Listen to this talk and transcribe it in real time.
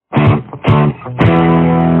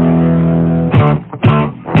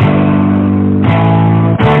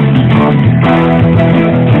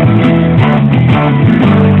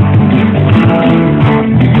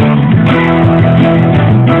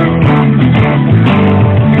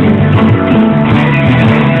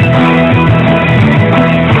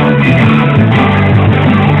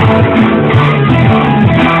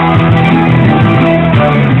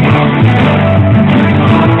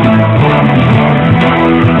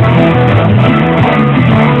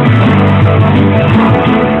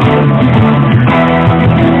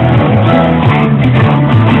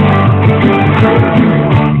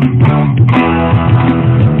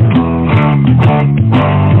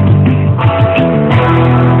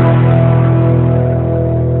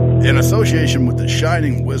association with the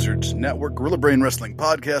Shining Wizards Network, Gorilla Brain Wrestling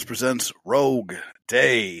Podcast presents Rogue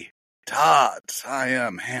Day TOTS. I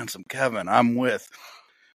am Handsome Kevin. I'm with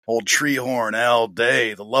old Treehorn Al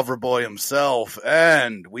Day, the lover boy himself,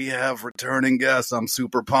 and we have returning guests. I'm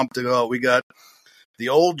super pumped to go. We got the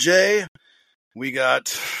old Jay. We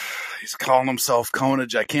got, he's calling himself Kona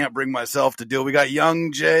J. I can't bring myself to do it. We got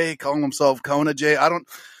young Jay calling himself Kona J.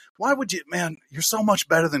 Why would you, man, you're so much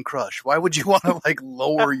better than Crush. Why would you want to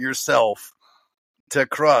lower yourself to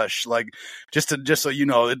Crush? Just so you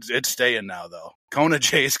know, it's staying now though. Kona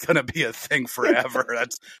J is going to be a thing forever.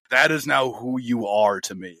 That is now who you are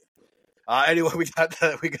to me. Anyway, we got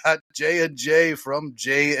J and J from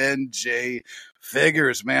J and J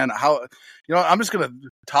Figures, man. I'm just going to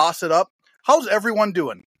toss it up. How's everyone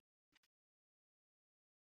doing?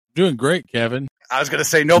 Doing great, Kevin. I was going to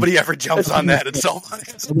say, nobody ever jumps on that. It's so funny.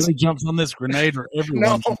 Nobody jumps on this grenade, or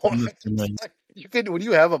everyone jumps on this grenade. When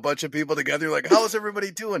you have a bunch of people together, you're like, how's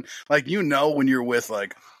everybody doing? When you're with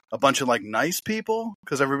a bunch of nice people,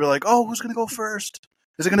 because everybody like, oh, who's going to go first?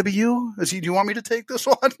 Is it going to be you? Do you want me to take this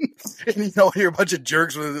one? And you're a bunch of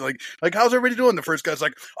jerks with like, how's everybody doing? The first guy's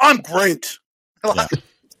like, I'm great. Yeah.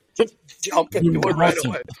 Just jump into it right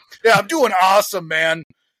away. Yeah, I'm doing awesome, man.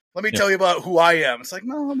 Let me tell you about who I am. It's like,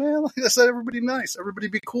 no, man. Like I said, everybody nice. Everybody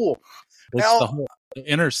be cool. It's the whole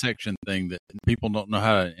intersection thing that people don't know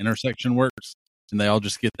how an intersection works. And they all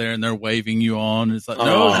just get there and they're waving you on. It's like,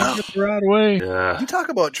 no, get the right away. Yeah. You talk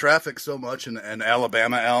about traffic so much in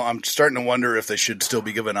Alabama, Al. I'm starting to wonder if they should still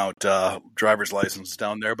be giving out driver's licenses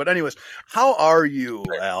down there. But anyways, how are you,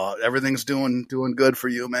 Al? Everything's doing good for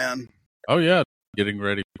you, man? Oh, yeah. Getting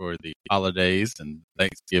ready for the holidays and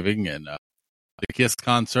Thanksgiving and the Kiss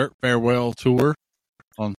concert farewell tour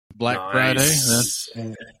on Black Friday.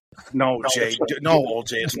 No, Jay. No, old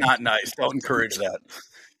Jay. It's not nice. Don't encourage that.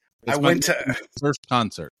 I went to first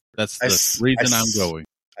concert. That's the reason I'm going.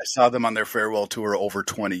 I saw them on their farewell tour over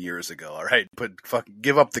 20 years ago. All right, but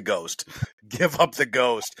give up the ghost. Give up the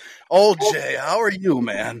ghost. Old Jay, how are you,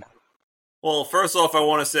 man? Well, first off, I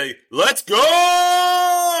want to say, let's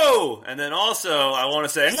go! And then also, I want to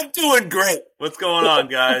say, I'm doing great. What's going on,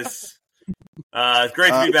 guys? It's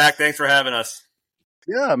great to be back. Thanks for having us.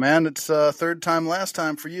 Yeah, man. It's third time, last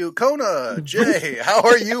time for you. Kona, Jay, how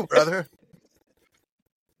are you, brother?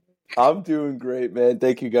 I'm doing great, man.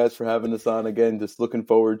 Thank you guys for having us on again. Just looking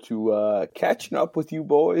forward to catching up with you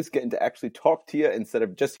boys, getting to actually talk to you instead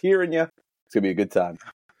of just hearing you. It's going to be a good time.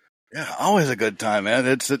 Yeah, always a good time, man.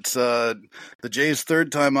 It's the Jay's third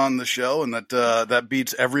time on the show, and that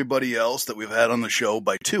beats everybody else that we've had on the show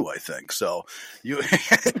by 2, I think. So you're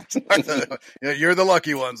the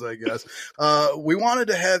lucky ones, I guess. We wanted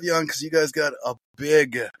to have you on because you guys got a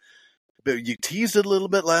big. You teased it a little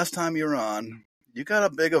bit last time you were on. You got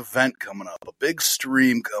a big event coming up, a big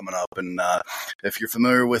stream coming up, and if you're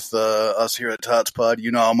familiar with us here at TOTS Pod,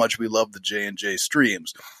 you know how much we love the J&J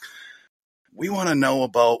streams. We want to know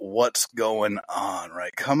about what's going on,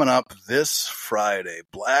 right? Coming up this Friday,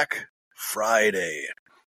 Black Friday.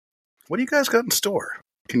 What do you guys got in store?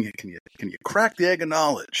 Can you crack the egg of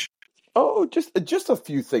knowledge? Oh, just a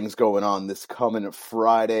few things going on this coming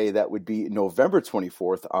Friday. That would be November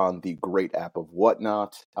 24th on the great app of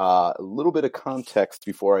Whatnot. A little bit of context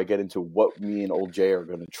before I get into what me and Old Jay are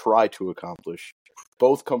going to try to accomplish.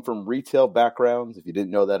 Both come from retail backgrounds. If you didn't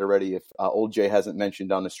know that already, if Old Jay hasn't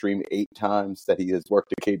mentioned on the stream 8 times that he has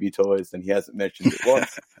worked at KB Toys, then he hasn't mentioned it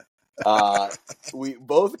once. We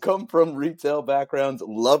both come from retail backgrounds,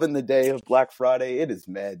 loving the day of Black Friday. It is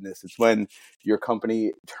madness. It's when your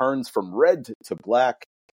company turns from red to black.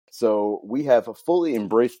 So we have fully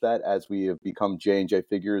embraced that as we have become J&J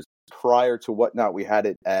Figures. Prior to Whatnot, we had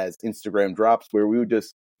it as Instagram drops, where we would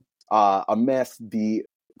just amass the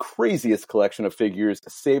craziest collection of figures,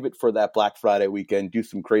 save it for that Black Friday weekend, do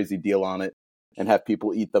some crazy deal on it, and have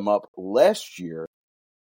people eat them up. Last year,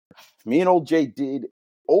 me and Old Jay did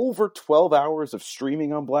over 12 hours of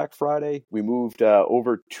streaming on Black Friday. We moved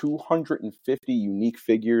over 250 unique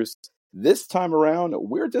figures. This time around,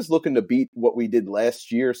 we're just looking to beat what we did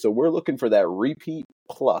last year, so we're looking for that repeat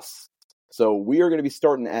plus. So we are going to be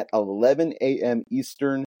starting at 11 a.m.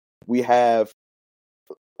 Eastern. We have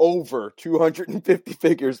over 250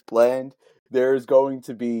 figures planned. There's going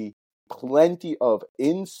to be plenty of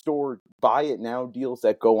in-store buy it now deals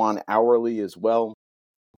that go on hourly as well.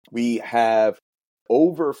 We have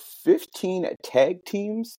over 15 tag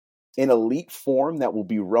teams in elite form that will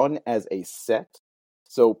be run as a set.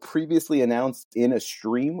 So previously announced in a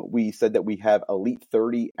stream, we said that we have Elite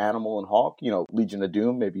 30 Animal and Hawk, Legion of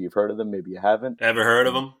Doom. Maybe you've heard of them, maybe you haven't. Ever heard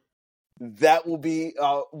of them? That will be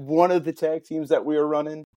one of the tag teams that we are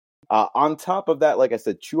running. On top of that, like I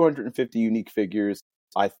said, 250 unique figures.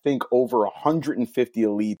 I think over 150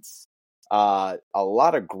 elites. A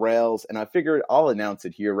lot of grails, and I figured I'll announce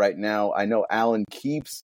it here right now. I know Alan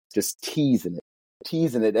keeps just teasing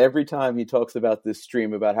it every time he talks about this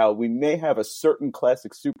stream, about how we may have a certain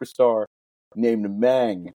classic superstar named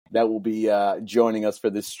Mang that will be joining us for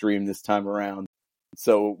this stream this time around.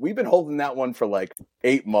 So we've been holding that one for like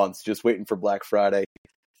 8 months, just waiting for Black Friday.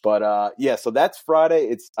 But yeah, so that's Friday.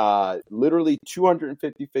 It's literally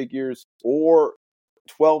 250 figures or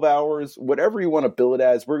 12 hours, whatever you want to bill it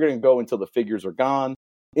as. We're going to go until the figures are gone.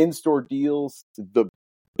 In-store deals. The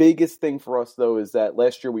biggest thing for us, though, is that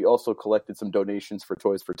last year we also collected some donations for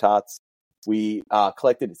Toys for Tots. We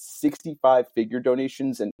collected 65 figure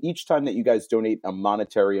donations, and each time that you guys donate a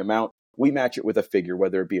monetary amount, we match it with a figure,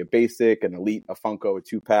 whether it be a basic, an elite, a Funko, a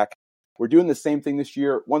 2-pack. We're doing the same thing this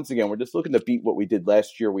year. Once again, we're just looking to beat what we did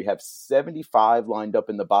last year. We have 75 lined up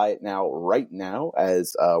in the Buy It Now right now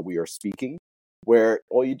as we are speaking, where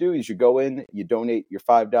all you do is you go in, you donate your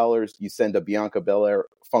 $5, you send a Bianca Belair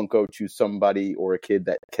Funko to somebody or a kid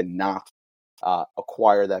that cannot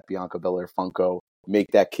acquire that Bianca Belair Funko, make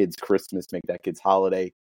that kid's Christmas, make that kid's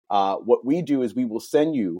holiday. What we do is we will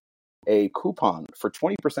send you a coupon for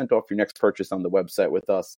 20% off your next purchase on the website with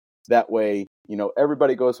us. That way, you know,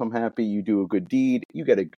 everybody goes home happy. You do a good deed, you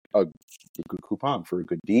get a good coupon for a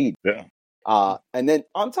good deed. Yeah. And then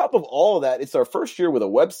on top of all of that, it's our first year with a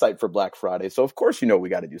website for Black Friday. So of course, you know, we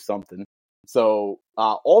got to do something. So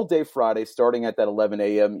all day Friday, starting at that 11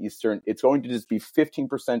 a.m. Eastern, it's going to just be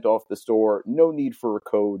 15% off the store. No need for a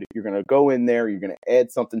code. You're going to go in there. You're going to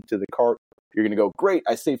add something to the cart. You're going to go, great,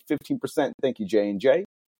 I saved 15%. Thank you, J&J.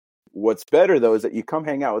 What's better, though, is that you come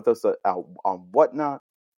hang out with us on Whatnot.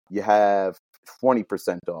 You have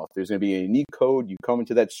 20% off. There's going to be a unique code. You come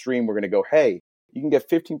into that stream. We're going to go, hey, you can get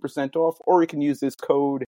 15% off, or you can use this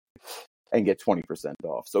code and get 20%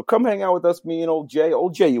 off. So come hang out with us, me and Old Jay.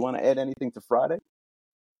 Old Jay, you want to add anything to Friday?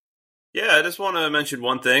 Yeah, I just want to mention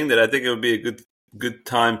one thing that I think it would be a good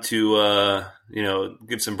time to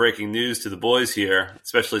give some breaking news to the boys here,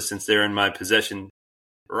 especially since they're in my possession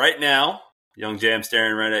right now. Young Jay, I'm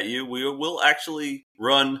staring right at you. We will actually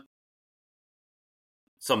run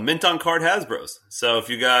some mint on card Hasbros. So if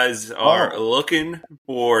you guys are looking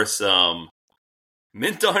for some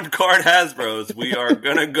mint on card Hasbros, we are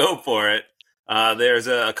going to go for it. There's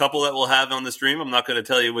a couple that we'll have on the stream. I'm not going to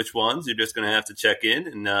tell you which ones. You're just going to have to check in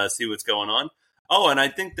and see what's going on. Oh, and I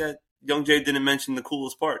think that Young Jay didn't mention the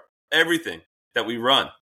coolest part. Everything that we run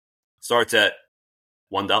starts at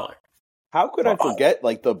 $1. How could I forget,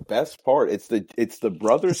 like, the best part? It's the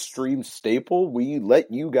Brothers Stream staple. We let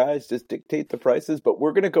you guys just dictate the prices, but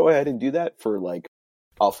we're going to go ahead and do that for, like,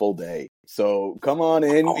 a full day. So come on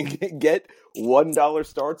in and get $1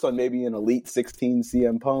 starts on maybe an Elite 16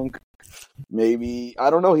 CM Punk. Maybe, I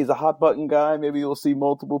don't know, he's a hot button guy. Maybe you'll see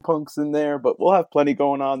multiple punks in there, but we'll have plenty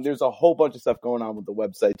going on. There's a whole bunch of stuff going on with the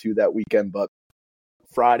website, too, that weekend, but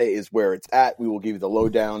Friday is where it's at. We will give you the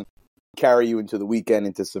lowdown, carry you into the weekend,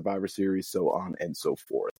 into Survivor Series, so on and so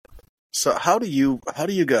forth. So how do you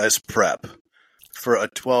guys prep for a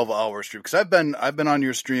 12-hour stream? Because I've been on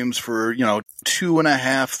your streams for 2.5,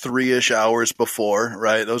 3-ish hours before,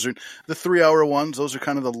 right? Those are the 3-hour ones. Those are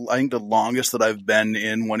kind of I think the longest that I've been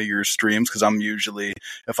in one of your streams, because I'm usually,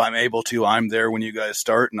 if I'm able to, I'm there when you guys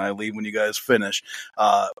start and I leave when you guys finish.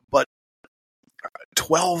 But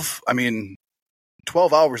 12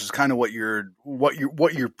 hours is kind of what you're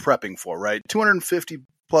prepping for, right? 250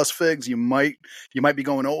 plus figs. You might be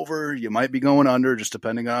going over, you might be going under, just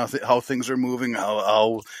depending on how things are moving,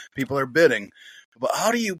 how people are bidding. But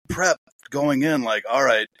how do you prep going in? Like, all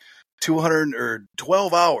right, 200 or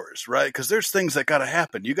 12 hours, right? Because there's things that got to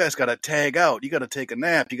happen. You guys got to tag out. You got to take a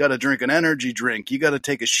nap. You got to drink an energy drink. You got to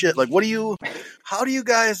take a shit. Like, how do you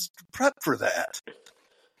guys prep for that?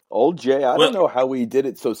 Old Jay, I don't know how we did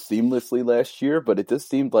it so seamlessly last year, but it just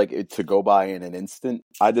seemed like it to go by in an instant.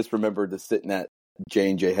 I just remember just sitting at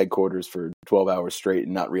J&J headquarters for 12 hours straight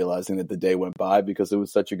and not realizing that the day went by because it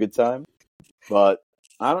was such a good time. But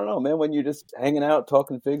I don't know, man, when you're just hanging out,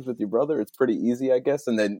 talking figs with your brother, it's pretty easy, I guess.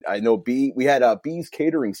 And then I know we had B's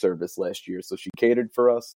catering service last year, so she catered for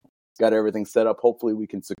us, got everything set up. Hopefully we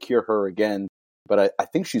can secure her again. But I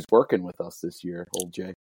think she's working with us this year, Old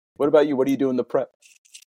Jay. What about you? What do you do in the prep?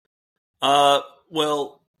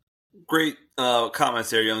 Well, great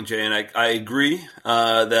comments there, Young Jay, and I agree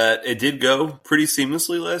that it did go pretty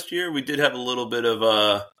seamlessly last year. We did have a little bit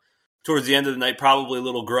of, towards the end of the night, probably a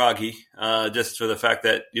little groggy, just for the fact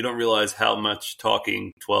that you don't realize how much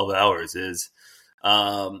talking 12 hours is.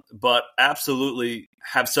 But absolutely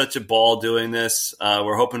have such a ball doing this.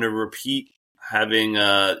 We're hoping to repeat having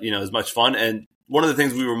as much fun. And one of the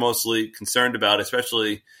things we were mostly concerned about,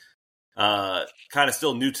 especially kind of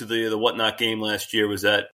still new to the Whatnot game last year, was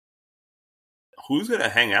that who's going to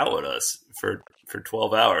hang out with us for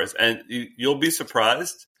 12 hours? And you'll be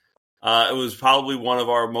surprised. It was probably one of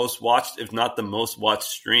our most watched, if not the most watched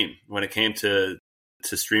stream when it came to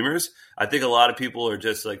streamers. I think a lot of people are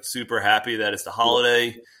just like super happy that it's the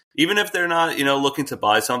holiday. Even if they're not, looking to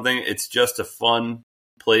buy something, it's just a fun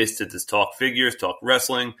place to just talk figures, talk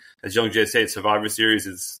wrestling. As Young Jay said, Survivor Series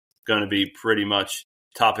is going to be pretty much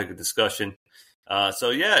topic of discussion. So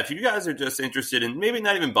yeah, if you guys are just interested in maybe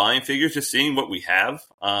not even buying figures, just seeing what we have,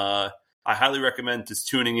 I highly recommend just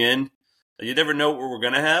tuning in. You never know what we're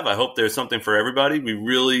going to have. I hope there's something for everybody. We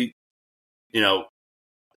really,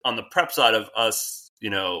 on the prep side of us,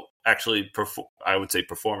 actually, I would say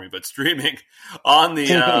performing, but streaming on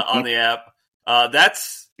the app.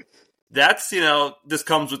 That's this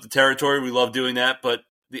comes with the territory. We love doing that, but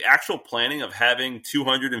the actual planning of having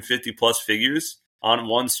 250 plus figures on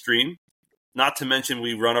one stream, not to mention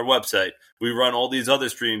we run our website, we run all these other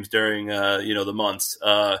streams during the months.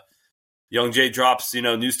 Young Jay drops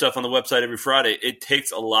new stuff on the website every Friday. It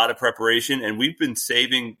takes a lot of preparation, and we've been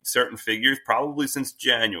saving certain figures probably since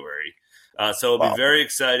January. So it'll be very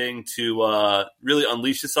exciting to really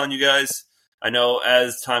unleash this on you guys. I know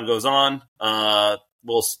as time goes on,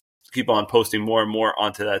 we'll keep on posting more and more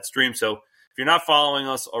onto that stream. So if you're not following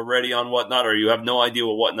us already on Whatnot, or you have no idea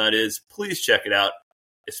what Whatnot is, please check it out,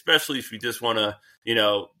 especially if you just want to,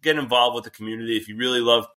 get involved with the community. If you really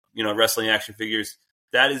love, wrestling action figures,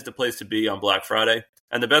 that is the place to be on Black Friday.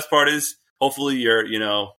 And the best part is, hopefully you're,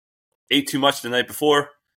 ate too much the night before.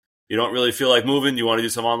 You don't really feel like moving. You want to do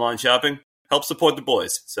some online shopping. Help support the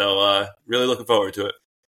boys. So really looking forward to it.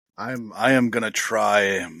 I am going to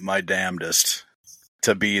try my damnedest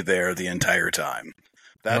to be there the entire time.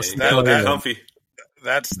 That's comfy.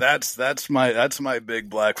 That's my big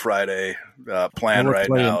Black Friday plan right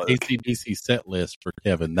now. AC/DC set list for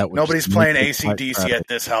Kevin. Nobody's playing AC/DC at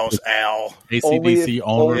this house, Al. AC/DC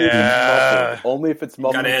only. Only if it's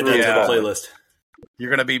muffled. Gotta add that to the playlist. You're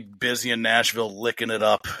going to be busy in Nashville licking it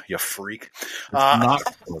up, you freak. Not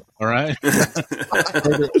all right,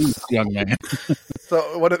 young man.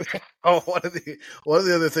 So one of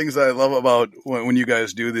the other things that I love about when you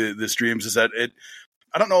guys do the streams is that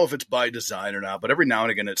I don't know if it's by design or not, but every now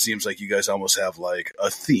and again it seems like you guys almost have like a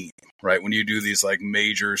theme, right? When you do these like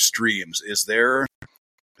major streams, is there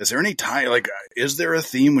any time, like, is there a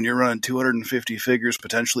theme when you're running 250 figures,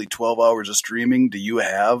 potentially 12 hours of streaming? Do you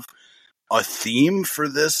have a theme for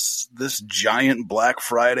this giant Black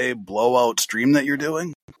Friday blowout stream that you're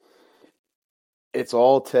doing? It's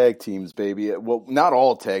all tag teams, baby. Well, not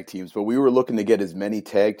all tag teams, but we were looking to get as many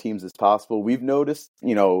tag teams as possible. We've noticed,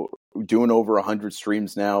 doing over 100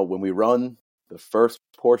 streams now, when we run the first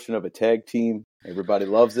portion of a tag team, everybody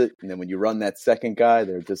loves it. And then when you run that second guy,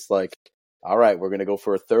 they're just like, all right, we're going to go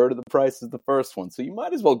for a third of the price as the first one. So you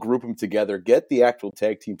might as well group them together, get the actual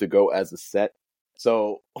tag team to go as a set.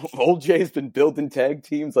 So Old Jay's been building tag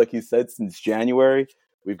teams, like he said, since January.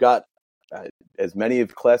 We've got as many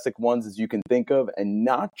of classic ones as you can think of, and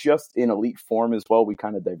not just in elite form as well. We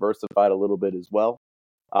kind of diversified a little bit as well.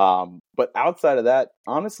 But outside of that,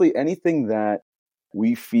 honestly, anything that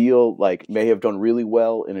we feel like may have done really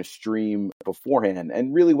well in a stream beforehand,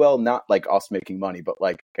 and really well, not like us making money, but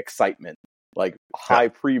like excitement, like high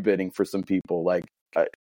pre-bidding for some people. Like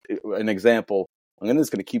an example, I'm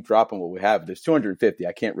just going to keep dropping what we have. There's 250.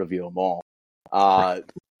 I can't reveal them all.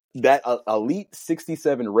 That Elite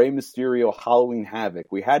 67 Rey Mysterio Halloween Havoc,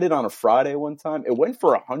 we had it on a Friday one time. It went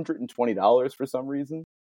for $120 for some reason.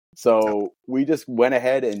 So we just went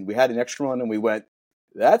ahead and we had an extra one and we went,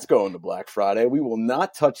 that's going to Black Friday. We will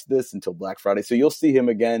not touch this until Black Friday. So you'll see him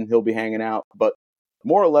again. He'll be hanging out. But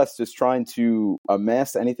more or less just trying to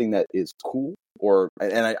amass anything that is cool.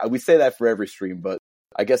 We say that for every stream, but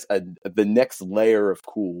I guess the next layer of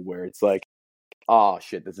cool where it's like, oh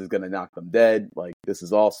shit, this is going to knock them dead. Like, this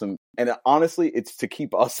is awesome. And honestly, it's to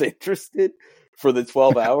keep us interested for the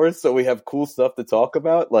 12 hours. So we have cool stuff to talk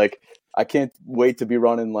about. Like, I can't wait to be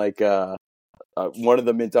running like one of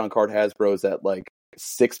the mint on card Hasbros at like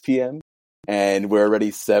 6 p.m. And we're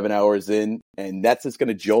already 7 hours in, and that's just going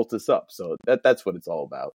to jolt us up. So that's what it's all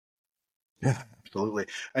about. Yeah, absolutely.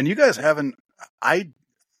 And you guys haven't, I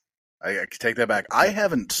take that back. I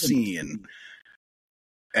haven't seen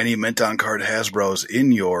any mint on card Hasbros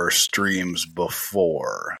in your streams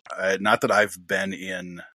before. Not that I've been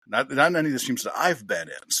in, not any of the streams that I've been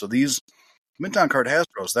in. So these mint on card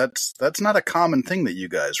Hasbros, that's not a common thing that you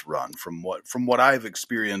guys run from what I've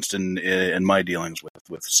experienced in my dealings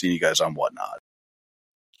with seeing you guys on Whatnot.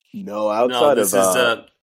 No, outside this of is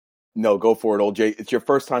no, go for it, old Jay. It's your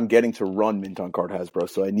first time getting to run Mint on Card Hasbro,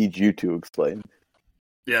 so I need you to explain.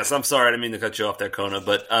 yes. I'm sorry, I didn't mean to cut you off there, Kona,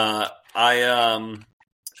 but I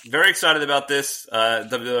very excited about this.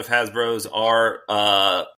 WWF Hasbro's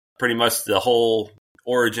are pretty much the whole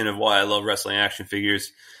origin of why I love wrestling action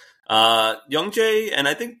figures. Young Jay and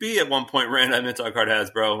I think B at one point ran at Mint on Card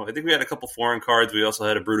Hasbro. I think we had a couple foreign cards. We also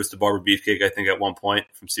had a Brutus the Barber Beefcake, I think, at one point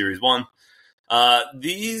from Series 1.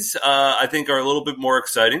 These, I think, are a little bit more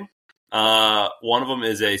exciting. One of them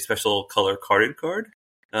is a special color card,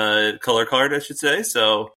 I should say,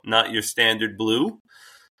 so not your standard blue.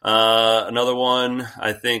 Another one,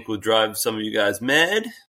 I think, would drive some of you guys mad.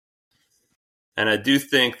 And I do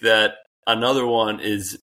think that another one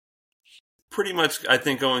is pretty much, I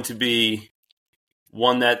think, going to be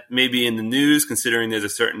one that may be in the news, considering there's a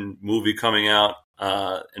certain movie coming out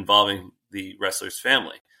involving the wrestler's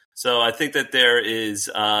family. So I think that there is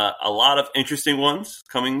a lot of interesting ones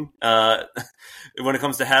coming when it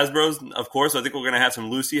comes to Hasbro's. Of course, I think we're going to have some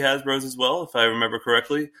Lucy Hasbro's as well, if I remember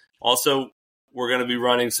correctly. Also, we're going to be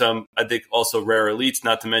running some, I think, also rare elites,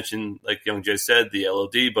 not to mention, like Young Jay said, the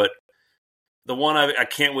LOD, but the one I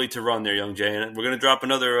can't wait to run there, Young Jay, and we're going to drop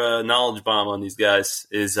another knowledge bomb on these guys,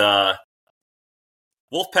 is Wolfpack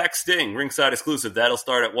Sting, ringside exclusive. That'll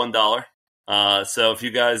start at $1. So if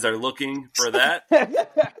you guys are looking for that,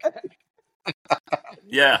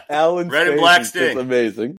 yeah, Alan Red and Black Sting,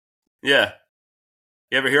 amazing. Yeah,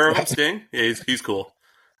 you ever hear of him, Sting? Yeah, he's cool.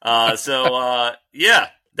 Yeah,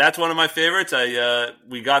 that's one of my favorites.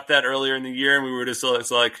 We got that earlier in the year, and we were just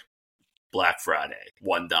it's like Black Friday,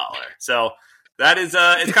 $1. So that is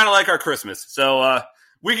it's kind of like our Christmas. So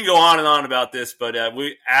we can go on and on about this, but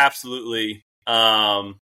we absolutely are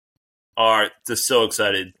just so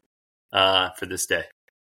excited for this day.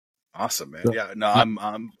 Awesome, man. Yeah, no,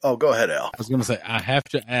 I'm oh, go ahead, Al. I was going to say, I have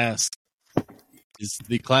to ask, is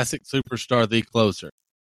the classic superstar the closer?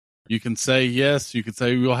 You can say yes. You can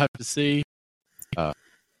say we'll have to see. I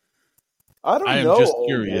don't know. I am just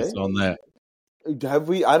curious on that. Have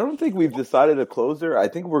we? I don't think we've decided a closer. I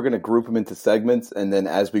think we're going to group them into segments, and then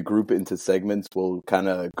as we group into segments, we'll kind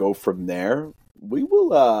of go from there. We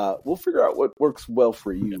will. We'll figure out what works well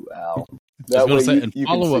for you, Al. That way, say, and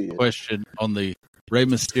follow-up question on the Rey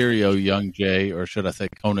Mysterio, Young Jay, or should I say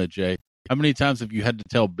Kona Jay? How many times have you had to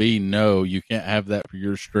tell B, no, you can't have that for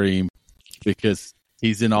your stream because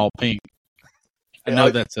he's in all pink? I know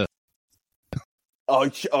that's a... Oh,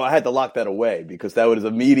 I had to lock that away because that was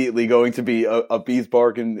immediately going to be a B's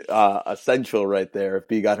bargain essential right there if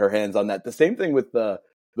B got her hands on that. The same thing with the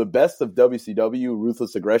best of WCW,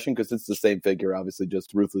 Ruthless Aggression, because it's the same figure, obviously,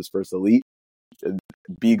 just Ruthless versus Elite.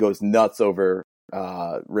 B goes nuts over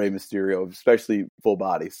Rey Mysterio, especially full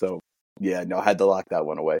body. So, yeah, no, I had to lock that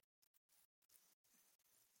one away.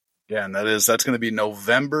 Yeah, and that's going to be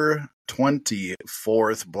November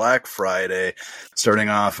 24th, Black Friday, starting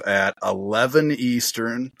off at 11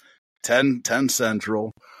 Eastern, 10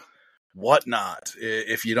 Central, whatnot.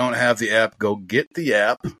 If you don't have the app, go get the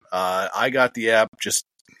app. I got the app just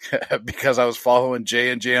because I was following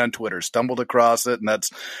J&J on Twitter, stumbled across it, and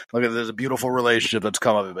there's a beautiful relationship that's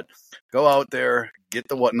come of it. But go out there, get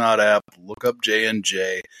the Whatnot app, look up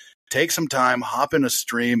J&J, take some time, hop in a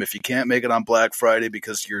stream. If you can't make it on Black Friday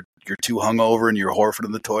because you're too hungover and you're horfing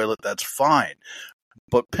in the toilet, that's fine.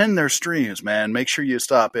 But pin their streams, man. Make sure you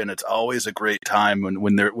stop in. It's always a great time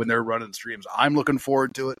when they're running streams. I'm looking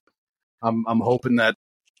forward to it. I'm hoping that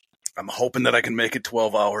I can make it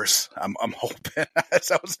 12 hours. I'm hoping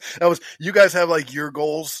that was you guys have like your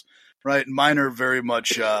goals, right? Mine are very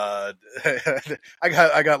much I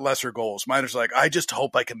got lesser goals. Mine is like I just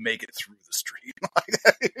hope I can make it through the stream.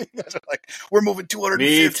 You guys are like we're moving 250.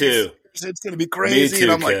 Me too. It's going to be crazy. Me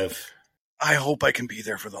too, and I'm Kev. like, I hope I can be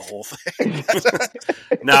there for the whole thing.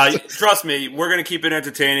 Now, trust me, we're going to keep it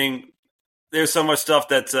entertaining. There's so much stuff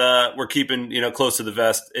that we're keeping, close to the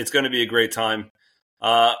vest. It's going to be a great time.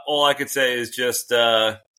 All I could say is just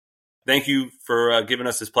thank you for giving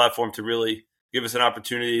us this platform to really give us an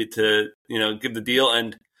opportunity to, give the deal.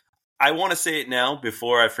 And I want to say it now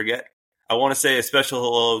before I forget. I want to say a special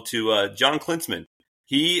hello to John Klinsman.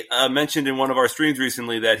 He mentioned in one of our streams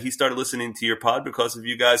recently that he started listening to your pod because of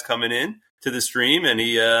you guys coming in to the stream, and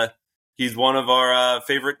he's one of our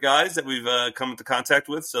favorite guys that we've come into contact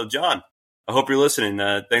with. So, John, I hope you're listening.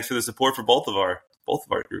 Thanks for the support for both of our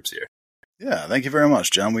groups here. Yeah, thank you very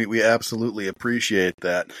much, John. We absolutely appreciate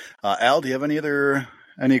that. Al, do you have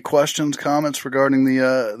any questions, comments regarding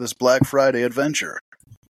the this Black Friday adventure?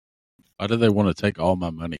 Why do they want to take all my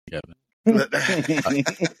money, Kevin?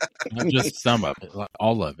 Not just some of it, like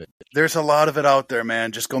all of it. There's a lot of it out there,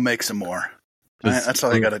 man. Just go make some more. That's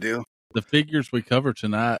all you got to do. The figures we cover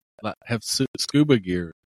tonight have scuba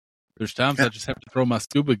gear. There's times I just have to throw my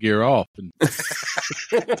scuba gear off and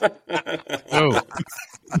go.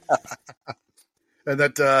 And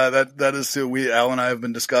that is who Al and I have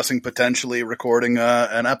been discussing potentially recording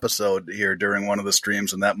an episode here during one of the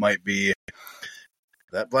streams, and that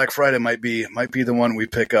Black Friday might be the one we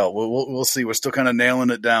pick out. We'll see. We're still kind of nailing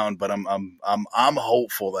it down, but I'm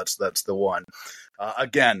hopeful that's the one.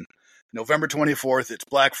 Again, November 24th. It's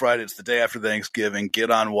Black Friday. It's the day after Thanksgiving.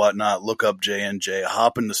 Get on Whatnot. Look up J&J.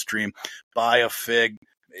 Hop in the stream. Buy a fig.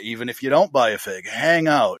 Even if you don't buy a fig, hang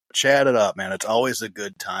out, chat it up, man. It's always a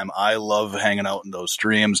good time. I love hanging out in those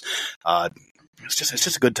streams. It's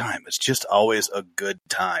just a good time. It's just always a good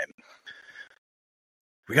time.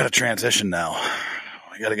 We got to transition now.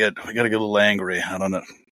 We got to get a little angry. I don't know.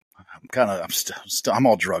 I'm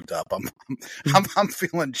all drugged up. I'm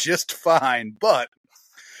feeling just fine, but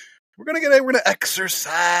we're gonna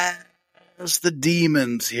exercise the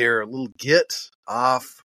demons here. A little get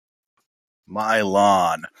off my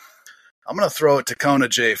lawn. I'm gonna throw it to Kona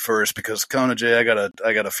J first because Kona J, I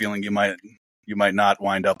got a feeling you might not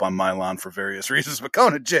wind up on my lawn for various reasons. But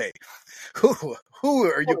Kona J, who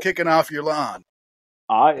are you kicking off your lawn?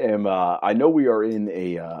 I am. I know we are in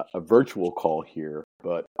a virtual call here,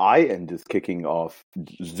 but I am just kicking off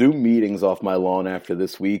Zoom meetings off my lawn after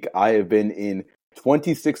this week. I have been in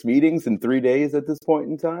 26 meetings in 3 days at this point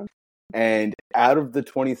in time. And out of the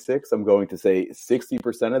 26, I'm going to say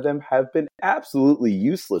 60% of them have been absolutely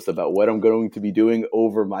useless about what I'm going to be doing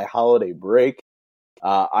over my holiday break.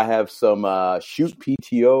 I have some shoot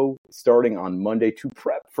PTO starting on Monday to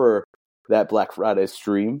prep for that Black Friday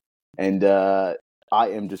stream. And I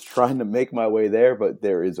am just trying to make my way there, but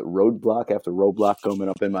there is roadblock after roadblock coming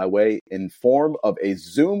up in my way in form of a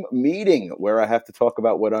Zoom meeting where I have to talk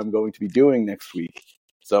about what I'm going to be doing next week.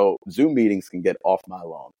 So Zoom meetings can get off my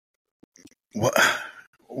lawn. What?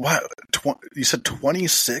 You said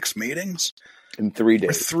 26 meetings? In 3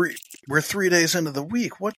 days. We're 3 days into the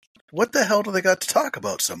week. What the hell do they got to talk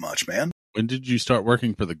about so much, man? When did you start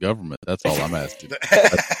working for the government? That's all I'm asking.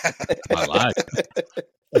 That's my life.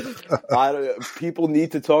 People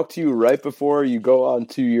need to talk to you right before you go on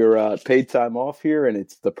to your paid time off here, and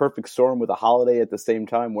it's the perfect storm with a holiday at the same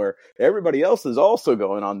time where everybody else is also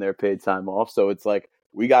going on their paid time off. So it's like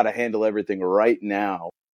we got to handle everything right now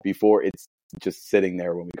before it's just sitting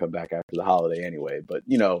there when we come back after the holiday anyway. But,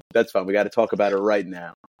 that's fine. We got to talk about it right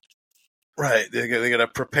now. Right. They got to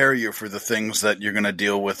prepare you for the things that you're going to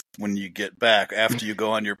deal with when you get back after you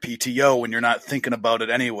go on your PTO when you're not thinking about it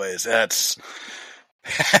anyways. That's...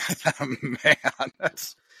 Man,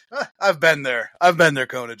 I've been there,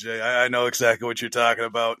 Kona J. I know exactly what you're talking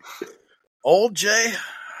about. Old Jay,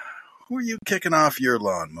 who are you kicking off your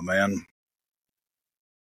lawn, my man?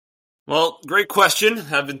 Well, great question.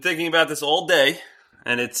 I've been thinking about this all day,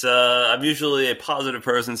 and it's I'm usually a positive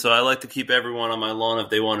person, so I like to keep everyone on my lawn if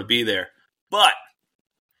they want to be there. But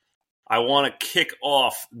I want to kick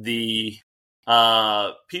off the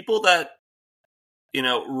people that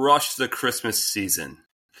rush the Christmas season.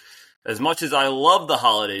 As much as I love the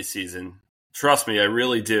holiday season, trust me, I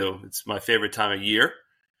really do. It's my favorite time of year.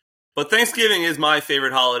 But Thanksgiving is my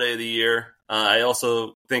favorite holiday of the year. I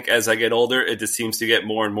also think as I get older, it just seems to get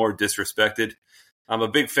more and more disrespected. I'm a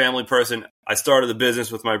big family person. I started the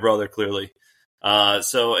business with my brother, clearly.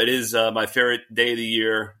 So it is my favorite day of the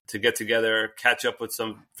year to get together, catch up with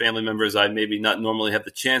some family members I maybe not normally have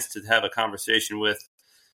the chance to have a conversation with.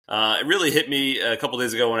 It really hit me a couple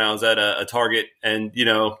days ago when I was at a Target and,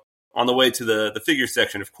 on the way to the figure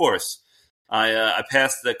section, of course, I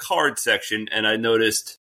passed the card section and I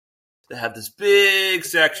noticed they have this big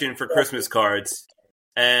section for Christmas cards.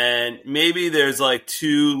 And maybe there's like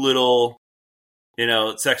two little,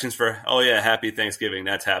 sections for, Happy Thanksgiving.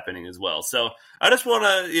 That's happening as well. So I just want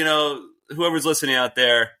to, whoever's listening out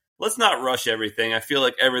there, let's not rush everything. I feel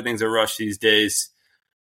like everything's a rush these days.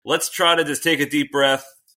 Let's try to just take a deep breath,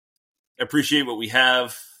 appreciate what we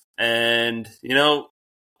have, and,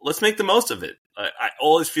 let's make the most of it. I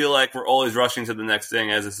always feel like we're always rushing to the next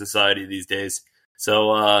thing as a society these days.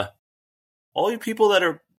 So all you people that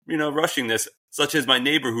are, rushing this, such as my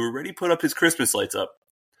neighbor who already put up his Christmas lights up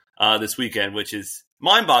this weekend, which is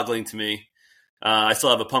mind-boggling to me. I still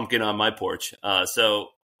have a pumpkin on my porch. So,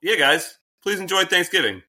 yeah, guys, please enjoy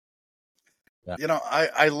Thanksgiving. Yeah.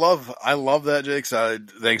 I love that, Jake.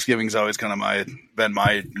 Thanksgiving's always kind of been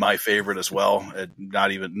my favorite as well.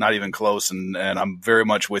 Not even close. And I'm very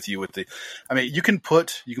much with you with you can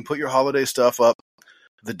put your holiday stuff up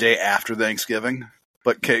the day after Thanksgiving,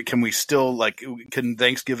 but can we still can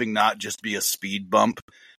Thanksgiving not just be a speed bump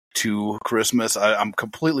to Christmas. I'm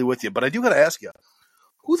completely with you, but I do got to ask you,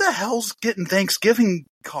 who the hell's getting Thanksgiving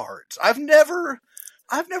cards? I've never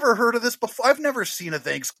heard of this before. I've never seen a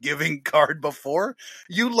Thanksgiving card before.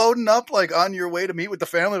 You loading up like on your way to meet with the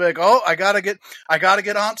family, like, oh, I gotta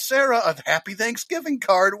get Aunt Sarah a happy Thanksgiving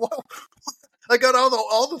card. Whoa. I got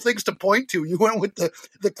all the things to point to. You went with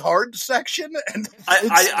the card section, and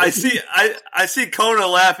I see Kona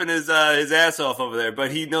laughing his ass off over there,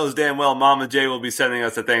 but he knows damn well Mama J will be sending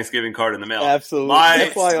us a Thanksgiving card in the mail. Absolutely,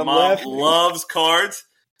 that's why I'm laughing. Loves cards,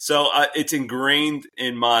 so it's ingrained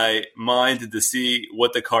in my mind to see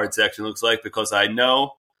what the card section looks like, because I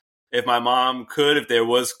know if my mom could, if there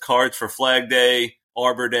was cards for Flag Day,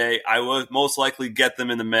 Arbor Day, I would most likely get them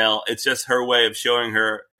in the mail. It's just her way of showing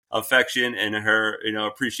her affection and her,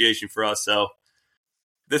 appreciation for us. So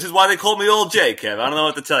this is why they call me Old J, Kev. I don't know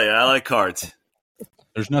what to tell you. I like cards.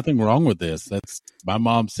 There's nothing wrong with this. That's my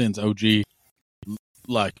mom sends OG,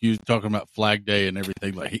 like you talking about Flag Day and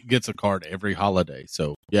everything. Like he gets a card every holiday.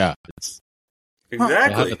 So yeah, it's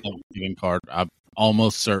exactly a Thanksgiving card. I'm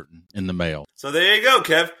almost certain in the mail. So there you go,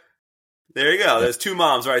 Kev. There you go. There's two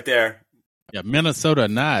moms right there. Yeah, Minnesota,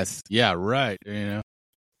 nice. Yeah, right.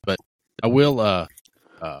 But I will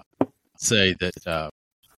say that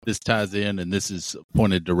this ties in, and this is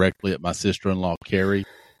pointed directly at my sister-in-law Carrie,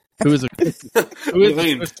 who is a baby.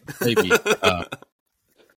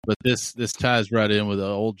 But this ties right in with the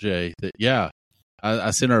old Jay. That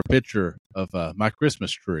I sent her a picture of my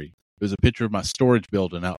Christmas tree. It was a picture of my storage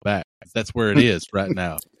building out back. That's where it is right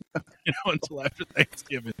now. Until after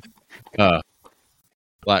Thanksgiving.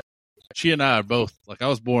 Like she and I are both, like, I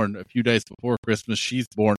was born a few days before Christmas. She's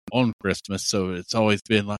born on Christmas, so it's always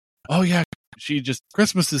been like, oh yeah,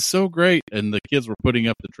 Christmas is so great. And the kids were putting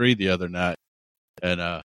up the tree the other night, and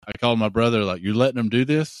I called my brother, like, you're letting them do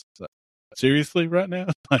this? Like, seriously right now?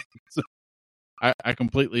 Like, so I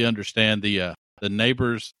completely understand the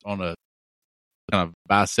neighbors on a kind of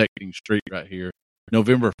bisecting street right here.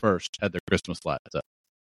 November 1st had their Christmas lights up.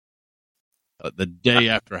 The day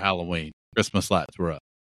after Halloween, Christmas lights were up.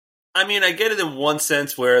 I mean, I get it in one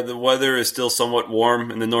sense where the weather is still somewhat warm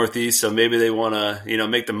in the Northeast, so maybe they want to,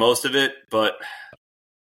 make the most of it, but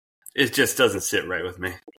it just doesn't sit right with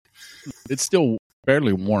me. It's still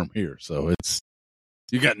fairly warm here, so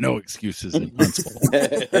you got no excuses in Huntsville.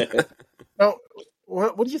 Well,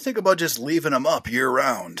 what do you think about just leaving them up year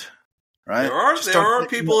round? Right? There are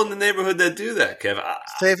people in the neighborhood that do that, Kev.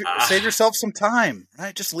 Save yourself some time,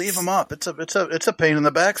 right? Just leave them up. It's a pain in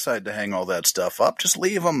the backside to hang all that stuff up. Just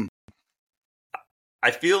leave them. I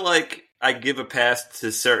feel like I give a pass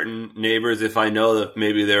to certain neighbors if I know that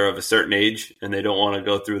maybe they're of a certain age and they don't want to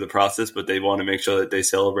go through the process, but they want to make sure that they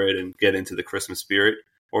celebrate and get into the Christmas spirit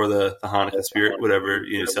or the Hanukkah spirit, whatever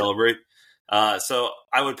you celebrate. So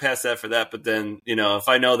I would pass that for that. But then, if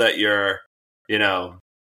I know that you're,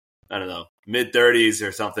 I don't know, mid-30s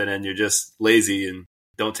or something, and you're just lazy and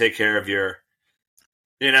don't take care of your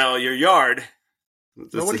yard.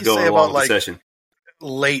 So what do you say about, like,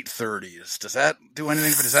 late 30s? Does that do anything?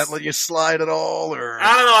 Does that let you slide at all? Or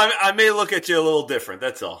I don't know. I may look at you a little different.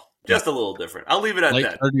 That's all. Just a little different. I'll leave it at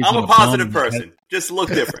that. I'm a positive person. Just look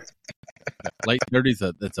different. Late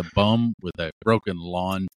 30s, that's a bum with a broken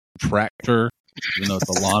lawn tractor. It's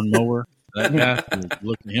a lawnmower. That guy,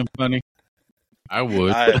 looking at him funny. I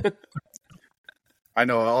would. I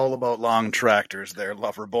know all about long tractors there,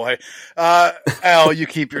 lover boy. Al, you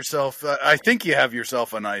keep yourself, I think you have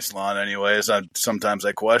yourself a nice lawn anyways. Sometimes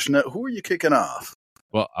I question it. Who are you kicking off?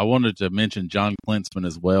 Well, I wanted to mention John Klinsman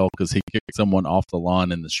as well, because he kicked someone off the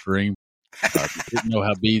lawn in the stream. Didn't know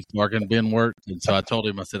how bees barking bin worked. And so I told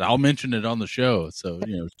him, I said, I'll mention it on the show. So,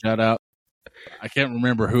 shout out. I can't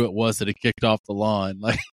remember who it was that he kicked off the lawn.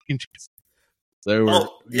 Like, they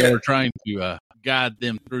were trying to guide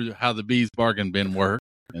them through how the bees bargain bin work.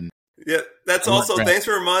 And that's also, thanks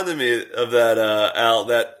for reminding me of that, Al,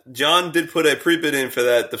 that John did put a pre-bid in for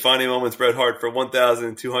that Defining Moments Bret Hart for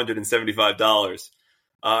 $1,275.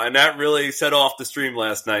 And that really set off the stream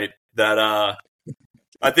last night. That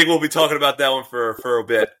I think we'll be talking about that one for a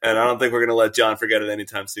bit, and I don't think we're going to let John forget it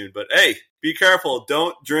anytime soon. But hey, be careful.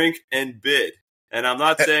 Don't drink and bid. And I'm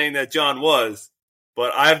not saying that John was,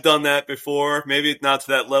 but I've done that before. Maybe not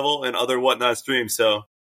to that level in other Whatnot streams. So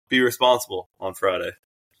be responsible on Friday.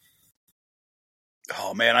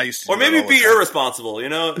 Oh man, I used to. Or maybe be irresponsible. I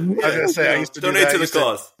was gonna say I used to donate to the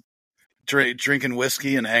cause. Drinking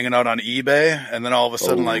whiskey and hanging out on eBay, and then all of a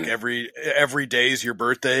sudden, like every day is your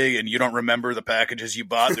birthday, and you don't remember the packages you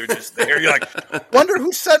bought. They're just there. You're like, wonder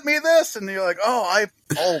who sent me this, and you're like,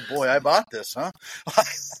 oh boy, I bought this, huh?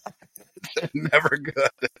 Never good.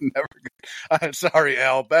 I'm sorry,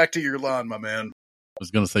 Al. Back to your lawn, my man.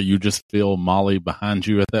 was going to say, you just feel Molly behind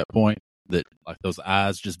you at that point, that like those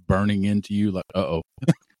eyes just burning into you, like, uh-oh.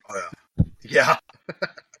 Yeah.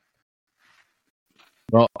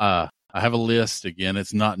 Well, I have a list again.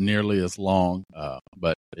 It's not nearly as long,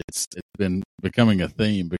 but it's been becoming a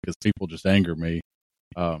theme because people just anger me.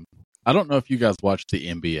 I don't know if you guys watch the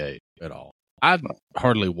NBA at all. I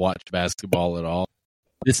hardly watch basketball at all.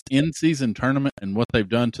 This in-season tournament and what they've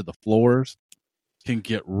done to the floors can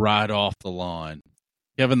get right off the line.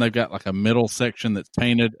 Kevin, they've got like a middle section that's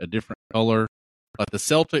painted a different color. Like the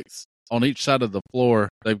Celtics, on each side of the floor,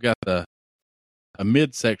 they've got a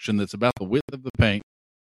mid section that's about the width of the paint,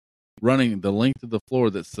 running the length of the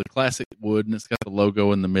floor. That's the classic wood, and it's got the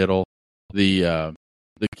logo in the middle. The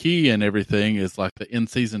key and everything is like the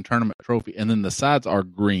in-season tournament trophy, and then the sides are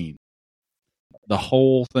green. The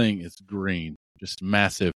whole thing is green, just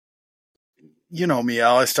massive. You know me,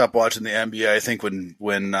 Al. I stopped watching the NBA, I think,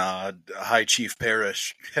 when High Chief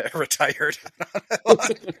Parrish retired.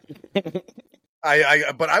 But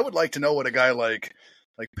I would like to know what a guy like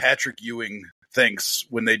Patrick Ewing thinks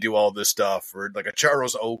when they do all this stuff, or like a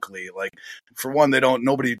Charles Oakley. Like, for one,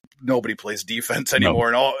 nobody plays defense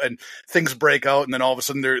anymore, and things break out, and then all of a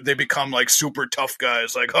sudden they become like super tough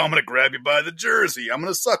guys. Like, oh, I'm gonna grab you by the jersey, I'm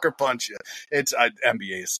gonna sucker punch you. It's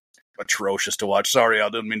NBA's atrocious to watch. Sorry, I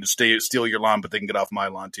didn't mean to steal your lawn, but they can get off my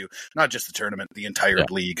lawn too. Not just the tournament, the entire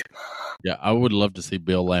league. Yeah, I would love to see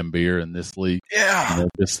Bill Laimbeer in this league. Yeah,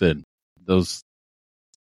 just said those.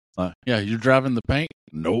 You're driving the paint?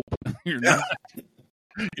 Nope, you're not.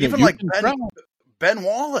 Even like Ben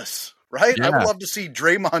Wallace, right? Yeah. I would love to see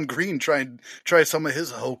Draymond Green try some of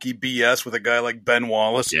his hokey BS with a guy like Ben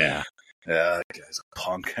Wallace. Yeah, that guy's a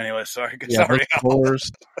punk. Anyway, sorry.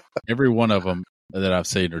 Scores, every one of them that I've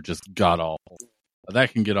seen are just god awful.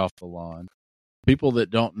 That can get off the lawn. People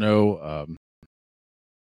that don't know,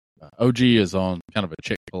 OG is on kind of a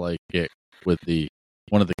Chick-fil-A kick with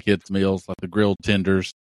one of the kids' meals, like the grilled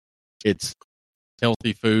tenders. It's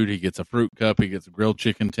healthy food. He gets a fruit cup. He gets grilled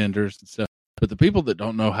chicken tenders and stuff. But the people that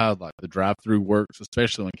don't know how like the drive-through works,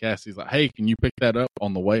 especially when Cassie's like, "Hey, can you pick that up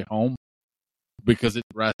on the way home?" Because it's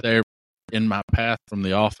right there in my path from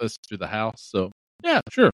the office to the house. So yeah,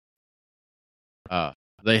 sure.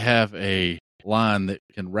 They have a line that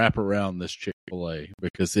can wrap around this Chick-fil-A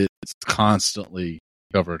because it's constantly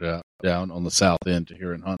covered up down on the south end to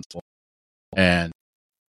here in Huntsville. And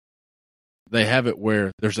they have it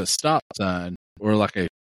where there's a stop sign or like a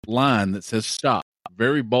line that says stop,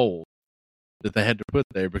 very bold, that they had to put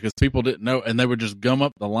there because people didn't know, and they would just gum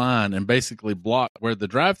up the line and basically block where the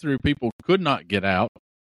drive-through people could not get out.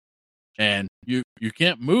 And you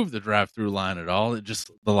can't move the drive-through line at all. It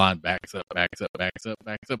just, the line backs up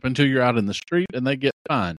until you're out in the street, and they get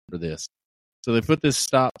fined for this. So they put this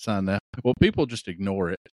stop sign there. Well, people just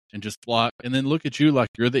ignore it and just block, and then look at you like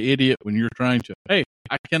you're the idiot when you're trying to, hey,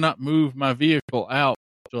 I cannot move my vehicle out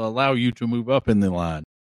to allow you to move up in the line.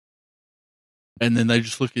 And then they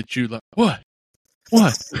just look at you like, what?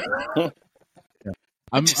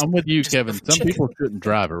 I'm with you, Kevin. Some people shouldn't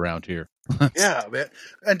drive around here. Yeah, man.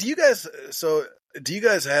 And do you guys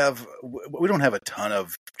have, we don't have a ton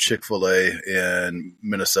of Chick-fil-A in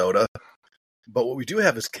Minnesota, but what we do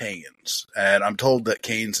have is Cane's. And I'm told that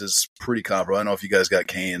Cane's is pretty comparable. I don't know if you guys got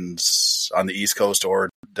Cane's on the East Coast or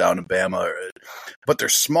down in Bama, but they're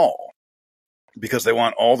small because they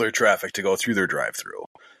want all their traffic to go through their drive-through.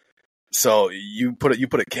 So you put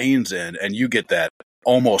a Cane's in and you get that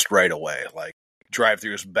almost right away. Like,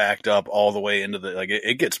 drive-throughs backed up all the way into the, like,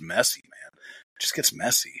 it gets messy, man. It just gets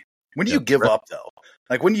messy. When do you give up though?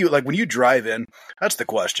 Like when you drive in, that's the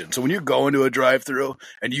question. So when you go into a drive-through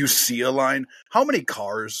and you see a line, how many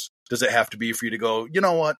cars does it have to be for you to go, you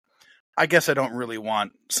know what? I guess I don't really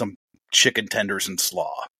want some chicken tenders and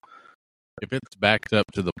slaw. If it's backed up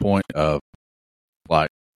to the point of, like,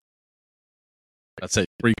 I'd say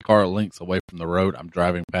 3 car lengths away from the road, I'm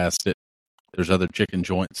driving past it. There's other chicken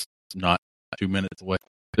joints not 2 minutes away.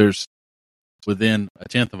 There's within a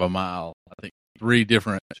tenth of a mile, I think 3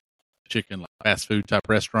 different chicken, like fast food type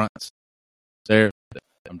restaurants there.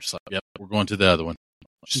 I'm just like, yep, we're going to the other one.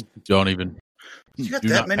 Just don't even. You got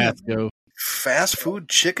that many fast food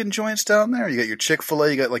chicken joints down there? You got your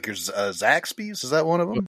Chick-fil-A, you got like your Zaxby's. Is that one of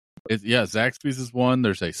them? Yeah, Zaxby's is one.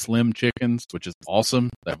 There's a Slim Chickens, which is awesome.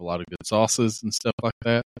 They have a lot of good sauces and stuff like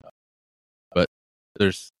that. But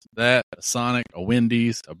there's that, a Sonic, a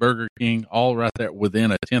Wendy's, a Burger King, all right there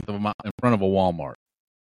within a tenth of a mile in front of a Walmart.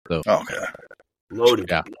 So, okay. Loaded.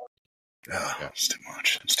 Yeah. It's too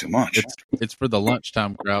much. It's too much. It's for the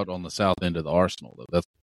lunchtime crowd on the south end of the Arsenal, though. That's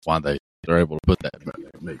why they're able to put that.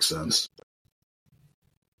 That makes sense.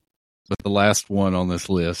 But the last one on this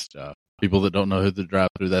list, People that don't know who the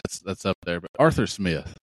drive-through, that's up there. But Arthur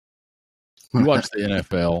Smith, you watch the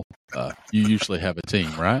NFL, you usually have a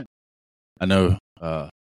team, right? I know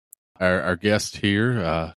our guest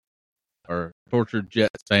here are tortured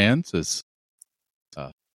Jets fans. Is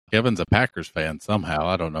Kevin's a Packers fan somehow.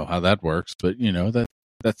 I don't know how that works, but you know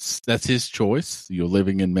that's his choice. You're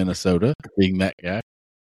living in Minnesota, being that guy.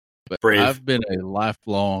 But Brave. I've been a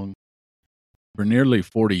lifelong, for nearly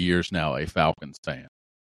 40 years now, a Falcons fan.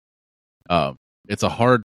 It's a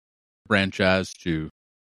hard franchise to,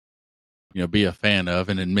 be a fan of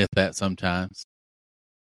and admit that sometimes.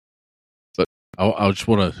 But I just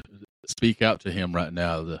want to speak out to him right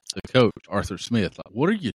now, the coach, Arthur Smith. Like, what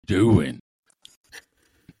are you doing?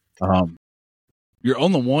 You're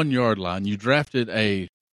on the 1 yard line. You drafted a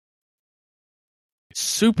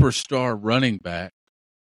superstar running back,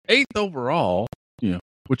 8th overall,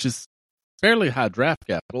 which is fairly high draft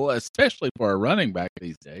capital, especially for a running back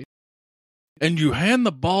these days. And you hand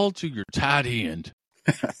the ball to your tight end.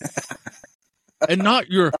 And not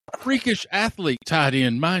your freakish athlete tight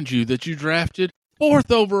end, mind you, that you drafted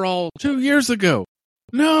 4th overall 2 years ago.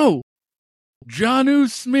 No. Jonnu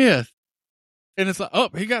Smith. And it's like, oh,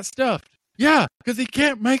 he got stuffed. Yeah, because he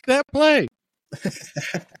can't make that play.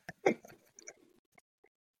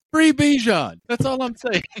 Free Bijan. That's all I'm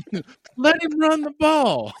saying. Let him run the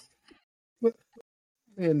ball.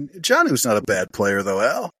 And Jonnu's not a bad player, though,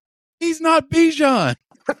 Al. He's not Bijan.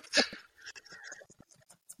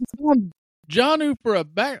 Jonnu for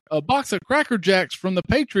a box of Cracker Jacks from the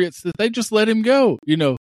Patriots that they just let him go.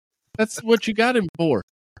 That's what you got him for.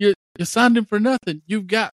 You signed him for nothing. You've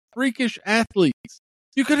got freakish athletes.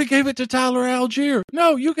 You could have gave it to Tyler Algier.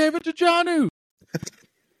 No, you gave it to Jonnu.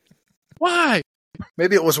 Why?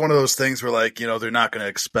 Maybe it was one of those things where, they're not going to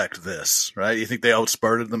expect this, right? You think they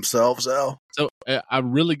outsmarted themselves, Al? So I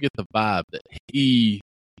really get the vibe that he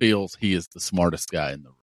feels he is the smartest guy in the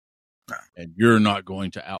room. And you're not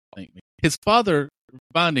going to outthink me. His father,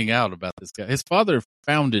 finding out about this guy, his father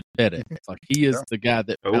founded FedEx. Like, he is the guy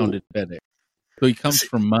that founded FedEx. So he comes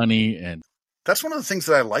from money. And that's one of the things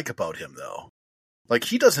that I like about him, though. Like,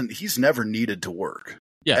 he's never needed to work.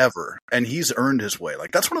 Yeah. Ever. And he's earned his way.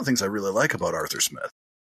 Like, that's one of the things I really like about Arthur Smith.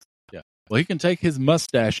 Yeah. Well, he can take his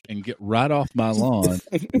mustache and get right off my lawn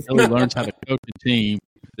until he learns how to coach a team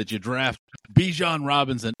that you draft Bijan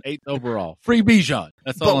Robinson 8th overall. Free Bijan.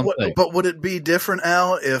 That's all I'm saying. But would it be different,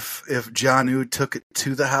 Al, if Jonnu took it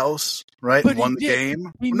to the house, right, and won the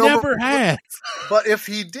game? He never has. But if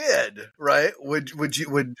he did, right,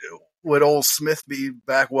 would old Smith be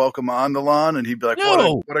back welcome on the lawn, and he'd be like,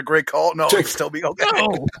 no. what a great call? No, it'd still be okay.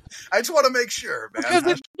 No. I just want to make sure, man. Because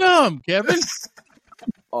it's dumb, Kevin.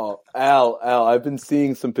 Oh, Al, I've been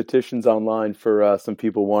seeing some petitions online for some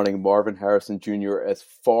people wanting Marvin Harrison Jr. as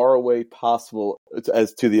far away possible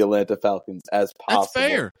as to the Atlanta Falcons as possible. That's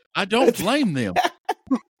fair. I don't blame them.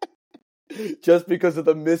 Just because of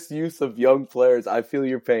the misuse of young players. I feel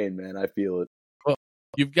your pain, man. I feel it. Well,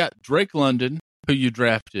 you've got Drake London, who you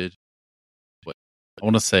drafted. I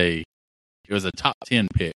want to say it was a top 10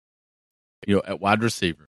 pick, at wide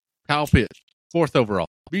receiver. Kyle Pitts, 4th overall.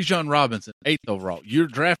 Bijan Robinson, 8th overall. You're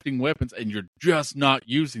drafting weapons and you're just not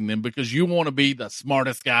using them because you want to be the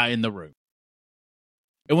smartest guy in the room.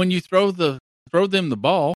 And when you throw them the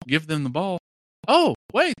ball, give them the ball, oh,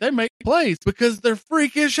 wait, they make plays because they're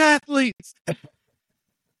freakish athletes.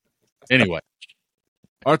 Anyway,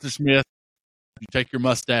 Arthur Smith, you take your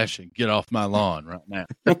mustache and get off my lawn right now.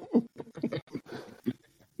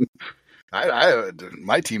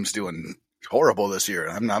 My team's doing horrible this year.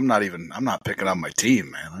 I'm not picking on my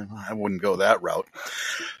team, man. I wouldn't go that route.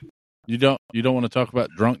 You don't want to talk about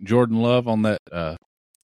drunk Jordan Love on that the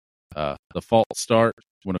false start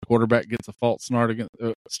when a quarterback gets a false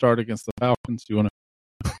start against the Falcons? Do you want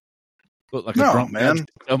to look like a drunk man?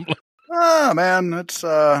 Man, it's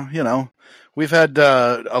we've had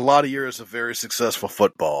a lot of years of very successful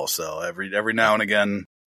football, so every now and again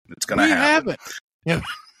it's going to happen. We haven't.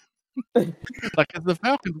 Like as the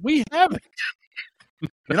Falcons, we haven't.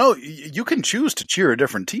 You can choose to cheer a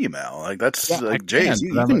different team, Al. Like that's Jay.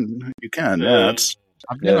 You can. Yeah,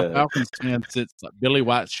 I've been a Falcons fan since Billy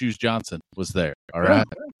White's Shoes Johnson was there. All right,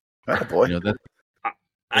 oh, boy.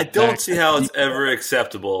 I don't see how it's ever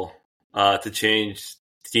acceptable to change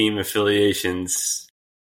team affiliations.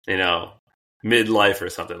 Midlife or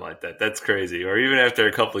something like that. That's crazy. Or even after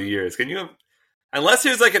a couple of years, can you? Unless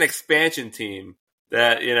there's like an expansion team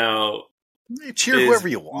that you cheer whoever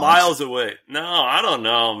you want. Miles away. No, I don't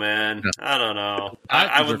know, man. No. I don't know.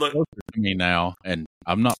 I would look closer to me now, and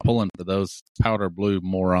I'm not pulling for those powder blue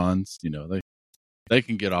morons. They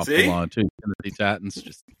can get off the lawn too. Tennessee Titans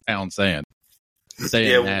just pound sand.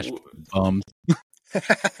 Stay in Nashville, bums.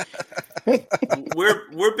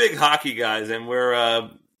 We're big hockey guys, and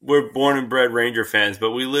we're born and bred Ranger fans,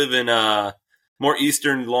 but we live in more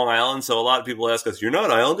eastern Long Island, so a lot of people ask us, "You're not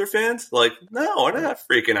Islander fans?" Like, no, we're not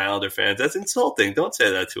freaking Islander fans. That's insulting. Don't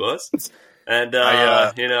say that to us. And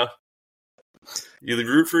you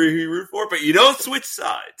root for who you root for, but you don't switch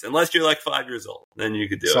sides unless you're like 5 years old. Then you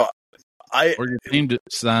could do it. Or your team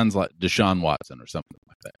signs like Deshaun Watson or something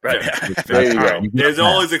like that. Right. Yeah. There you go. There's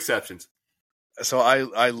always exceptions. So I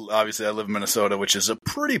obviously I live in Minnesota, which is a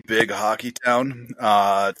pretty big hockey town.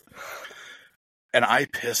 And I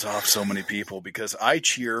piss off so many people because I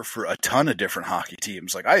cheer for a ton of different hockey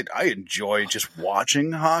teams. Like I enjoy just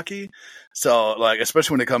watching hockey. So like,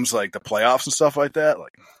 especially when it comes to like the playoffs and stuff like that,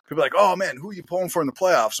 like people are like, "Oh man, who are you pulling for in the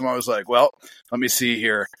playoffs?" And I was like, "Well, let me see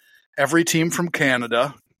here. Every team from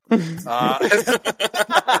Canada,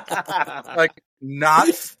 like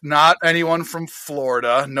not anyone from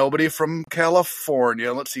Florida, nobody from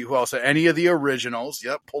California. Let's see who else. Any of the originals.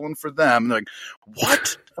 Yep, pulling for them." And they're like,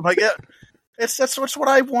 "What?" I'm like, "Yeah, that's what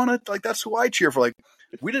I wanted. Like that's who I cheer for." Like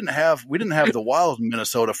we didn't have the Wild in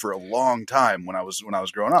Minnesota for a long time when I was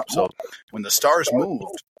growing up. So when the Stars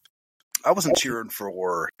moved, I wasn't cheering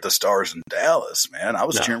for the Stars in Dallas, man. I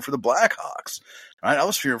was cheering for the Blackhawks. Right? I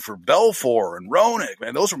was cheering for Belfour and Roenick,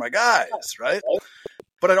 man. Those were my guys, right?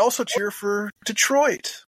 But I'd also cheer for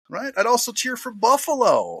Detroit, right? I'd also cheer for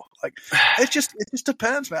Buffalo. Like it just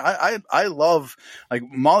depends, man. I love, like,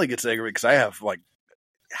 Molly gets angry because I have like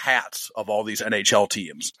hats of all these NHL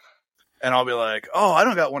teams, and I'll be like, "Oh, I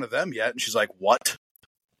don't got one of them yet," and she's like, "What?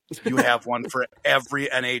 You have one for every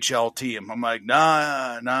NHL team?" I'm like,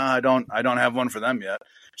 nah, I don't have one for them yet.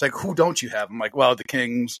 It's like, "Who don't you have?" I'm like, "Well, the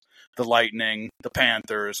Kings, the Lightning, the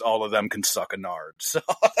Panthers, all of them can suck a nard." So,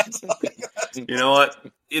 you know what?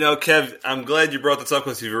 Kev, I'm glad you brought this up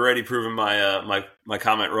because you've already proven my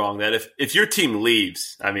comment wrong. That if your team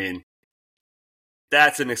leaves, I mean,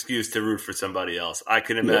 that's an excuse to root for somebody else. I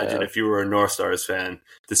can imagine if you were a North Stars fan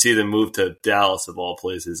to see them move to Dallas of all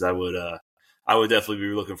places. I would definitely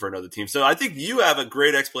be looking for another team. So I think you have a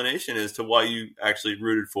great explanation as to why you actually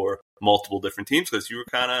rooted for multiple different teams, because you were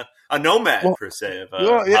kind of a nomad per se of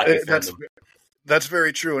hockey fandom. That's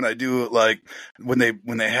very true. And I do like when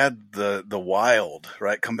they had the Wild,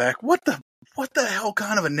 right, come back. What the hell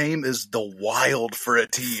kind of a name is the Wild for a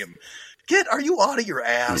team? Are you out of your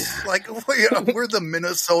ass? Like we're the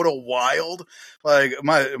Minnesota Wild. Like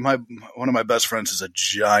one of my best friends is a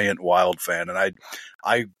giant Wild fan, and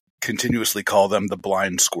I continuously call them the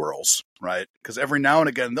blind squirrels, right? Because every now and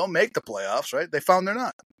again they'll make the playoffs, right? They found they're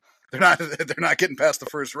not getting past the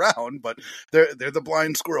first round, but they're the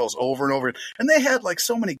blind squirrels over and over. And they had like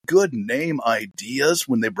so many good name ideas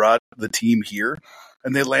when they brought the team here,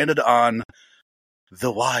 and they landed on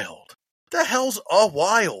the Wild. The hell's a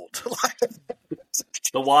Wild?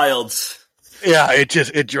 The Wilds. Yeah,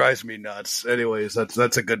 it drives me nuts. Anyways,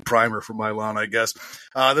 that's a good primer for my lawn, I guess.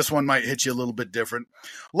 This one might hit you a little bit different.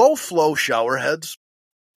 Low flow shower heads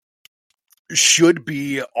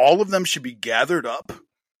all of them should be gathered up,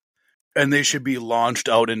 and they should be launched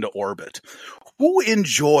out into orbit. Who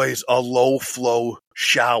enjoys a low flow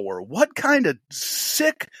shower? What kind of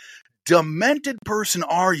sick, demented person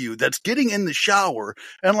are you that's getting in the shower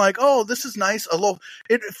and like, "Oh, this is nice."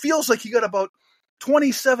 It feels like you got about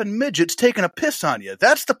 27 midgets taking a piss on you.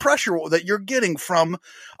 That's the pressure that you're getting from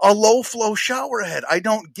a low flow shower head. I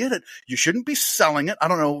don't get it. You shouldn't be selling it. I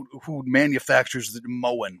don't know who manufactures the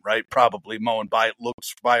Moen, right? Probably Moen. Buy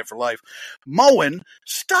it for life. Moen,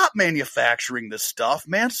 stop manufacturing this stuff,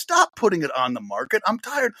 man. Stop putting it on the market. I'm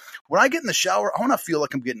tired. When I get in the shower, I want to feel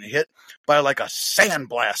like I'm getting hit by like a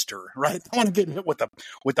sandblaster, right? I want to get hit with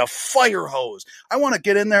a fire hose. I want to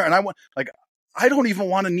get in there and I don't even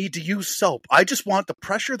want to need to use soap. I just want the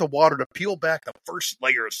pressure of the water to peel back the first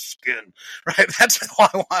layer of skin, right? That's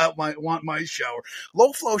how I want my shower.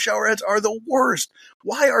 Low flow shower heads are the worst.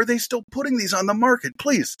 Why are they still putting these on the market?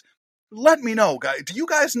 Please let me know, guys. Do you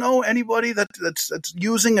guys know anybody that's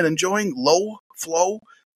using and enjoying low flow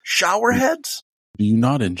shower heads? Do you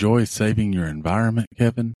not enjoy saving your environment,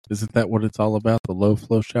 Kevin? Isn't that what it's all about, the low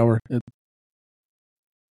flow shower head?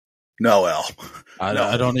 No, Al.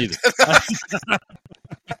 I don't either.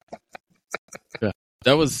 Yeah,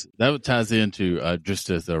 that ties into just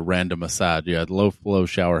as a random aside. Yeah, low flow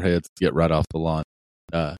shower heads get right off the lawn.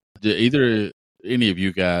 Do any of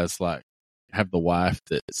you guys like have the wife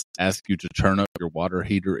that asks you to turn up your water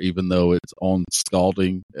heater even though it's on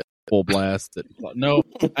scalding at full blast? No,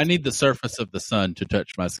 I need the surface of the sun to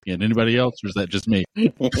touch my skin. Anybody else, or is that just me?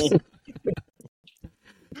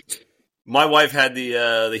 My wife had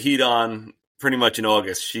the heat on pretty much in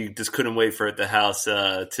August. She just couldn't wait for the house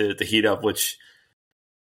to heat up, which,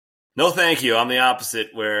 no thank you. I'm the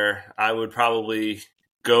opposite, where I would probably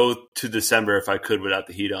go to December if I could without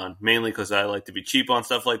the heat on, mainly because I like to be cheap on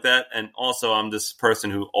stuff like that. And also I'm this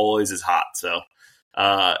person who always is hot. So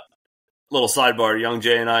little sidebar, Young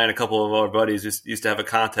Jay and I and a couple of our buddies used to have a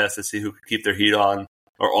contest to see who could keep their heat on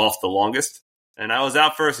or off the longest. And I was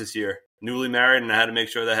out first this year, newly married, and I had to make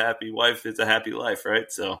sure the happy wife is a happy life, right?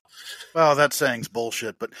 So, well, that saying's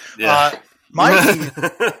bullshit, but yeah. My heat,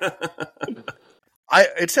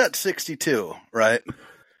 it's at 62, right?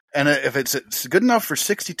 And if it's good enough for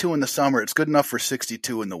 62 in the summer, it's good enough for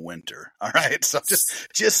 62 in the winter. All right. So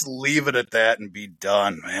just leave it at that and be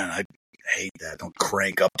done, man. I hate that. Don't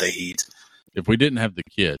crank up the heat. If we didn't have the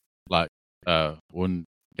kid, like when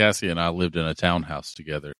Cassie and I lived in a townhouse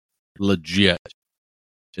together, legit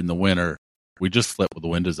in the winter, we just slept with the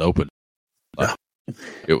windows open. Like,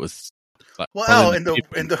 it was. Well, in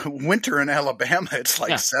the winter in Alabama, it's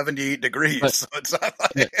like 78 degrees. But, so it's not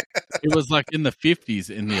like... It was like in the 50s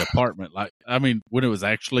in the apartment. Like, I mean, when it was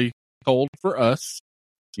actually cold for us,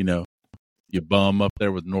 you know, you bum up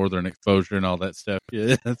there with northern exposure and all that stuff.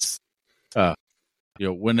 Yeah, it's, you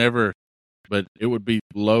know, whenever, but it would be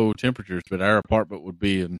low temperatures, but our apartment would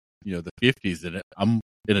be in, you know, the 50s. And I'm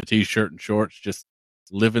in a t-shirt and shorts, just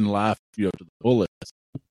living life, you know, to the fullest.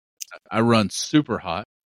 I run super hot.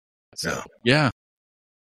 So, yeah,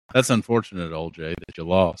 that's unfortunate, old Jay, that you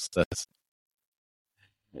lost. That's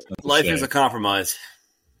life is a compromise.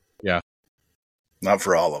 Yeah, not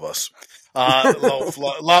for all of us.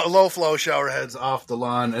 Low flow shower heads off the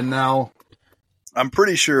lawn, and now I'm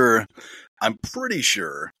pretty sure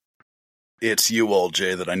it's you, old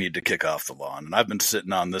Jay, that I need to kick off the lawn. And I've been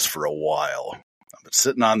sitting on this for a while.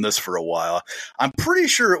 I'm pretty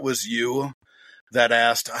sure it was you that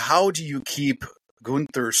asked, how do you keep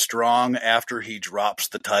Gunther strong after he drops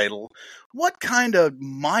the title? What kind of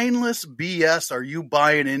mindless BS are you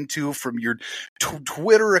buying into from your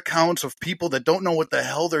Twitter accounts of people that don't know what the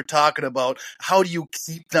hell they're talking about? How do you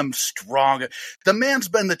keep them strong? The man's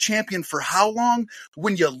been the champion for how long?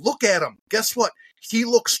 When you look at him, guess what? He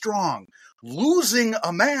looks strong. Losing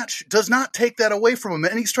a match does not take that away from him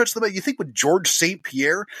any stretch of the way. You think when George St.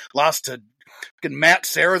 Pierre lost to Matt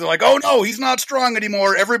Serra, they're like, oh no, he's not strong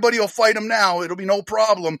anymore. Everybody will fight him now. It'll be no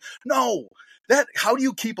problem. No, that how do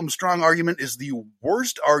you keep him strong argument is the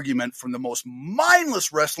worst argument from the most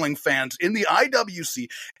mindless wrestling fans in the IWC,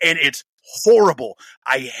 and it's horrible.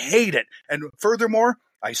 I hate it. And furthermore,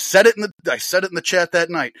 I said it in the chat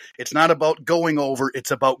that night. It's not about going over.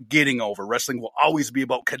 It's about getting over. Wrestling will always be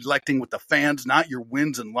about connecting with the fans, not your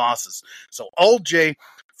wins and losses. So, old Jay,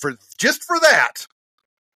 for that.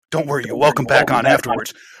 Don't worry, you're welcome back on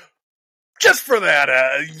afterwards. Just for that,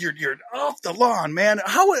 you're off the lawn, man.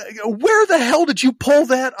 Where the hell did you pull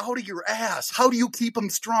that out of your ass? How do you keep them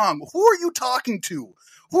strong? Who are you talking to?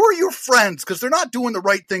 Who are your friends? Because they're not doing the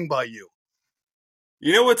right thing by you.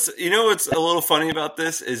 You know what's a little funny about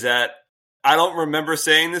this is that I don't remember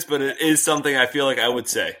saying this, but it is something I feel like I would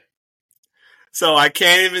say. So I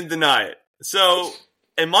can't even deny it. So,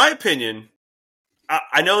 in my opinion,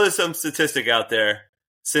 I know there's some statistic out there.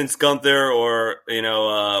 Since Gunther or,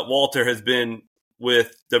 Walter has been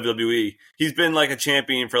with WWE, he's been like a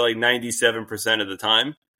champion for like 97% of the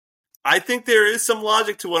time. I think there is some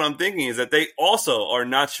logic to what I'm thinking is that they also are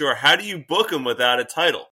not sure how do you book him without a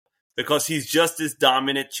title because he's just this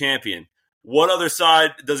dominant champion. What other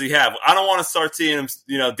side does he have? I don't want to start seeing him,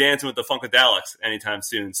 dancing with the Funkadelics anytime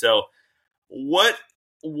soon. So what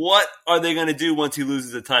are they going to do once he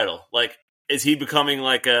loses the title? Like, is he becoming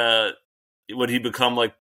like would he become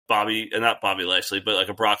like not Bobby Lashley, but like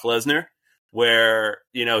a Brock Lesnar, where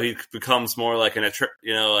he becomes more like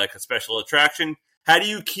like a special attraction? How do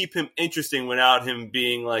you keep him interesting without him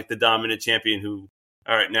being like the dominant champion who,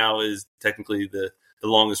 all right, now is technically the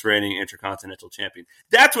longest reigning Intercontinental champion?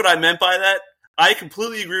 That's what I meant by that. I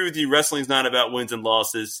completely agree with you. Wrestling's not about wins and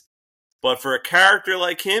losses, but for a character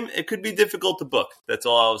like him, it could be difficult to book. That's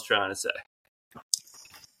all I was trying to say.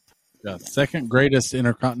 Yeah, second greatest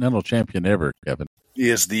Intercontinental champion ever, Kevin. He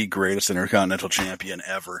is the greatest Intercontinental champion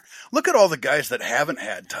ever. Look at all the guys that haven't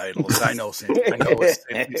had titles. I know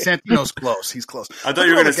Santino's close. He's close. I thought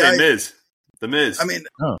you were going to say Miz. The Miz. I mean,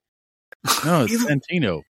 no, it's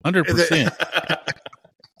Santino, 100%.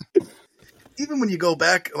 Even when you go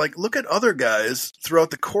back, like, look at other guys throughout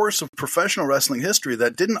the course of professional wrestling history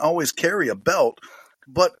that didn't always carry a belt,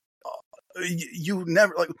 but you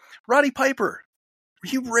never, like Roddy Piper.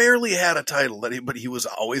 He rarely had a title, but he was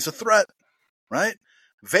always a threat, right?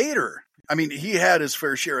 Vader, I mean, he had his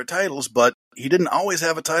fair share of titles, but he didn't always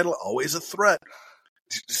have a title, always a threat.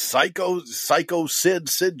 Psycho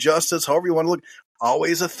Sid Justice, however you want to look,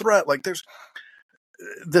 always a threat. Like there's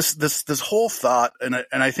this whole thought, and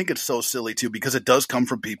I think it's so silly too, because it does come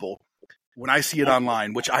from people. When I see it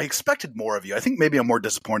online, which I expected more of you, I think maybe I'm more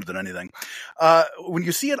disappointed than anything. When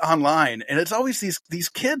you see it online, and it's always these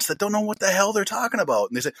kids that don't know what the hell they're talking about,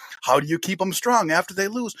 and they say, "How do you keep them strong after they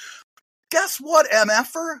lose?" Guess what,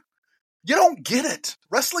 MFer? You don't get it.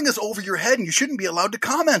 Wrestling is over your head, and you shouldn't be allowed to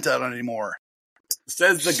comment on it anymore.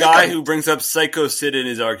 Says the guy who brings up Psycho Sid in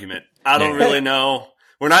his argument. I don't really know.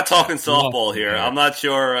 We're not talking softball here. I'm not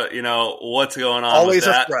sure, what's going on. Always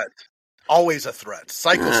with that. A threat. Always a threat.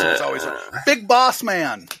 Psycho Sid's always a big boss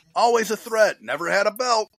man. Always a threat. Never had a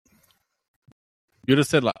belt. You'd have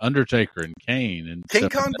said like Undertaker and Kane and King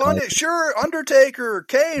Kong Bundy. Sure, Undertaker,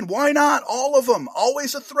 Kane. Why not? All of them.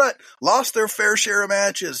 Always a threat. Lost their fair share of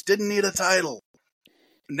matches. Didn't need a title.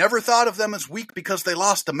 Never thought of them as weak because they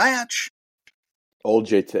lost a match. Old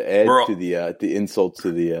J, to add to the insult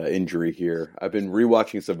to the injury here, I've been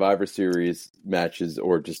rewatching Survivor Series matches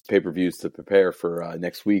or just pay-per-views to prepare for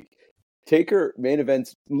next week. Taker main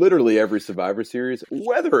events literally every Survivor Series,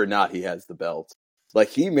 whether or not he has the belt. Like,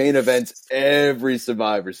 he main events every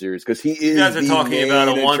Survivor Series because he is. You guys are talking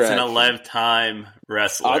about a once-in-a-lifetime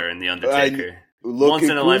wrestler in The Undertaker. Once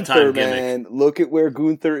in a lifetime gimmick. Man. Look at where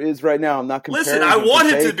Gunther is right now. I'm not comparing. Listen, I want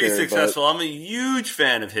him to be successful. I'm a huge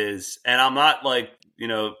fan of his, and I'm not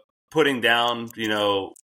putting down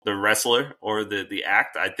the wrestler or the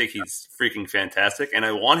act. I think he's freaking fantastic, and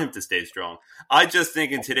I want him to stay strong. I just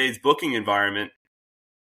think in today's booking environment,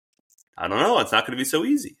 I don't know. It's not going to be so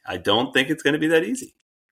easy. I don't think it's going to be that easy.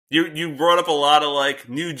 You brought up a lot of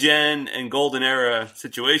new gen and golden era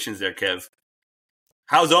situations there, Kev.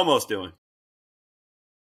 How's Omos doing?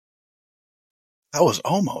 How was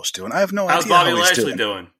Omos doing? I have no idea. How's Bobby Lashley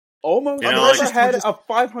doing? Almost never had a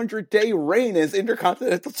 500-day reign as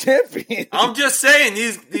Intercontinental Champion. I'm just saying,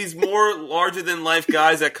 these more larger-than-life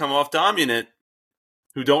guys that come off dominant,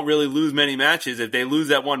 who don't really lose many matches, if they lose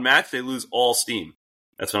that one match, they lose all steam.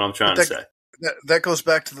 That's what I'm trying to say. That goes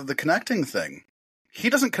back to the connecting thing. He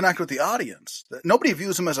doesn't connect with the audience. Nobody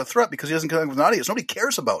views him as a threat because he doesn't connect with the audience. Nobody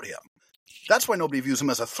cares about him. That's why nobody views him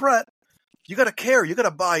as a threat. You got to care. You got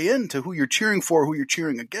to buy into who you're cheering for, who you're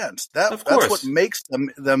cheering against. That's what makes them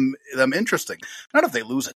interesting. Not if they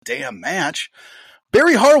lose a damn match.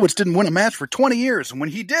 Barry Horowitz didn't win a match for 20 years, and when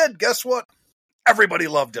he did, guess what? Everybody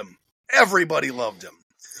loved him. Everybody loved him.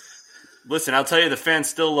 Listen, I'll tell you, the fans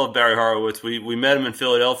still love Barry Horowitz. We met him in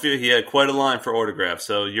Philadelphia. He had quite a line for autographs.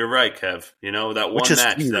 So you're right, Kev. That one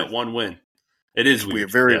match, weird. That one win. It is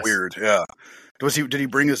weird. Very weird. Yeah. Did he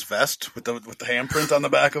bring his vest with the handprint on the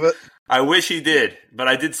back of it? I wish he did, but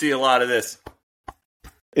I did see a lot of this.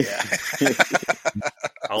 Yeah.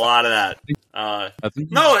 A lot of that.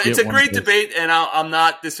 No, it's a great debate, and I'm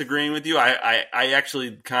not disagreeing with you. I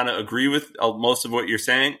actually kind of agree with most of what you're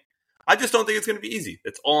saying. I just don't think it's going to be easy.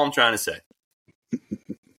 That's all I'm trying to say.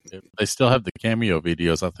 If they still have the cameo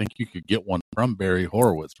videos, I think you could get one from Barry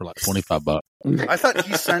Horowitz for like $25. I thought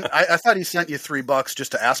he sent you $3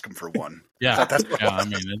 just to ask him for one. Yeah,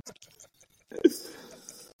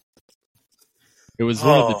 it was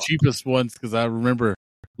one of the cheapest ones because I remember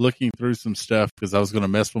looking through some stuff because I was going to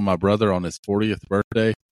mess with my brother on his 40th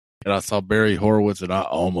birthday, and I saw Barry Horowitz, and I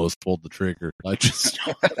almost pulled the trigger. I just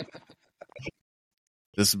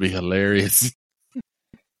this would be hilarious.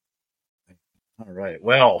 All right.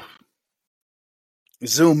 Well,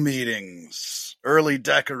 Zoom meetings, early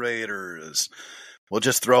decorators. We'll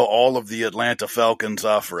just throw all of the Atlanta Falcons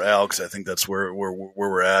off for Alex. I think that's where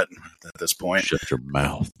we're at this point. Shut your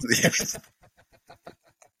mouth.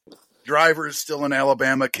 Drivers still in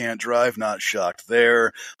Alabama can't drive. Not shocked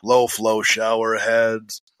there. Low flow shower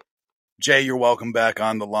heads. Jay, you're welcome back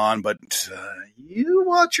on the lawn, but you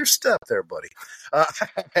watch your step there, buddy.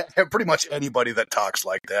 Pretty much anybody that talks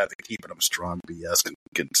like that, they're keeping them strong BS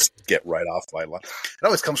can get right off my lawn. It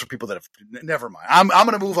always comes from people that have never mind. I'm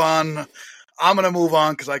going to move on. I'm going to move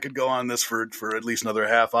on because I could go on this for at least another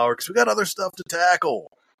half hour because we got other stuff to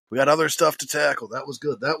tackle. That was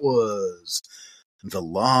good. That was the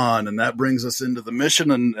lawn, and that brings us into the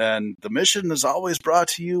mission, and the mission is always brought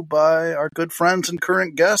to you by our good friends and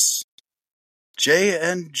current guests,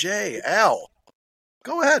 J&J. Al,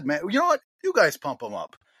 go ahead, man. You know what? You guys pump them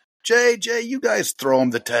up. Jay, you guys throw them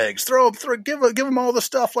the tags. Give them all the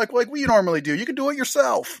stuff like we normally do. You can do it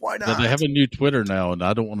yourself. Why not? They have a new Twitter now, and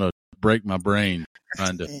I don't want to break my brain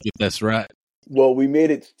trying to get this right. Well, we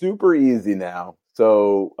made it super easy now.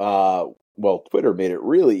 So, Twitter made it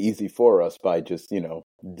really easy for us by just,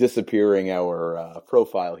 disappearing our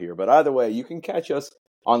profile here. But either way, you can catch us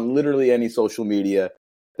on literally any social media.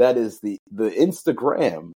 That is the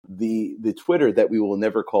Instagram, the Twitter that we will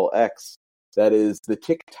never call X. That is the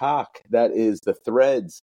TikTok. That is the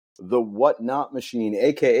Threads, the Whatnot Machine,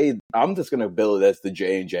 aka I'm just going to bill it as the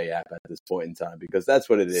J&J app at this point in time because that's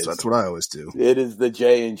what it is. That's what I always do. It is the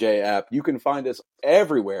J&J app. You can find us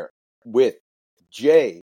everywhere with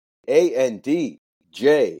J&J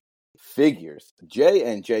Figures,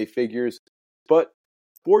 J&J Figures. But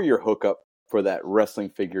for your hookup for that wrestling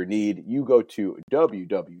figure need, you go to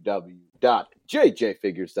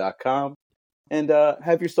www.jjfigures.com and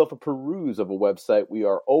have yourself a peruse of a website. We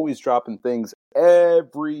are always dropping things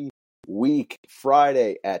every week.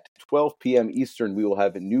 Friday at 12 p.m. Eastern, we will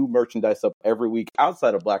have new merchandise up every week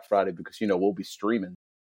outside of Black Friday because, we'll be streaming.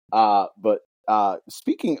 But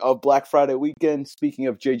speaking of Black Friday weekend, speaking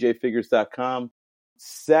of jjfigures.com,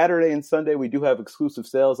 Saturday and Sunday, we do have exclusive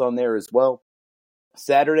sales on there as well.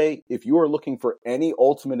 Saturday, if you are looking for any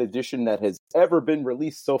Ultimate Edition that has ever been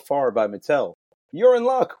released so far by Mattel, you're in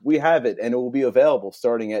luck. We have it, and it will be available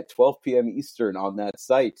starting at 12 p.m. Eastern on that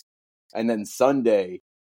site. And then Sunday,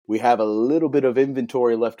 we have a little bit of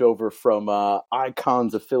inventory left over from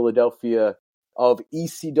Icons of Philadelphia of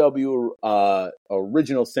ECW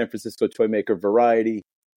original San Francisco Toymaker Variety.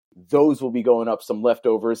 Those will be going up, some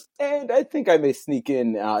leftovers. And I think I may sneak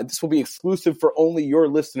in, this will be exclusive for only your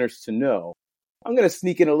listeners to know. I'm going to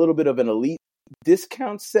sneak in a little bit of an elite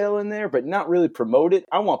discount sale in there, but not really promote it.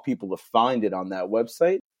 I want people to find it on that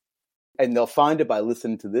website, and they'll find it by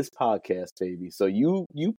listening to this podcast, baby. So you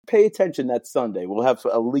pay attention that Sunday. We'll have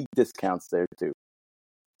some elite discounts there too.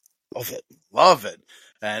 Love it.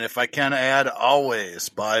 And if I can add, always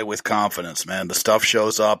buy with confidence, man. The stuff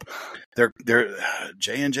shows up. They're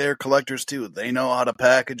J&J are collectors too. They know how to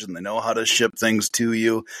package and they know how to ship things to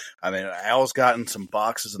you. I mean, Al's gotten some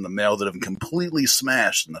boxes in the mail that have been completely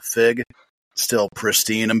smashed, and the fig still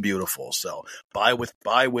pristine and beautiful. So buy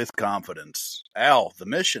with confidence. Al, the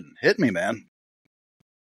mission, hit me, man.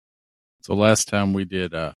 So last time we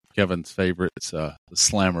did Kevin's favorites, the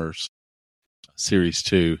Slammers. Series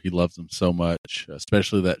 2. He loves them so much,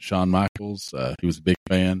 especially that Shawn Michaels. He was a big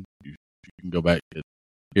fan. You can go back to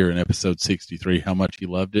hear in episode 63 how much he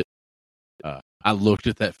loved it. I looked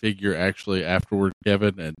at that figure actually afterward,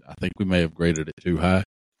 Kevin, and I think we may have graded it too high. I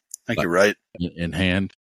think you're right. In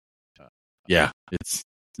hand. Yeah, it's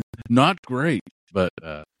not great, but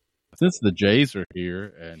since the Jays are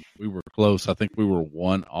here and we were close, I think we were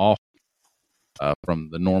one off from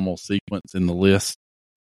the normal sequence in the list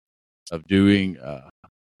of doing a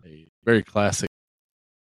very classic,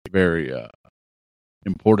 very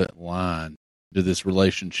important line to this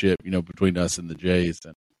relationship, between us and the Jays.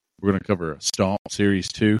 And we're going to cover Stomp Series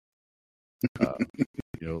 2.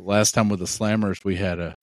 Last time with the Slammers, we had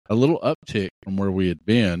a little uptick from where we had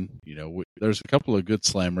been. There's a couple of good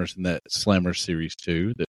Slammers in that Slammer Series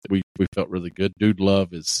 2 that we felt really good. Dude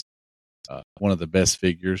Love is one of the best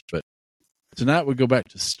figures. But tonight we go back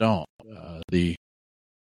to Stomp,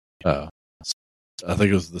 I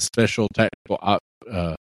think it was the special tactical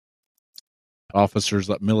officers,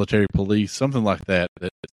 like military police, something like that.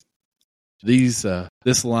 This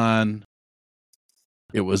line,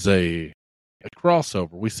 it was a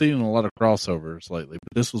crossover. We've seen a lot of crossovers lately,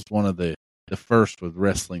 but this was one of the first with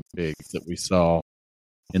wrestling figs that we saw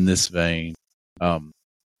in this vein.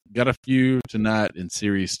 Got a few tonight in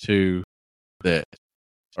Series 2 that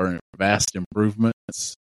are vast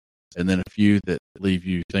improvements, and then a few that leave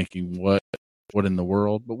you thinking, what in the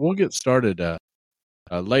world? But we'll get started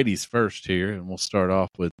ladies first here, and we'll start off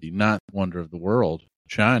with the ninth wonder of the world,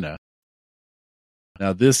 China.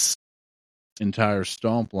 Now, this entire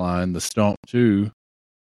Stomp line, the Stomp 2,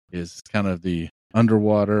 is kind of the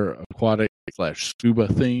underwater, aquatic / scuba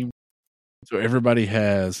theme. So everybody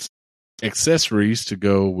has accessories to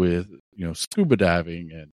go with, scuba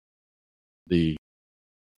diving and the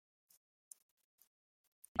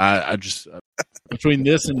I just between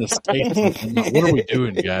this and the States, what are we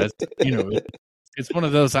doing, guys? It's one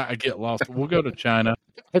of those I get lost. We'll go to China.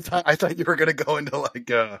 I thought you were going to go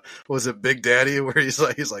into was it Big Daddy, where he's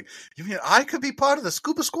like, you mean I could be part of the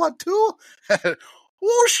scuba squad too?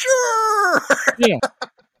 Well, sure. Yeah,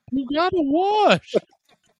 you gotta wash.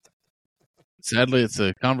 Sadly, it's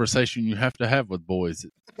a conversation you have to have with boys.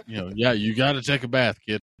 Yeah, you got to take a bath,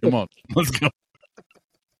 kid. Come on, let's go.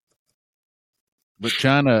 But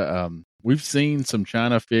China, we've seen some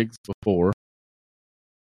China figs before.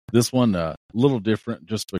 This one a little different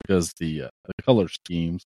just because the color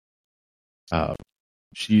schemes.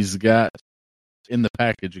 She's got in the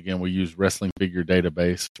package, again, we use Wrestling Figure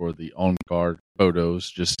Database for the on-card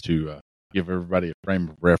photos just to give everybody a frame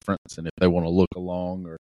of reference. And if they want to look along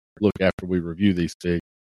or look after we review these figs.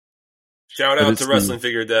 Shout out to Wrestling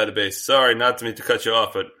Figure Database. Sorry, not to mean to cut you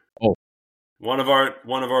off, but one of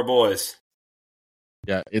our boys.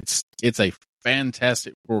 Yeah, it's a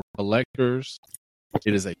fantastic for collectors.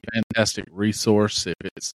 It is a fantastic resource if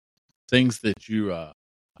it's things that you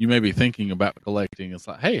may be thinking about collecting. It's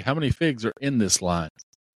like, hey, how many figs are in this line?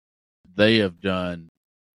 They have done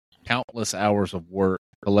countless hours of work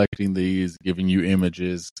collecting these, giving you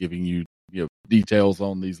images, giving you details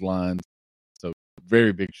on these lines. So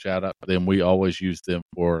very big shout out to them. We always use them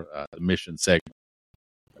for the mission segment.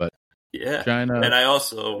 But yeah, China. And I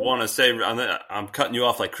also want to say, I'm cutting you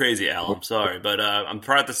off like crazy, Al. I'm sorry, but I'm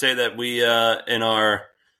proud to say that we in our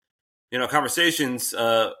conversations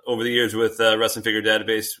over the years with Wrestling Figure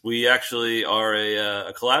Database, we actually are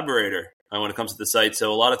a collaborator when it comes to the site.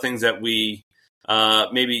 So a lot of things that we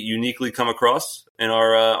maybe uniquely come across in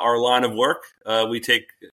our line of work, we take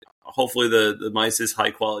hopefully the nicest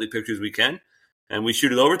high quality pictures we can, and we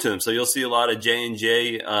shoot it over to him. So you'll see a lot of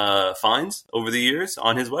J&J finds over the years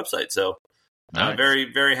on his website. So nice.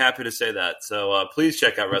 Very, very happy to say that. So please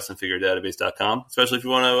check out WrestlingFigureDatabase.com, especially if you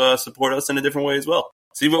want to support us in a different way as well.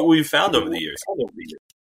 See what we've found over the years.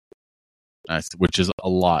 Nice, which is a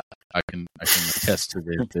lot. I can attest to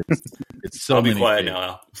this. It's so I'll be many quiet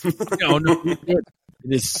things. now, Al. No, it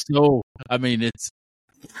is so. I mean, it's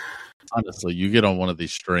honestly, you get on one of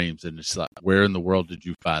these streams and it's like, where in the world did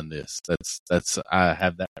you find this? That's I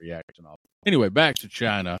have that reaction off. Anyway, back to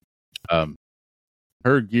China.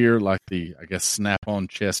 Her gear, like the snap-on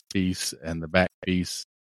chest piece and the back piece,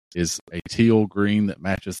 is a teal green that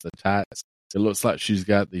matches the tights. It looks like she's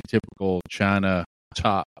got the typical China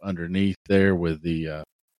top underneath there with the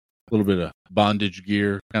little bit of bondage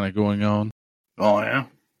gear kind of going on. Oh,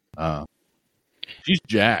 yeah. She's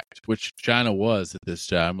jacked, which China was at this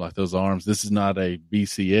time, like those arms. This is not a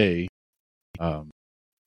BCA.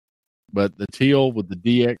 But the teal with the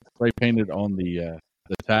DX spray painted on the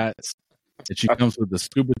tights. And she comes with the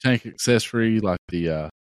scuba tank accessory, like the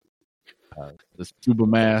scuba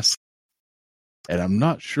mask. And I'm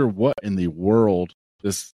not sure what in the world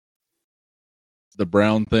the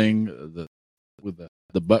brown thing with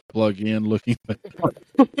the butt plug in looking.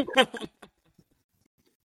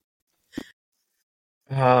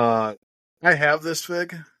 I have this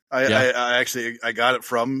fig. I actually got it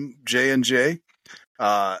from J&J.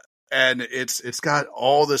 And it's got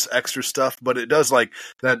all this extra stuff, but it does like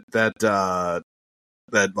that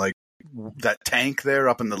tank there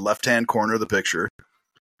up in the left-hand corner of the picture.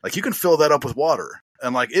 Like you can fill that up with water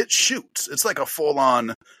and like it shoots. It's like a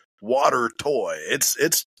full-on water toy.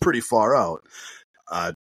 It's pretty far out.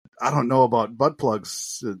 I don't know about butt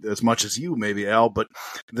plugs as much as you maybe, Al, but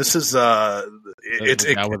this is it's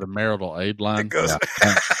a guy with a marital aid line. It goes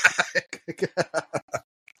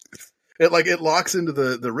it locks into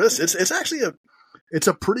the wrist. It's actually a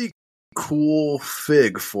pretty cool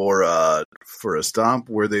fig for a stomp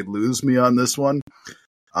where they lose me on this one.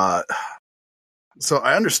 So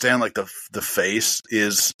I understand like the face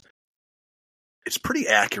it's pretty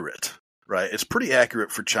accurate, right? It's pretty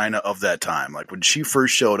accurate for China of that time. Like when she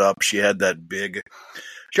first showed up, she had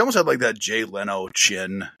she almost had like that Jay Leno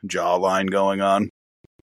chin jawline going on.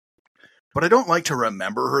 But I don't like to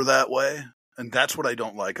remember her that way. And that's what I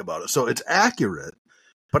don't like about it. So it's accurate,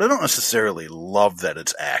 but I don't necessarily love that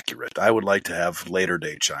it's accurate. I would like to have later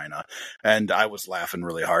day China. And I was laughing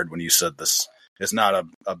really hard when you said this is not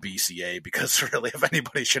a BCA, because really, if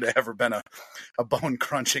anybody should have ever been a bone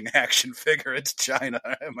crunching action figure, it's China.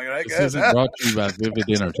 I'm like, I this guess. Isn't brought to you by Vivid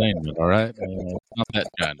Entertainment, all right? Not that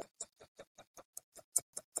China.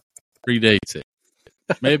 Predates it.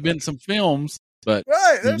 May have been some films, but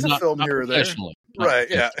right, there's a film here or there. Right,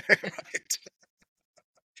 yeah. Right.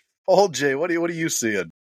 Old Jay, what are you seeing?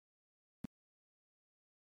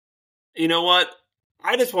 You know what?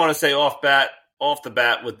 I just want to say off the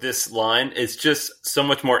bat with this line, it's just so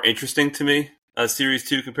much more interesting to me. Series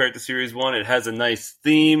 2 compared to Series 1. It has a nice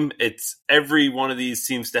theme. It's every one of these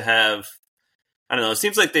seems to have, I don't know, it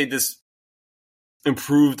seems like they just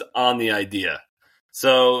improved on the idea.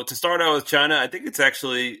 So to start out with China, I think it's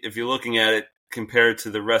actually, if you're looking at it compared to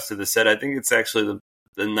the rest of the set, I think it's actually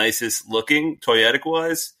the nicest looking,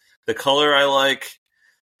 toyetic-wise. The color I like.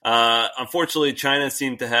 Unfortunately, China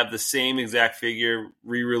seemed to have the same exact figure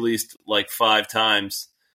re-released like 5 times.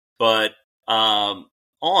 But all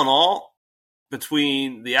in all,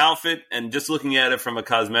 between the outfit and just looking at it from a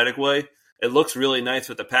cosmetic way, it looks really nice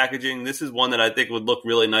with the packaging. This is one that I think would look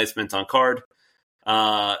really nice mint on card.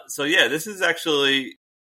 So yeah, this is actually,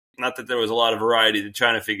 not that there was a lot of variety to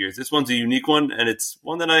China figures. This one's a unique one, and it's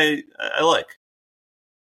one that I like.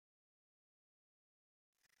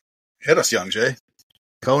 Hit us, young Jay.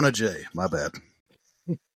 Kona J, my bad.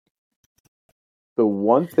 the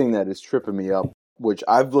one thing that is tripping me up, which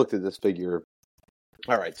I've looked at this figure.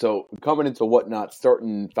 All right, so coming into Whatnot,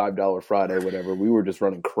 starting $5 Friday, whatever, we were just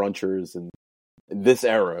running crunchers and this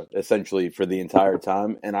era essentially for the entire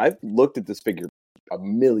time. And I've looked at this figure a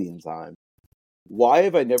million times. Why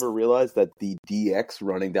have I never realized that the DX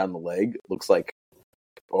running down the leg looks like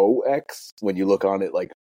OX when you look on it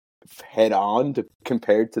like head on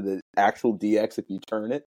compared to the actual DX if you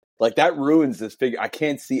turn it? Like that ruins this figure. I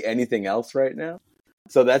can't see anything else right now.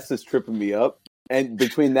 So that's just tripping me up. And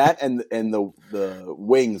between that and the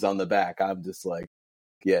wings on the back, I'm just like,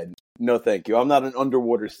 yeah, no thank you. I'm not an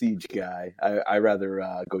underwater siege guy. I rather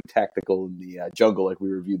go tactical in the jungle like we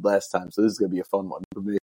reviewed last time. So this is going to be a fun one for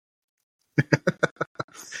me.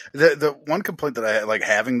 The one complaint that I had, like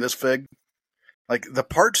having this fig, like the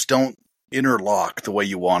parts don't interlock the way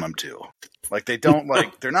you want them to. Like they don't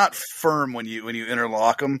like they're not firm when you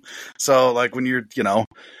interlock them. So like when you're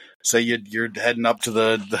say you're heading up to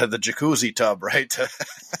the jacuzzi tub, right?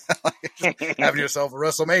 Like, having yourself a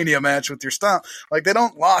WrestleMania match with your stomp. Like they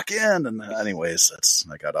don't lock in. And anyways,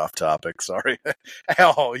 I got off topic. Sorry.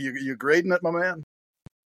 Al, you grading it, my man?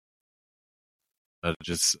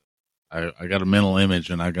 I got a mental image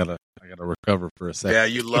and I gotta recover for a second. Yeah,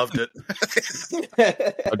 you loved it.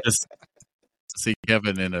 I just see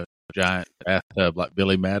Kevin in a giant bathtub like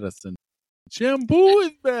Billy Madison. Shampoo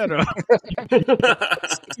is better.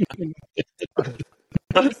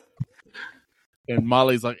 And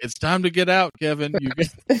Molly's like, "It's time to get out, Kevin."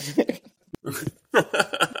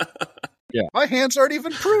 Yeah, my hands aren't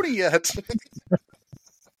even pruny yet.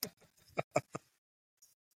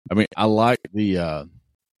 I mean, I like that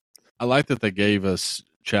they gave us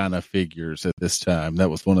China figures at this time. That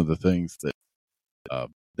was one of the things that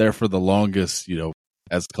there for the longest,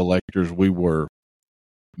 as collectors, we were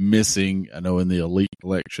missing. I know in the elite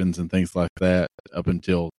collections and things like that, up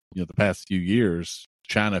until the past few years,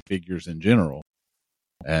 China figures in general.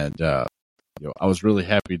 And I was really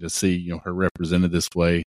happy to see her represented this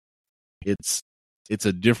way. It's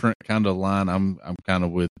a different kind of line. I'm kind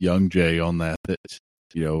of with Young Jay on that. It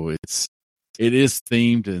is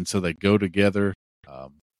themed, and so they go together.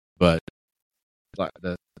 But like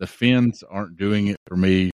the fins aren't doing it for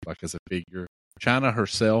me. Like as a figure, China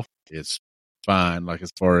herself is fine. Like as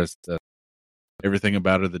far as everything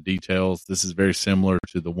about her, the details. This is very similar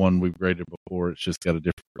to the one we've graded before. It's just got a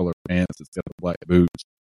different color pants. It's got the black boots,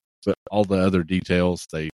 but all the other details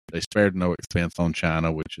they spared no expense on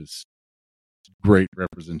China, which is great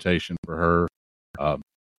representation for her.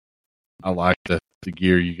 I like the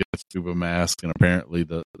gear. You get the scuba mask and apparently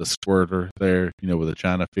the squirter there, with a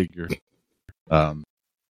China figure.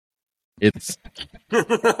 It's.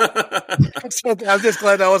 I'm just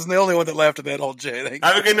glad I wasn't the only one that laughed at that old Jay. Thank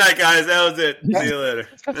Have a good night, guys. That was it. See you later.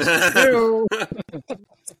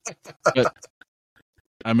 But,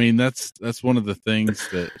 I mean, that's one of the things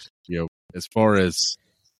that, as far as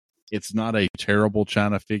it's not a terrible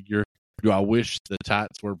China figure. Do I wish the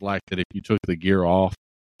tights were black, that if you took the gear off,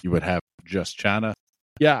 you would have just China?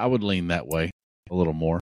 Yeah, I would lean that way a little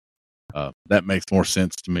more. That makes more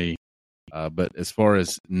sense to me. But as far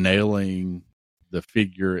as nailing the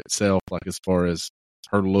figure itself, like as far as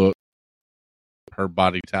her look, her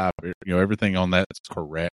body type, everything on that is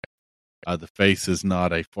correct. The face is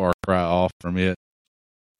not a far cry off from it,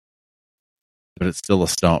 but it's still a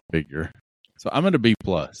stomp figure. So I'm going to B+,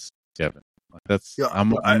 Kevin. Like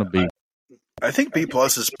I'm going to B. I think B+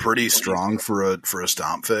 is pretty strong for a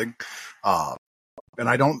stomp fig, and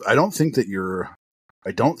I don't think that you're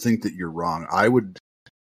wrong. I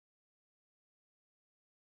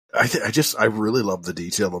really love the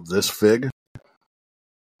detail of this fig,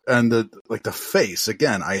 and the face.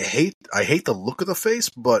 Again, I hate the look of the face,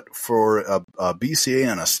 but for a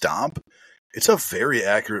BCA and a stomp, it's a very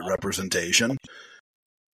accurate representation.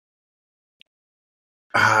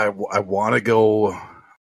 I want to go A-.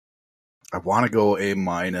 Yeah, I'm going to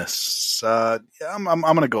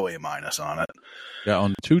go A- on it. Yeah,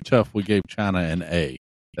 on Too Tough, we gave China an A.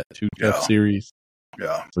 That Too Tough series.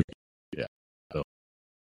 Yeah. Yeah. So,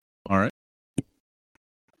 all right.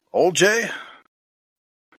 Old Jay?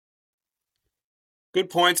 Good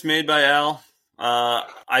points made by Al.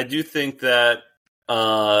 I do think that,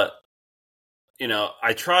 I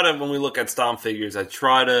try to, when we look at stomp figures, I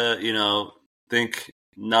try to, think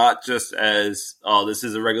not just as, this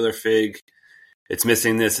is a regular fig. It's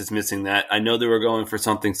missing this, it's missing that. I know they were going for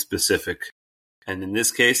something specific. And in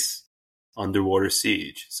this case, Underwater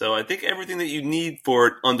Siege. So I think everything that you need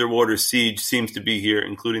for Underwater Siege seems to be here,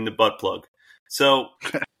 including the butt plug. So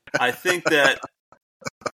I think that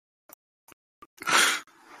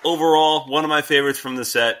overall, one of my favorites from the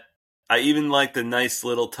set. I even like the nice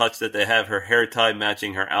little touch that they have her hair tie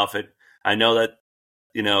matching her outfit. I know that,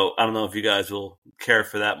 I don't know if you guys will care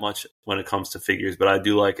for that much when it comes to figures, but I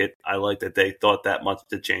do like it. I like that they thought that much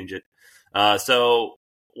to change it. So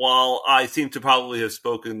while I seem to probably have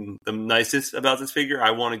spoken the nicest about this figure,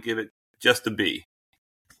 I want to give it just a B.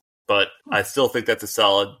 But I still think that's a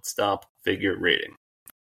solid Stomp figure rating.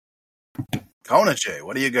 Kona J,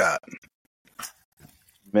 what do you got?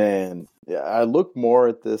 Man, yeah, I look more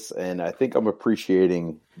at this, and I think I'm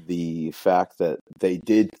appreciating the fact that they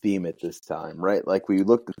did theme it this time, right? Like, we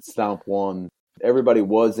looked at Stomp 1, everybody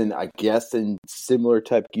was in similar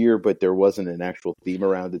type gear, but there wasn't an actual theme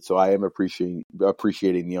around it, so I am appreciating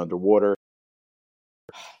the underwater.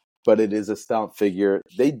 But it is a Stomp figure.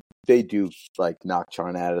 They do, like, knock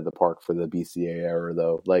China out of the park for the BCA era,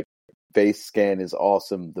 though. Like, face scan is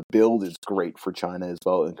awesome. The build is great for China as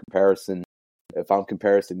well in comparison. If I'm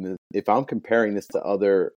comparing this to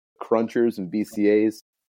other crunchers and BCAs,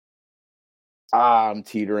 I'm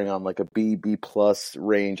teetering on like a B plus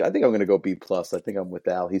range. I think I'm going to go B plus. I think I'm with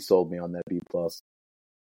Al. He sold me on that B plus.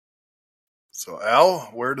 So Al,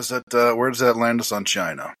 where does that land us on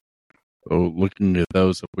China? Oh, looking at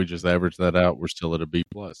those, if we just average that out, we're still at a B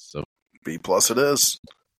plus. So B plus it is.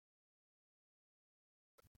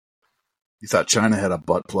 You thought China had a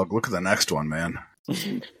butt plug? Look at the next one, man.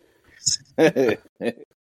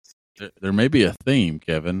 There may be a theme,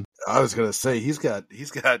 Kevin. I was going to say he's got.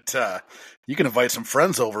 You can invite some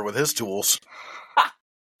friends over with his tools.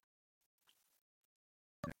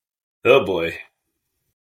 Oh boy,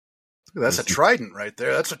 that's a trident right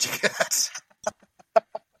there. That's what you get.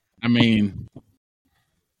 I mean,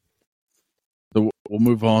 we'll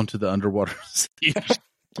move on to the underwater siege.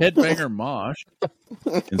 Headbanger Mosh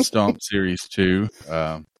in Stomp Series 2.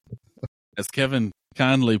 As Kevin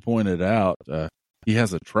kindly pointed out, he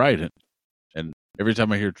has a trident, and every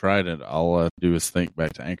time I hear trident, all I do is think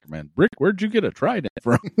back to Anchorman. Rick, where'd you get a trident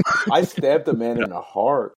from? I stabbed a man in the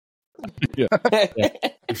heart. Yeah.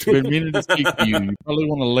 Been meaning to speak to you. You probably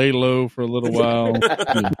want to lay low for a little while with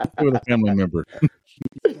a family member.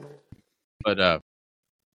 But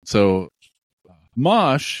so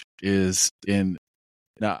Mosh is in.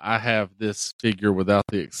 Now, I have this figure without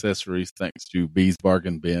the accessories thanks to B's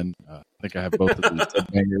Bargain Bin. I think I have both of these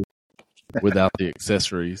headbangers without the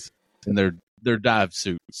accessories. And they're dive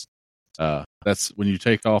suits. That's when you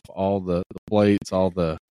take off all the plates, all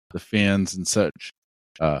the fins and such,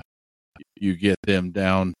 you get them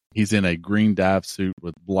down. He's in a green dive suit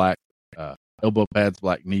with black elbow pads,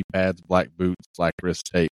 black knee pads, black boots, black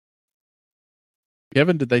wrist tape.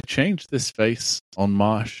 Kevin, did they change this face on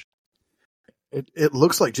Mosh? It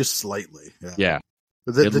looks like just slightly. Yeah.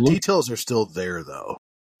 But the details are still there, though.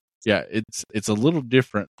 Yeah, it's a little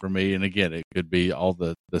different for me. And again, it could be all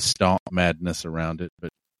the Stomp madness around it. But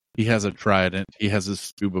he has a trident. He has a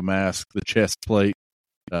scuba mask, the chest plate,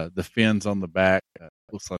 the fins on the back.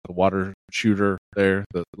 Looks like a water shooter there,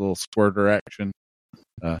 the little squirter action.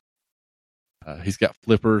 He's got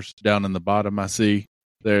flippers down in the bottom, I see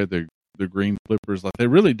there. The green flippers. Like, they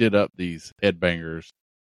really did up these headbangers.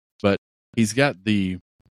 But he's got the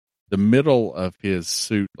middle of his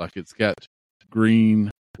suit, like it's got green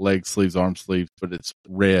leg sleeves, arm sleeves, but it's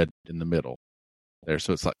red in the middle there.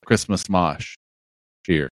 So it's like Christmas Mosh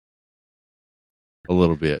here. A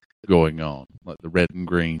little bit going on, like the red and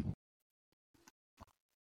green.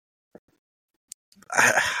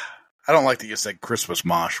 I don't like that you said Christmas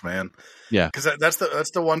Mosh, man. Yeah. Because that's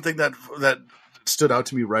the one thing that stood out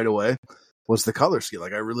to me right away. Was the color scheme.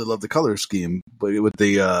 Like, I really love the color scheme, but with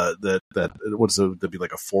the that'd be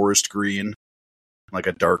like a forest green, like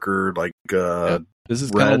a darker, like this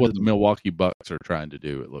is kind of what the Milwaukee Bucks are trying to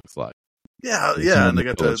do, it looks like. Yeah, and they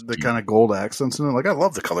got the kind of gold accents in it. Like, I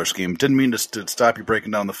love the color scheme. Didn't mean to stop you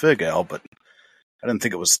breaking down the fig, Al, but I didn't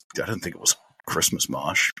think it was Christmas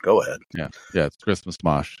Mosh. Go ahead. Yeah, it's Christmas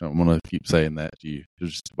Mosh. I'm gonna keep saying that to you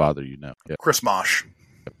just to bother you now. Yeah. Chris Mosh.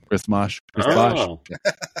 Chris Mosh.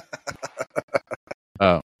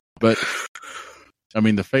 But I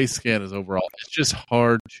mean, the face scan is overall. It's just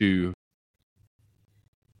hard to.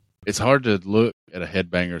 It's hard to look at a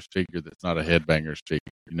headbanger's figure that's not a headbanger's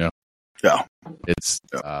figure. You know. Yeah. It's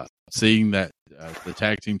seeing that the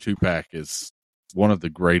tag team 2-pack is one of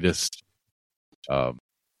the greatest,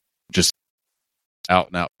 just out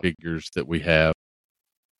and out figures that we have.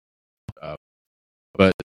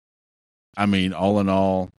 But I mean, all in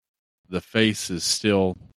all, the face is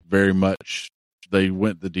still very much. They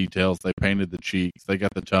went the details. They painted the cheeks. They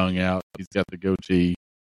got the tongue out. He's got the goatee.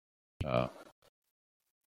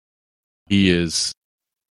 He's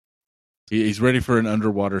ready for an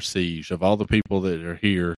underwater siege. Of all the people that are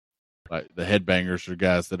here, like the headbangers are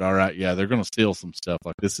guys that, all right, yeah, they're going to steal some stuff.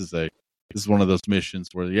 Like this is one of those missions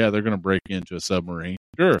where, yeah, they're going to break into a submarine.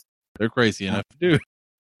 Sure, they're crazy enough to do it.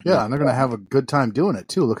 Yeah, and they're going to have a good time doing it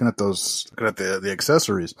too. Looking at the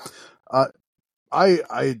accessories,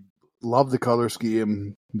 I love the color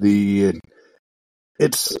scheme. The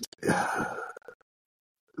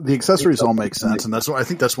accessories all make sense, and I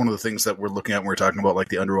think that's one of the things that we're looking at when we're talking about like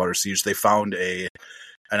the Underwater Siege. They found an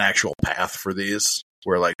actual path for these,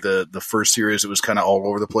 where like the first series it was kind of all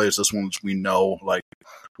over the place. This one's we know like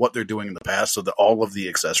what they're doing in the past, so that all of the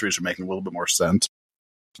accessories are making a little bit more sense.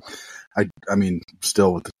 I mean,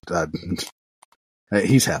 still with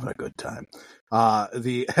he's having a good time. But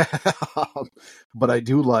I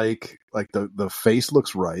do like the face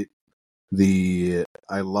looks right.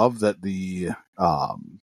 I love that the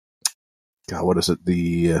God, what is it?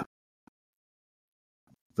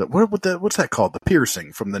 What's that called? The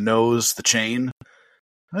piercing from the nose, the chain.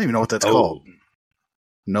 I don't even know what that's called.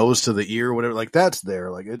 Nose to the ear, whatever. Like that's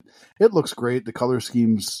there. Like it looks great. This color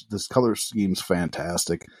scheme's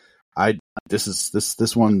fantastic.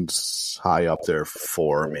 This one's high up there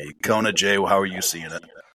for me. Kona Jay, how are you seeing it?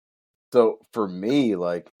 So for me,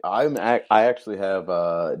 like I actually have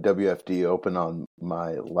WFD open on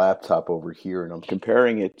my laptop over here, and I'm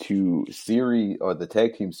comparing it to the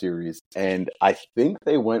tag team series, and I think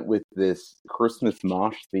they went with this Christmas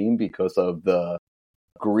mosh theme because of the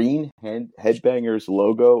green Headbangers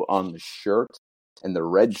logo on the shirt and the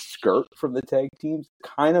red skirt from the tag teams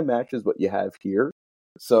kind of matches what you have here.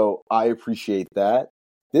 So I appreciate that.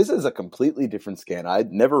 This is a completely different scan.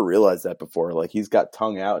 I'd never realized that before. Like he's got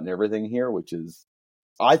tongue out and everything here, which is,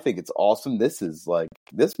 I think it's awesome. This is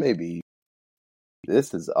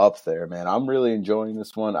up there, man. I'm really enjoying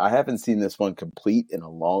this one. I haven't seen this one complete in a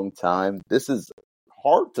long time. This is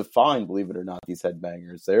hard to find, believe it or not, these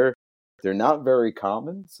headbangers. They're not very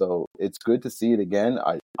common, so it's good to see it again.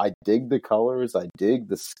 I dig the colors. I dig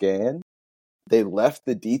the scan. They left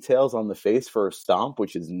the details on the face for a stomp,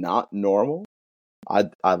 which is not normal.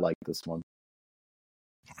 I like this one.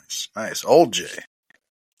 Nice. Old Jay.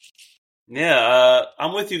 Yeah,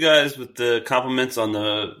 I'm with you guys with the compliments on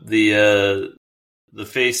the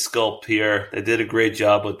face sculpt here. They did a great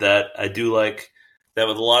job with that. I do like that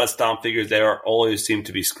with a lot of stomp figures, they always seem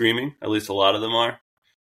to be screaming. At least a lot of them are.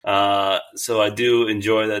 So I do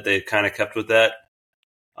enjoy that they kind of kept with that.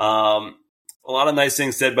 A lot of nice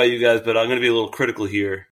things said by you guys, but I'm going to be a little critical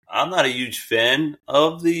here. I'm not a huge fan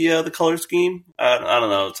of the color scheme. I don't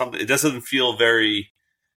know. It doesn't feel very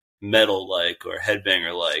metal-like or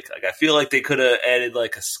headbanger-like. Like I feel like they could have added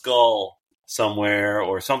like a skull somewhere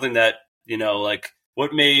or something that, like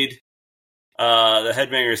what made the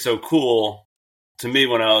headbangers so cool to me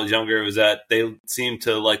when I was younger was that they seemed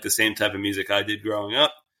to like the same type of music I did growing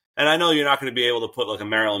up. And I know you're not going to be able to put like a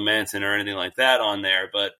Marilyn Manson or anything like that on there,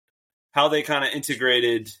 but how they kind of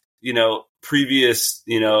integrated, previous,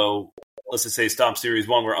 let's just say Stomp Series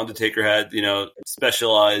 1 where Undertaker had,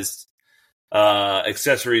 specialized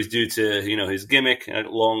accessories due to, his gimmick,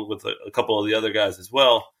 along with a couple of the other guys as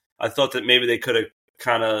well. I thought that maybe they could have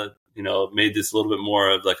kind of, made this a little bit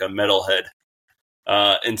more of like a metalhead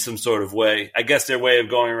in some sort of way. I guess their way of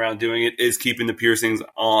going around doing it is keeping the piercings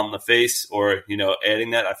on the face or,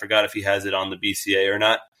 adding that. I forgot if he has it on the BCA or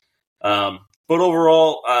not. But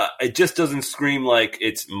overall, it just doesn't scream like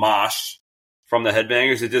it's Mosh from the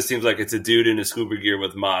Headbangers. It just seems like it's a dude in a scuba gear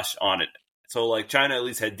with Mosh on it. So, like, China at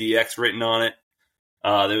least had DX written on it.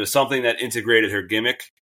 There was something that integrated her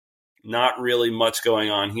gimmick. Not really much going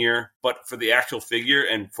on here. But for the actual figure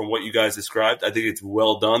and from what you guys described, I think it's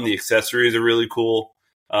well done. The accessories are really cool.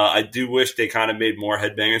 I do wish they kind of made more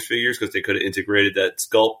Headbangers figures because they could have integrated that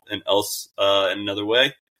sculpt and else in another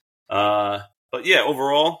way. But, yeah,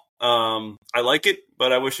 overall, I like it,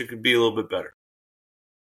 but I wish it could be a little bit better.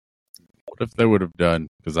 What if they would have done,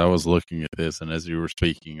 because I was looking at this, and as you were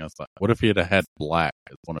speaking, I was like, what if he had had black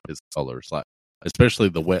as one of his colors, like especially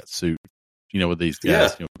the wetsuit, with these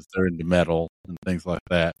guys, because they're into metal and things like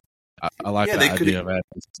that. I like the idea of adding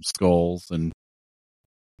some skulls and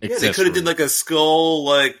accessories. They could have did like a skull,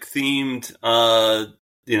 like themed,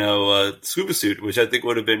 scuba suit, which I think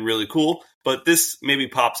would have been really cool. But this maybe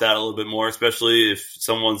pops out a little bit more, especially if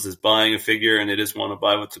someone's just buying a figure and they just want to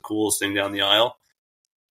buy what's the coolest thing down the aisle.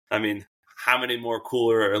 I mean, how many more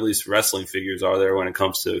cooler, or at least wrestling figures are there when it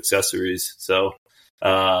comes to accessories? So,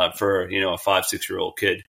 for, a 5-6-year-old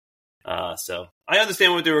kid. So I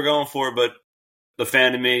understand what they were going for, but the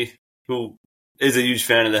fan in me, who is a huge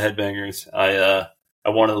fan of the Headbangers, I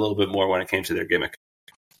wanted a little bit more when it came to their gimmick.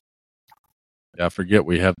 I forget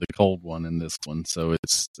we have the cold one in this one, so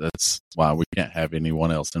that's why we can't have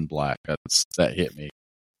anyone else in black. That hit me.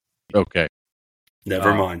 Okay.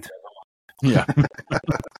 Never mind. Yeah.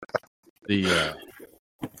 The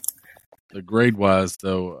grade wise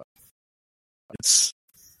though, it's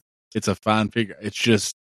a fine figure.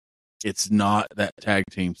 It's not that tag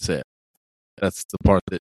team set. That's the part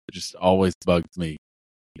that just always bugs me,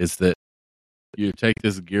 is that you take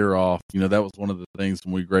this gear off. That was one of the things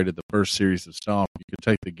when we graded the first series of Stomp. You could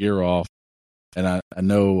take the gear off, and I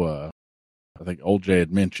know I think Old Jay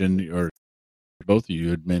had mentioned, or both of you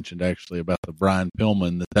had mentioned actually, about the Brian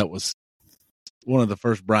Pillman, that was one of the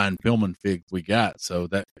first Brian Pillman figs we got. So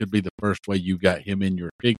that could be the first way you got him in your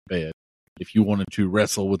fig bed. If you wanted to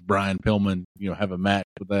wrestle with Brian Pillman, have a match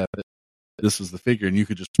with that, this was the figure, and you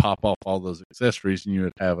could just pop off all those accessories, and you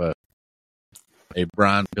would have a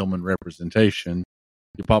Brian Pillman representation.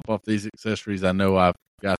 You pop off these accessories. I know I've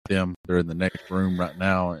got them. They're in the next room right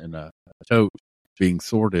now in a tote being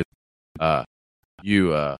sorted.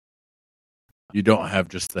 You don't have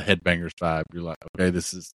just the Headbangers vibe. You're like, okay,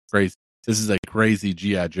 this is crazy. This is a crazy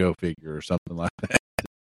G.I. Joe figure or something like that.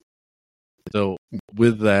 So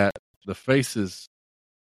with that, the face is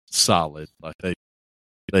solid. Like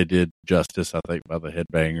they did justice, I think, by the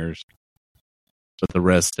Headbangers. But the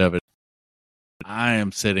rest of it, I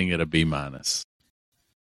am sitting at a B-. Like,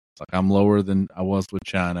 I'm lower than I was with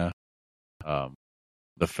China.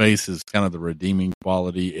 The face is kind of the redeeming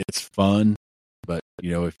quality. It's fun, but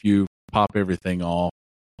if you pop everything off,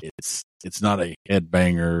 it's not a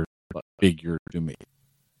Headbanger figure to me.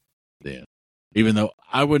 Then, even though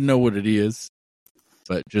I wouldn't know what it is,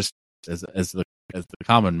 but just as the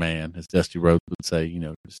common man, as Dusty Rhodes would say,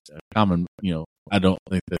 just a common, I don't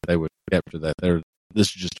think that they would capture that. This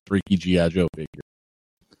is just a freaky G.I. Joe figure.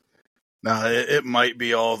 Now, it might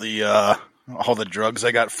be all the drugs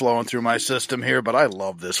I got flowing through my system here, but I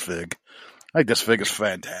love this fig. I think this fig is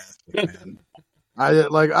fantastic, man.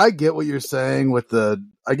 I get what you're saying with like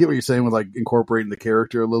incorporating the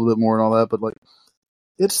character a little bit more and all that, but like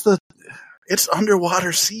it's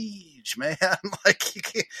underwater siege, man. Like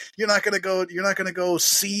you're not gonna go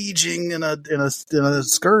sieging in a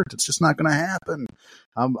skirt. It's just not gonna happen.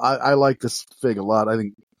 I like this fig a lot. I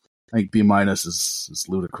think B- is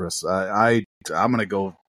ludicrous. I'm gonna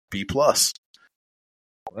go B+.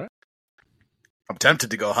 Right. I'm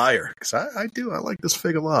tempted to go higher because I like this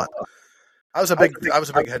fig a lot. I was a big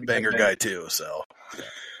Headbanger guy too, so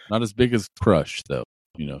not as big as Crush though.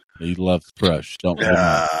 He loves Crush. Don't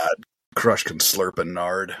Crush can slurp a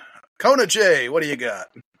nard. Kona J, what do you got?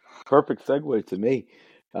 Perfect segue to me.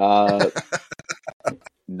 I'm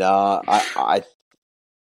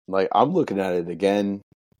looking at it again.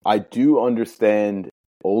 I do understand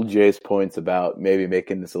Old Jay's points about maybe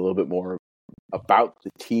making this a little bit more about the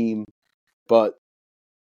team, but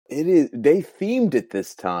they themed it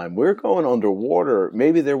this time. We're going underwater.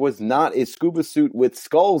 Maybe there was not a scuba suit with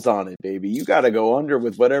skulls on it, baby. You got to go under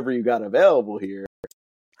with whatever you got available here.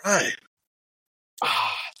 Right.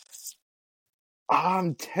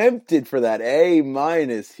 I'm tempted for that A-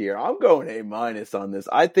 here. I'm going A- on this.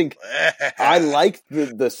 I think I like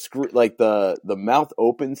the mouth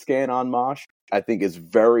open scan on Mosh. I think is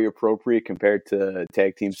very appropriate compared to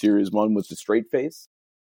Tag Team Series 1 with the straight face.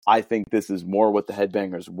 I think this is more what the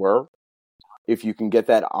Headbangers were. If you can get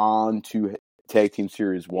that on to Tag Team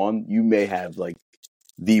Series 1, you may have like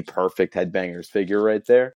the perfect Headbangers figure right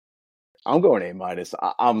there. I'm going A-.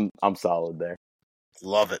 I'm solid there.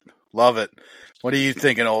 Love it. What are you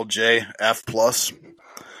thinking, Old Jay? F+?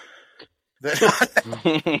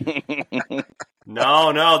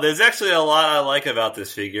 No. There's actually a lot I like about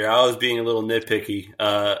this figure. I was being a little nitpicky.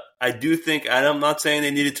 I do think, and I'm not saying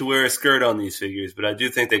they needed to wear a skirt on these figures, but I do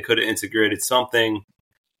think they could have integrated something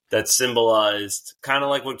that symbolized kind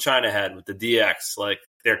of like what China had with the DX. Like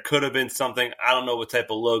there could have been something. I don't know what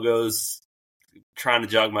type of logos. Trying to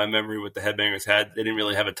jog my memory what the Headbangers had. They didn't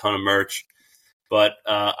really have a ton of merch, but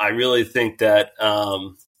I really think that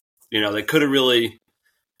they could have really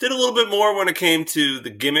did a little bit more when it came to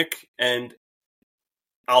the gimmick. And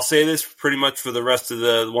I'll say this pretty much for the rest of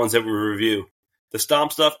the ones that we review. The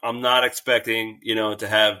Stomp stuff, I'm not expecting, to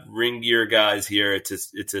have ring gear guys here.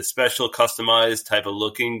 It's a special customized type of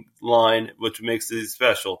looking line, which makes it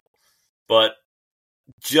special. But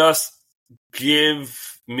just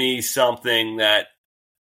give me something that,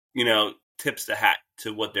 tips the hat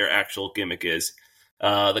to what their actual gimmick is.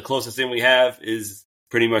 The closest thing we have is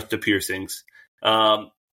pretty much the piercings. If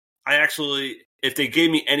they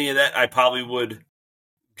gave me any of that, I probably would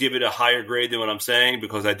give it a higher grade than what I'm saying,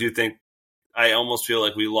 because I do think I almost feel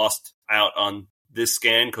like we lost out on this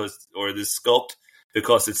scan or this sculpt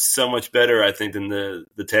because it's so much better, I think, than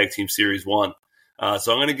the Tag Team Series 1.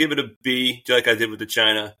 So I'm going to give it a B, like I did with the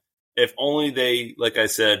China. If only they, like I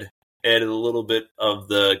said, added a little bit of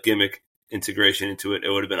the gimmick integration into it, it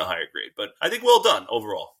would have been a higher grade. But I think well done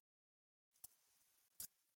overall.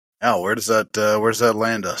 Al, where does that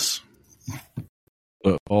land us?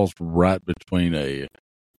 It falls right between a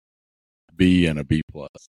B and a B plus.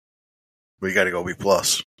 We got to go B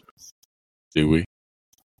plus. Do we?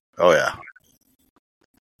 Oh yeah,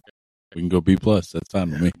 we can go B plus. That's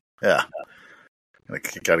fine with me. Yeah,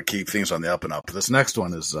 got to keep things on the up and up. This next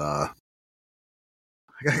one is. I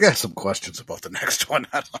got some questions about the next one.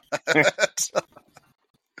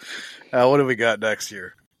 What do we got next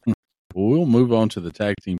here? Well, we'll move on to the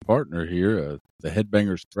tag team partner here, the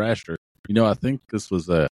Headbangers Thrasher. I think this was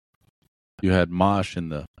you had Mosh in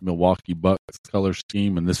the Milwaukee Bucks color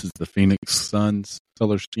scheme, and this is the Phoenix Suns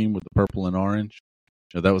color scheme with the purple and orange.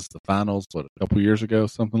 That was the finals, a couple years ago,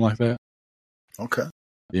 something like that? Okay.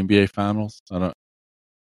 The NBA finals. I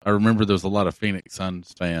remember there was a lot of Phoenix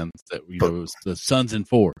Suns fans that it was the Suns in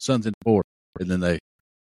 4, and then the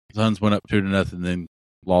Suns went up 2-0, and then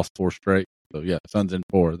lost 4 straight. So yeah, Suns in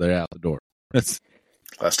 4, they're out the door.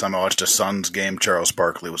 Last time I watched a Suns game, Charles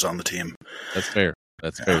Barkley was on the team. That's fair.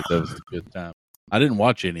 That was a good time. I didn't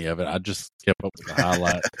watch any of it. I just kept up with the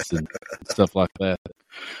highlights and stuff like that.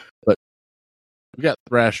 But we got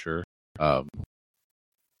Thrasher.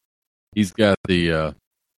 He's got the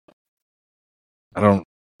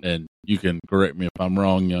and you can correct me if I'm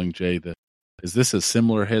wrong, Young Jay. Is this a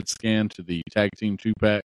similar head scan to the tag team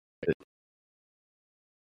 2-pack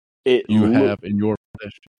have in your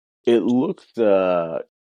possession? It looks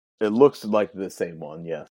like the same one,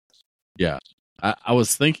 yes. Yeah. I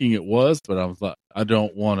was thinking it was, but I was like, I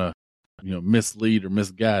don't want to, mislead or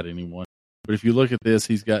misguide anyone. But if you look at this,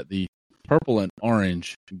 he's got the purple and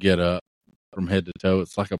orange get up from head to toe.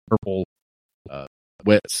 It's like a purple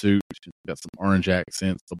wetsuit. It's got some orange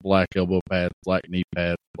accents, the black elbow pads, black knee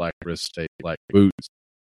pads, black wrist tape, black boots.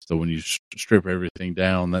 So when you strip everything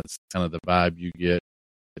down, that's kind of the vibe you get.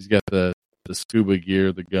 He's got the scuba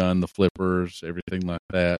gear, the gun, the flippers, everything like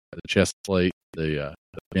that, the chest plate, the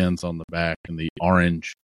pins on the back, and the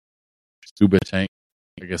orange scuba tank.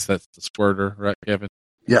 I guess that's the squirter, right, Kevin?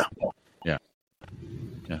 Yeah.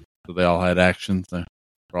 So they all had actions. They're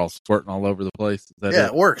all squirting all over the place.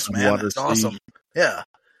 It works, man. It's awesome. Yeah.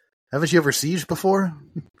 Haven't you ever sieged before?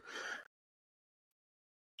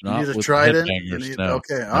 Not with Trident? No.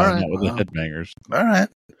 Okay, all right. Not with the Headbangers. All right.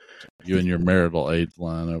 You and your marital aids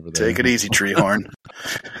line over there. Take it easy, Treehorn.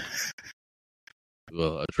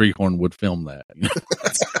 Well, a Treehorn would film that.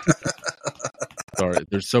 Sorry,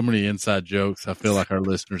 there's so many inside jokes. I feel like our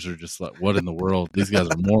listeners are just like, what in the world? These guys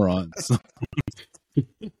are morons.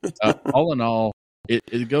 All in all,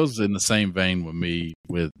 it goes in the same vein with me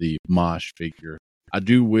with the Mosh figure. I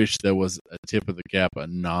do wish there was a tip of the cap, a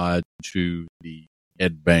nod to the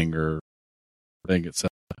Headbanger thing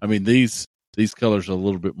itself. I mean, these colors are a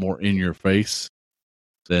little bit more in your face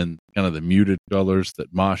than kind of the muted colors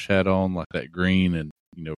that Mosh had on, like that green and,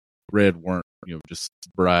 red weren't, just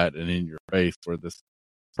bright and in your face, where this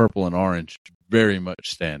purple and orange very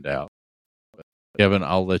much stand out. But Kevin,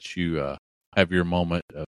 I'll let you have your moment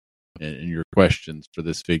and your questions for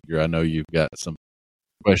this figure. I know you've got some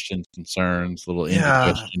questions, concerns, little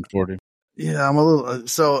question for him. Yeah, I'm a little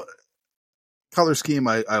so color scheme.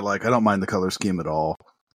 I like. I don't mind the color scheme at all.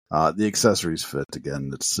 The accessories fit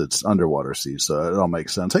again. It's underwater sea, so it all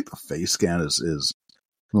makes sense. I think the face scan is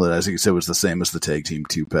well, as you said, was the same as the tag team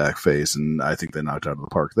 2-pack face, and I think they knocked out of the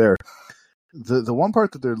park there. The one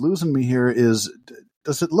part that they're losing me here is,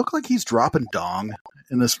 does it look like he's dropping dong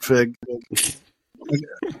in this fig? Did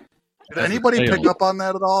anybody pick up on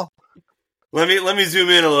that at all? Let me zoom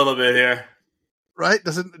in a little bit here. Right?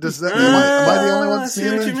 Does that? Am I the only one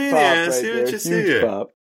seeing it? I see what you see.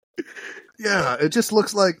 Yeah, it just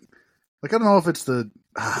looks like I don't know if it's the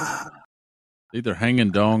either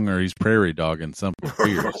hanging dong or he's prairie dogging something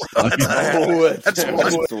fierce. That's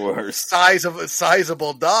one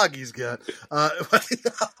sizable dog he's got.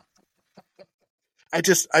 I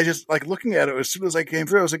just like looking at it as soon as I came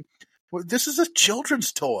through. I was like, well, "This is a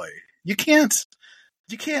children's toy. You can't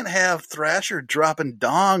have Thrasher dropping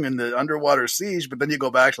dong in the underwater siege." But then you go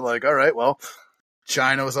back to like, all right, well,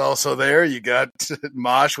 China was also there. You got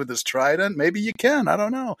Mosh with his trident. Maybe you can. I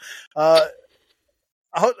don't know.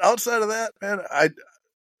 Outside of that, man,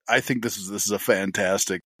 I think this is a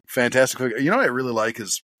fantastic figure. You know what I really like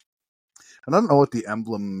is, and I don't know what the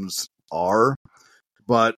emblems are,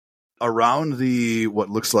 but around what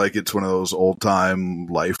looks like it's one of those old time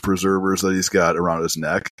life preservers that he's got around his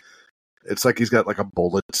neck, it's like he's got like a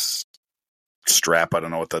bullet strap. I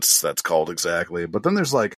don't know what that's called exactly, but then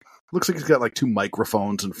there's like looks like he's got like 2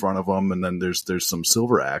 microphones in front of him, and then there's some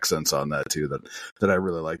silver accents on that too that I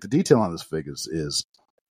really like. The detail on this fig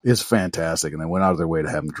is fantastic, and they went out of their way to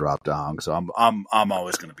have him drop down. So I'm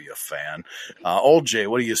always going to be a fan. Old Jay,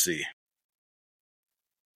 what do you see?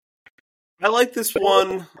 I like this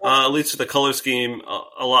one, at least for the color scheme,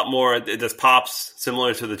 a lot more. It just pops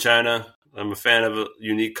similar to the China. I'm a fan of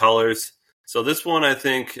unique colors. So this one, I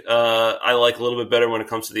think, I like a little bit better when it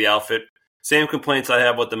comes to the outfit. Same complaints I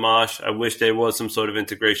have with the Mosh. I wish there was some sort of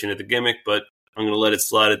integration of the gimmick, but I'm going to let it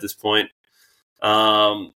slide at this point.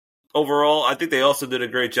 Overall, I think they also did a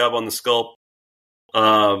great job on the sculpt.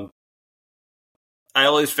 I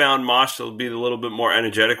always found Mosh to be the little bit more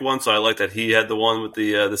energetic one, so I like that he had the one with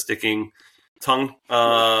the sticking tongue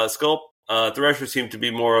sculpt. Thresher seemed to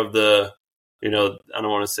be more of the, I don't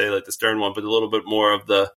want to say like the stern one, but a little bit more of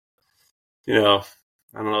the,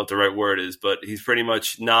 I don't know what the right word is, but he's pretty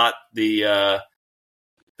much not the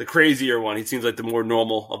crazier one. He seems like the more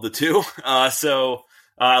normal of the two. So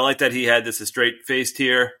I like that he had this a straight faced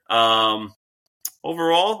here.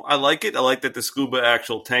 Overall, I like it. I like that the scuba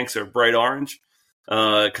actual tanks are bright orange.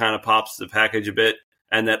 It kind of pops the package a bit,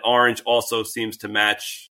 and that orange also seems to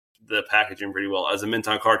match the packaging pretty well. As a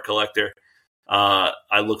Minton card collector,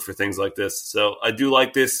 I look for things like this, so I do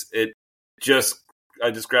like this.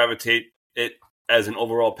 I just gravitate it as an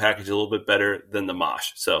overall package a little bit better than the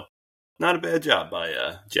Mosh. So not a bad job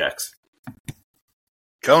by Jax.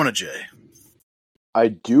 Kona J. I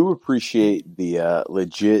do appreciate the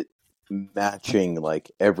legit matching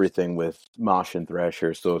like everything with Mosh and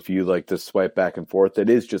Thresher. So if you like to swipe back and forth, it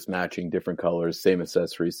is just matching different colors, same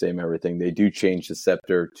accessories, same everything. They do change the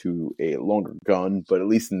scepter to a longer gun, but at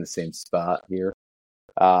least in the same spot here.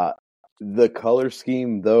 The color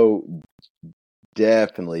scheme, though,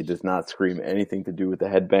 definitely does not scream anything to do with the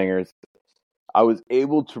headbangers. I was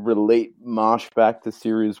able to relate Mosh back to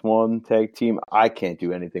Series 1 tag team. I can't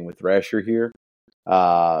do anything with Thrasher here.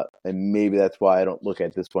 And maybe that's why I don't look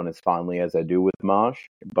at this one as fondly as I do with Mosh.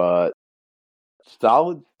 But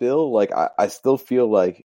solid still. Like I still feel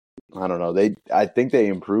like, I don't know, I think they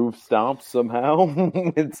improved Stomp somehow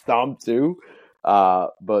with Stomp 2.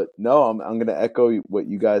 But no, I'm gonna echo what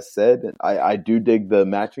you guys said. I do dig the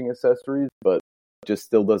matching accessories, but just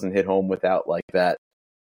still doesn't hit home without like that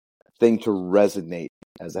thing to resonate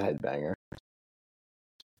as a headbanger.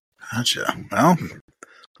 Gotcha.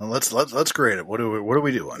 Well, let's grade it. What are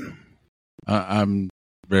we doing? I'm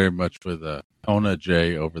very much with Kona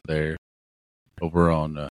J over there, over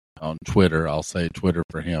on Twitter. I'll say Twitter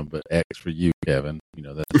for him, but X for you, Kevin.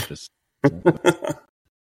 That's just. I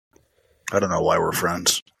don't know why we're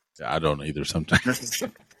friends. I don't either. Sometimes.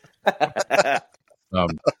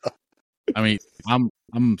 I mean,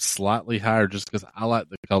 I'm slightly higher just because I like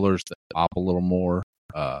the colors that pop a little more.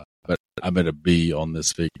 But I'm at a B on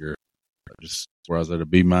this figure. Just where I was at a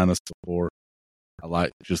B- before. I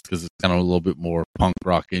like just because it's kind of a little bit more punk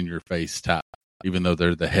rock in your face type. Even though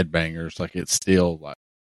they're the headbangers, like it's still like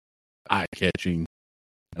eye catching,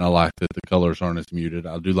 and I like that the colors aren't as muted.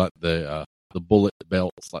 I do like the bullet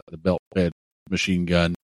belts, like the belt fed machine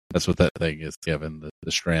gun. That's what that thing is, Kevin.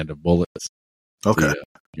 The strand of bullets. Okay.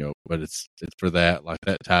 But it's for that. Like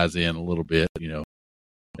that ties in a little bit,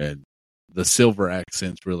 and the silver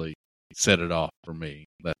accents really set it off for me.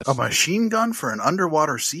 That's a machine gun for an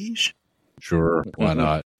underwater siege? Sure, why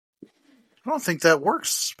not? I don't think that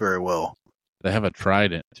works very well. They have a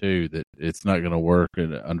trident too that it's not going to work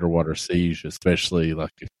in an underwater siege, especially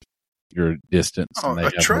like if you're distance. Oh,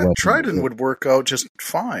 a trident would work out just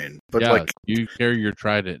fine. But yeah, like you carry your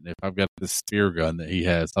trident, and if I've got this spear gun that he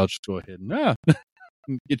has, I'll just go ahead and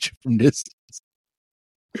get you from distance.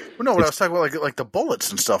 Well, no, what I was talking about, like the bullets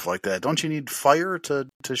and stuff like that. Don't you need fire to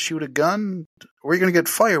shoot a gun? Where are you going to get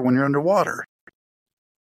fire when you're underwater?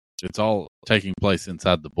 It's all taking place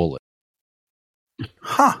inside the bullet.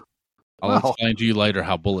 Huh. I'll explain to you later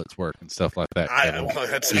how bullets work and stuff like that.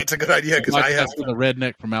 That's a good idea because I have the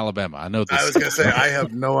redneck from Alabama. I know this. I was going to say I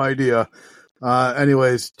have no idea.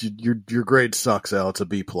 Anyways, your grade sucks, Al. It's a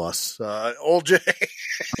B+. Old J.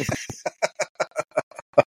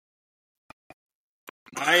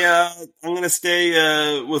 I'm going to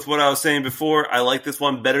stay with what I was saying before. I like this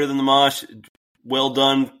one better than the Mosh. Well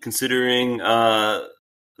done considering the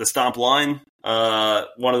Stomp line.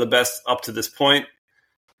 One of the best up to this point.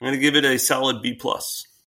 I'm going to give it a solid B+.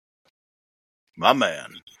 My man.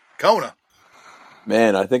 Kona.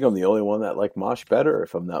 Man, I think I'm the only one that liked Mosh better,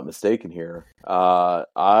 if I'm not mistaken here.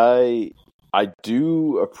 I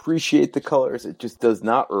do appreciate the colors. It just does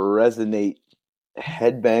not resonate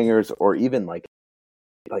headbangers or even like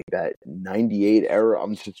that 98 era.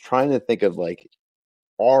 I'm just trying to think of like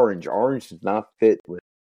orange. Orange does not fit with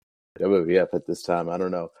WWF at this time. I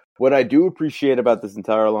don't know. What I do appreciate about this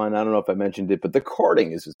entire line, I don't know if I mentioned it, but the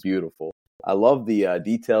carding is just beautiful. I love the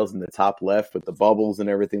details in the top left with the bubbles and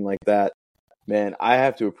everything like that. Man, I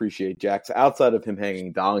have to appreciate Jax. Outside of him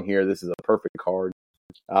hanging dong here, this is a perfect card.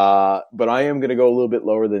 But I am going to go a little bit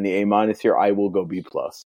lower than the A- here. I will go B+.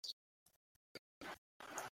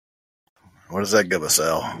 What does that give us,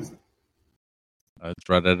 Al? It's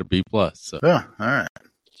right at a B+. So. Yeah, all right.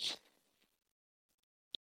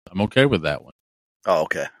 I'm okay with that one. Oh,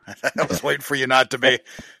 okay. I was waiting for you not to be.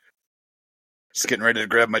 Just getting ready to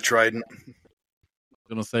grab my trident. I'm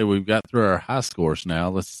going to say we've got through our high scores now.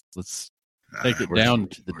 Let's take it down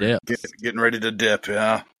to the depths. Getting ready to dip,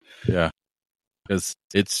 yeah. Yeah. Because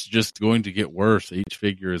it's just going to get worse each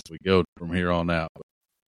figure as we go from here on out.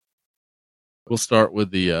 We'll start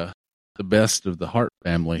with the best of the Hart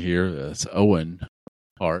family here. It's Owen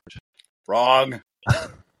Hart. Wrong.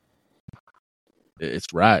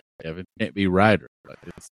 It's right, Kevin. Can't be righter.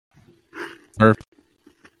 It's perfect.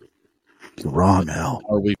 You're wrong, Al.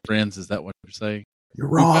 Are we friends? Is that what you're saying? You're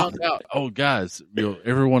wrong. We found out, guys,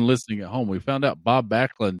 everyone listening at home, we found out Bob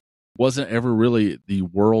Backlund wasn't ever really the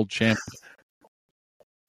world champion.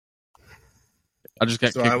 I just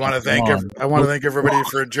got. So I want to thank everybody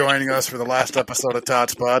for joining us for the last episode of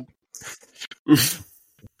TOTS Pod.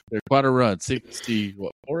 They're quite a run.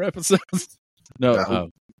 4 episodes?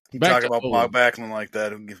 No. You talk about Bob Backlund like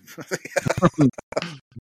that.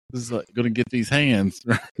 This is like going to get these hands.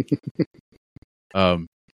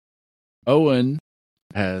 Owen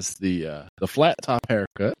has the flat top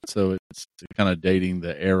haircut, so it's kind of dating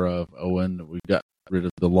the era of Owen. We've got rid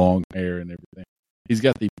of the long hair and everything. He's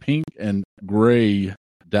got the pink and gray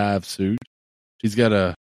dive suit. He's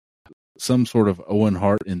got some sort of Owen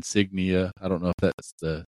Hart insignia. I don't know if that's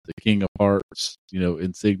the King of Hearts,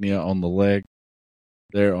 insignia on the leg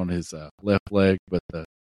there on his left leg, but the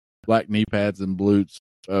black knee pads and boots,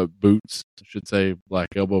 I should say, black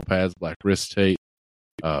elbow pads, black wrist tape.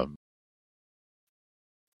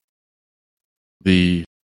 The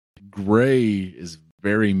gray is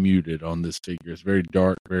very muted on this figure. It's very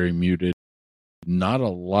dark, very muted. Not a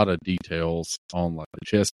lot of details on like the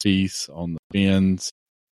chest piece, on the fins,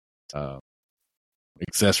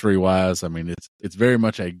 accessory wise. I mean, it's very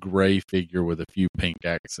much a gray figure with a few pink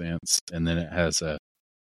accents, and then it has a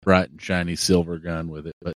bright and shiny silver gun with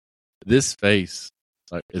it. But this face,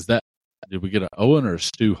 like, did we get an Owen or a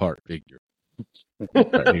Stu Hart figure?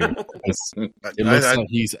 Right here. It looks like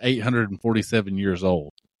he's 847 years old.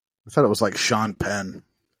 I thought it was like Sean Penn.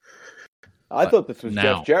 I thought this was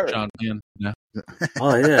Jeff Jarrett. Sean Penn. No.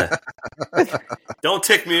 Oh, yeah. Don't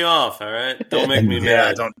tick me off, all right? Don't make me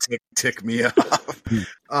mad. Don't tick me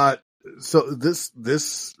off. So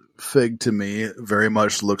this fig to me very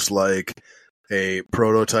much looks like a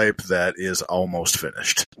prototype that is almost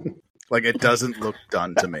finished. Like, it doesn't look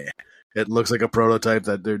done to me. It looks like a prototype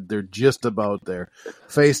that they're just about there.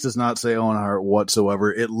 Face does not say Owen Hart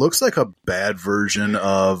whatsoever. It looks like a bad version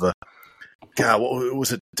of God. What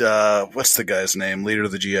was it? What's the guy's name? Leader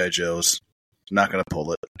of the G.I. Joes. Not going to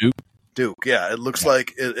pull it. Duke. Yeah, it looks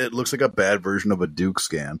like it looks like a bad version of a Duke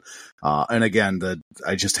scan. And again,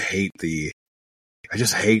 I just hate the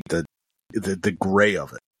gray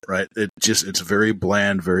of it. Right? It's very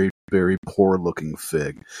bland, very very poor looking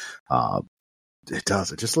fig. It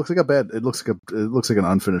does. It just looks like it looks like an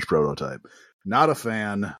unfinished prototype. Not a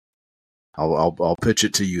fan. I'll pitch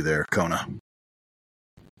it to you there, Kona.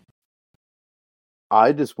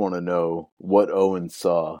 I just want to know what Owen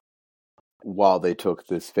saw while they took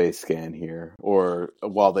this face scan here, or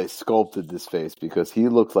while they sculpted this face, because he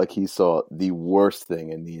looked like he saw the worst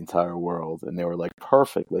thing in the entire world, and they were like,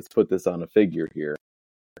 "Perfect, let's put this on a figure here."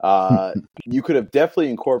 You could have definitely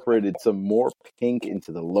incorporated some more pink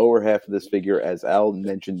into the lower half of this figure. As Al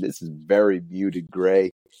mentioned, this is very muted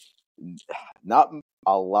gray. Not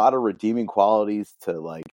a lot of redeeming qualities to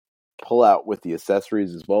like pull out with the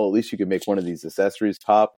accessories as well. At least you can make one of these accessories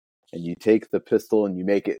pop, and you take the pistol and you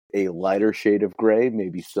make it a lighter shade of gray,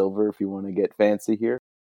 maybe silver if you want to get fancy here.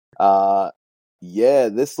 Yeah,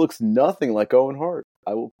 this looks nothing like Owen Hart.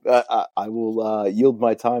 I will yield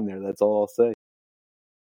my time there. That's all I'll say.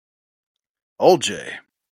 Old Jay.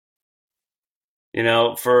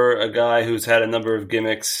 For a guy who's had a number of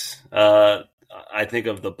gimmicks, I think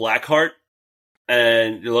of the Black Heart,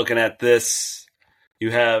 and you're looking at this,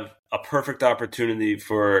 you have a perfect opportunity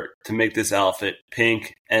to make this outfit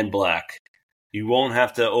pink and black. You won't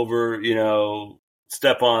have to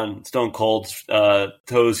step on Stone Cold's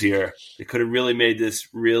toes here. They could have really made this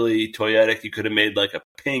really toyetic. You could have made like a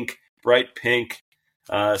bright pink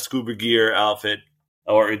scuba gear outfit,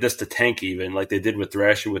 or just a tank even, like they did with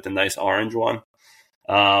Thrasher with the nice orange one.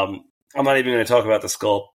 I'm not even going to talk about the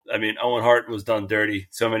sculpt. I mean, Owen Hart was done dirty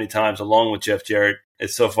so many times, along with Jeff Jarrett.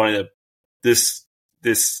 It's so funny that this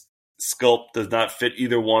sculpt does not fit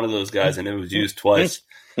either one of those guys, and it was used twice.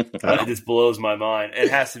 It just blows my mind. It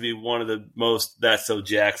has to be one of the most "that's so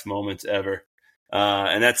Jax" moments ever,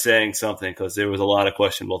 and that's saying something because there was a lot of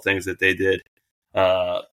questionable things that they did.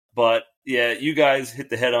 But yeah, you guys hit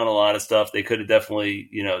the head on a lot of stuff. They could have definitely,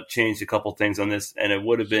 changed a couple things on this, and it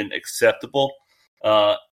would have been acceptable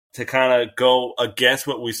to kind of go against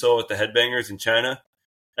what we saw with the headbangers in China.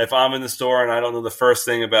 If I'm in the store and I don't know the first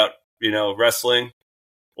thing about, wrestling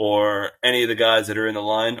or any of the guys that are in the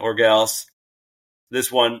line or gals,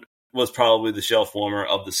 this one was probably the shelf warmer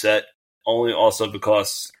of the set, only also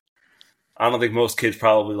because I don't think most kids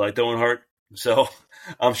probably liked Owen Hart. So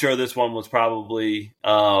I'm sure this one was probably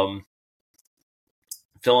filling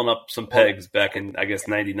up some pegs back in, I guess,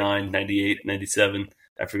 99, 98, 97.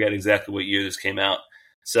 I forget exactly what year this came out.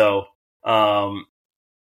 So, I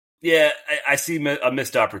see a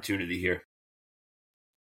missed opportunity here.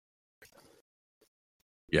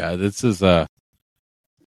 Yeah, this is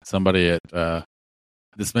somebody at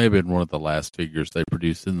this may have been one of the last figures they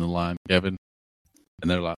produced in the line, Kevin.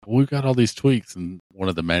 And they're like, well, we've got all these tweaks. And one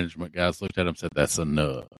of the management guys looked at him and said, that's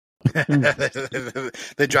enough.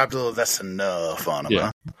 They dropped a little, that's enough on him,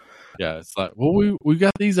 huh? Yeah, it's like, well, we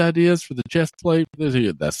got these ideas for the chest plate.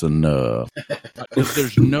 That's enough.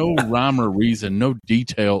 There's no rhyme or reason, no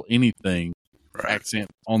detail, anything, accent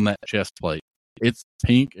on that chest plate. It's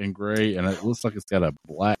pink and gray, and it looks like it's got a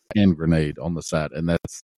black hand grenade on the side. And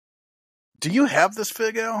that's. Do you have this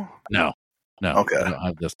fig, Al? No. Okay. I don't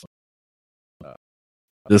have this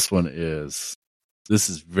one. This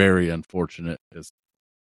is very unfortunate.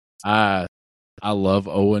 I love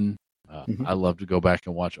Owen. I love to go back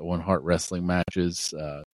and watch Owen Hart wrestling matches.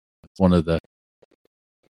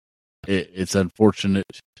 It's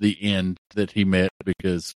unfortunate the end that he met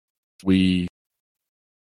because we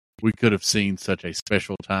could have seen such a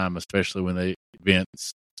special time, especially when they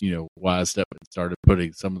Vince, wised up and started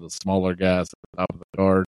putting some of the smaller guys at the top of the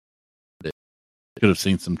card. That could have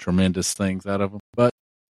seen some tremendous things out of them, but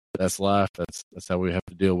that's life. That's how we have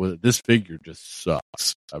to deal with it. This figure just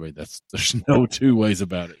sucks. I mean, there's no two ways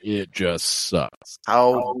about it. It just sucks.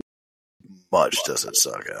 How much does it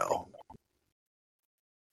suck, Al?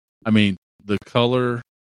 I mean, the color,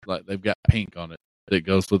 like they've got pink on it that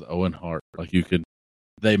goes with Owen Hart. Like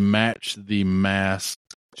they match the mask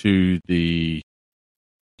to the,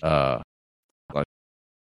 like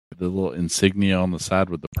the little insignia on the side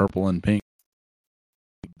with the purple and pink.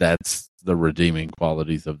 That's the redeeming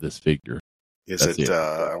qualities of this figure.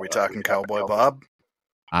 Are we talking Cowboy Bob?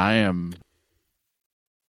 That's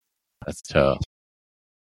tough.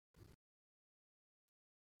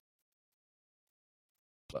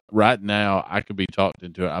 But right now, I could be talked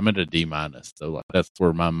into it. I'm at a D-. So like, that's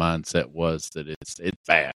where my mindset was that it's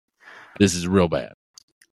bad. This is real bad.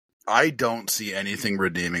 I don't see anything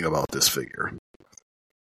redeeming about this figure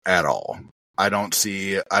at all. I don't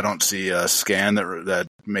see a scan that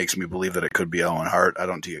makes me believe that it could be Owen Hart. I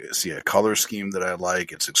don't see a color scheme that I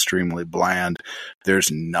like. It's extremely bland.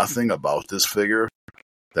 There's nothing about this figure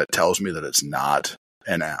that tells me that it's not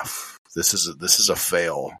an F. This is a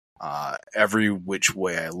fail. Every which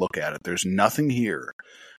way I look at it, there's nothing here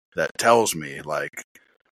that tells me like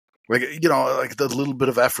the little bit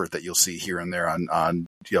of effort that you'll see here and there on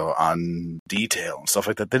detail and stuff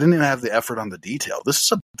like that. They didn't even have the effort on the detail.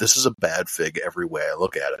 This is a bad fig every way I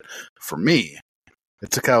look at it. For me,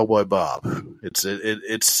 it's a Cowboy Bob. It's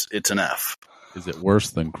an F. Is it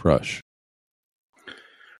worse than Crush?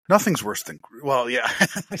 Nothing's worse than. Well, yeah,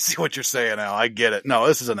 I see what you're saying now. I get it. No,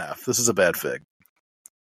 this is an F. This is a bad fig.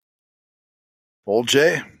 Old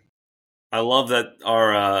Jay. I love that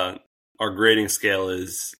our grading scale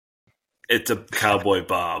is. It's a Cowboy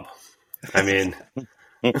Bob. I mean,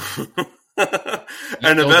 and the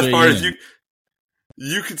best part is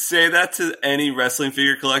you could say that to any wrestling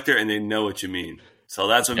figure collector and they know what you mean. So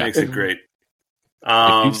that's what makes it great.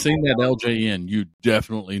 If you've seen that LJN, you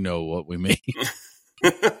definitely know what we mean.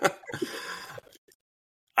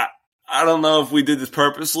 I don't know if we did this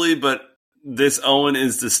purposely, but this Owen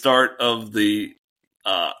is the start of the,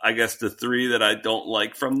 I guess, the three that I don't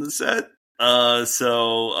like from the set.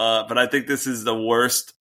 But I think this is the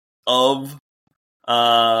worst of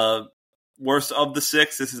the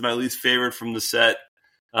six. This is my least favorite from the set.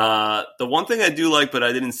 The one thing I do like, but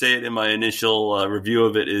I didn't say it in my initial review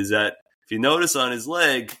of it, is that if you notice on his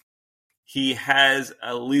leg, he has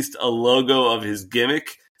at least a logo of his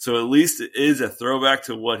gimmick. So at least it is a throwback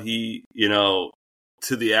to what he, to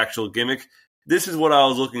the actual gimmick. This is what I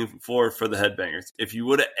was looking for the Headbangers. If you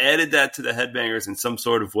would have added that to the Headbangers in some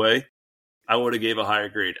sort of way, I would have gave a higher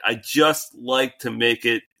grade. I just like to make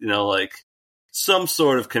it, like some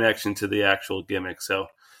sort of connection to the actual gimmick. So,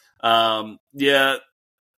 yeah,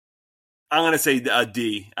 I'm going to say a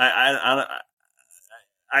D. I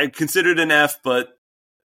considered an F, but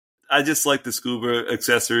I just like the scuba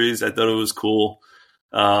accessories. I thought it was cool.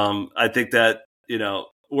 I think that,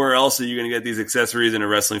 where else are you going to get these accessories in a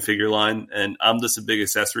wrestling figure line? And I'm just a big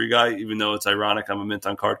accessory guy, even though it's ironic. I'm a mint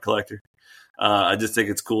on card collector. I just think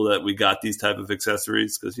it's cool that we got these type of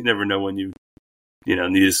accessories because you never know when you need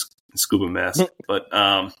a scuba mask. But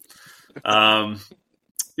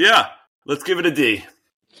yeah, let's give it a D.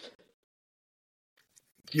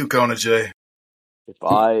 You, Kona J. If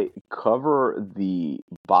I cover the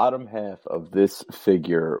bottom half of this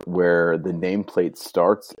figure where the nameplate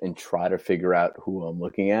starts and try to figure out who I'm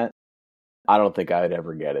looking at, I don't think I'd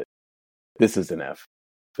ever get it. This is an F.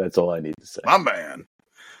 That's all I need to say. My man.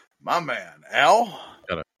 Al?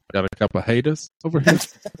 Got a couple of haters over here.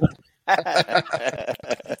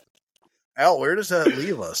 Al, where does that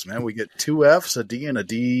leave us, man? We get 2 Fs, a D, and a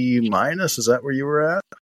D minus. Is that where you were at?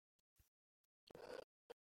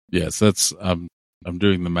 Yes, that's. I'm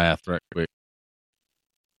doing the math right quick.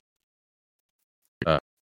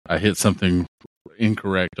 I hit something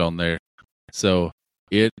incorrect on there, so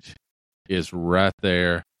it is right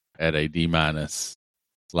there at a D minus.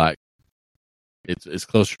 Like it's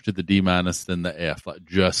closer to the D minus than the F, like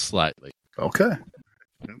just slightly. Okay,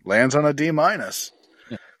 lands on a D minus.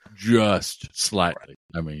 Just slightly.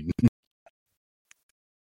 I mean,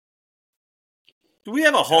 do we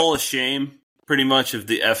have a Hall of Shame? Pretty much of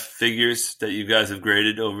the F figures that you guys have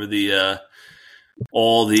graded over the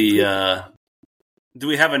all the. Do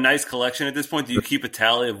we have a nice collection at this point? Do you keep a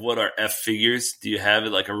tally of what are F figures? Do you have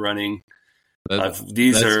it like a running?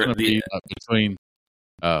 These are the between.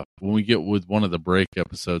 When we get with one of the break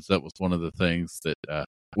episodes, that was one of the things that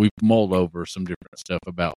we've mulled over some different stuff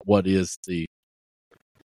about what is the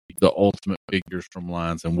ultimate figures from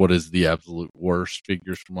lines and what is the absolute worst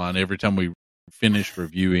figures from line. Every time we finish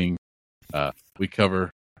reviewing. We cover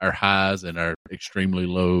our highs and our extremely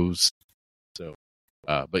lows. So,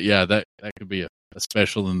 but yeah, that could be a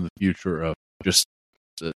special in the future of just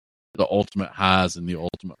the ultimate highs and the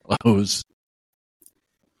ultimate lows.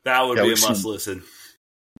 That would be a must listen.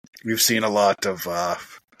 We've seen a lot of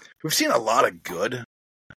good,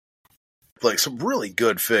 like some really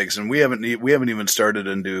good figs, and we haven't even started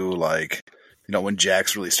into like. When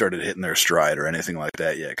Jax really started hitting their stride or anything like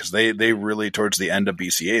that yet, because they really, towards the end of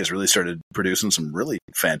BCAs, really started producing some really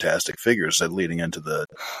fantastic figures leading into the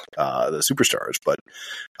Superstars. But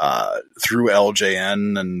through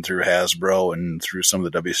LJN and through Hasbro and through some of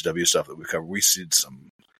the WCW stuff that we covered, we see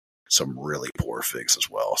some really poor figs as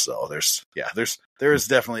well. So there is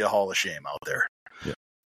definitely a Hall of Shame out there. Yeah.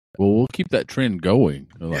 Well, we'll keep that trend going,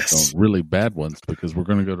 on really bad ones, because we're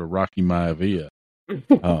going to go to Rocky Maivia.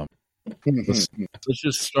 Let's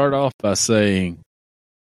just start off by saying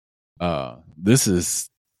this is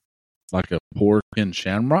like a poor Ken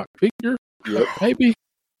Shamrock figure, maybe.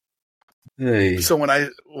 Hey. So when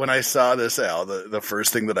I saw this, Al, the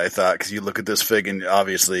first thing that I thought, because you look at this fig and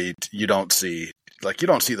obviously you don't see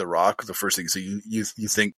the Rock. The first thing, so you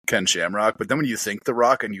think Ken Shamrock, but then when you think the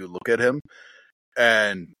Rock and you look at him,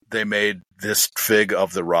 and they made this fig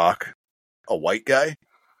of the Rock a white guy.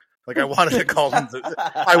 Like I wanted to call him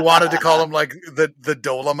like the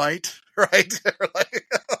Dolomite, right? like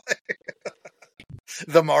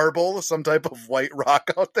the marble, some type of white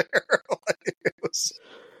rock out there.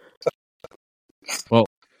 Well,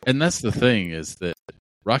 and that's the thing is that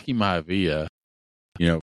Rocky Maivia,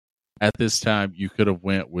 at this time you could have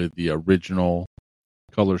went with the original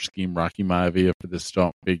color scheme Rocky Maivia for this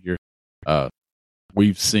Stomp figure.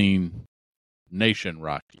 We've seen Nation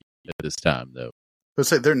Rocky at this time, though. Let's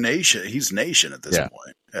say they're Nation. He's Nation at this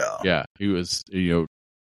point. Yeah. He was,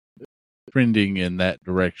 trending in that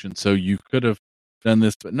direction. So you could have done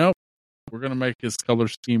this, but nope. We're going to make his color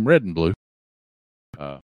scheme red and blue.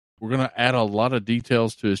 We're going to add a lot of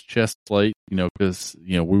details to his chest plate, because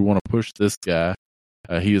we want to push this guy.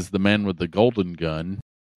 He is the man with the golden gun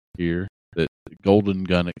here, the golden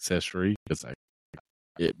gun accessory, because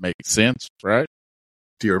it makes sense, right?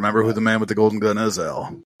 Do you remember who the man with the golden gun is,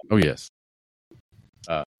 Al? Oh yes.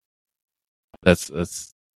 That's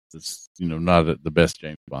not the best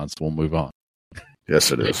James Bond, so we'll move on.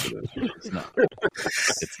 Yes, it is. It's not.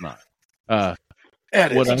 It's not.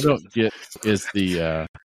 What I don't get is the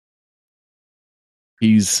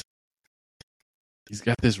he's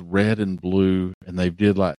got this red and blue, and they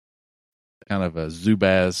did like kind of a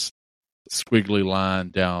Zubaz squiggly line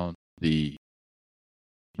down the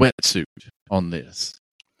wetsuit on this.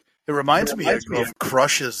 It reminds me of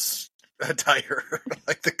Crush's attire,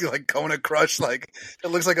 like Kona Crush. Like it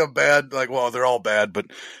looks like a bad, like, well, they're all bad, but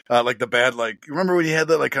like the bad, like you remember when he had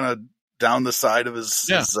that like kind of down the side of his,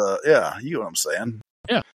 you know what I'm saying?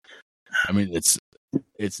 Yeah, I mean it's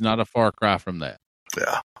not a far cry from that.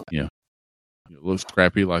 Yeah, you know, it looks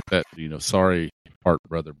crappy like that. You know, sorry, part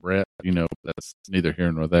brother Brett. You know, that's neither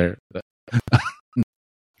here nor there.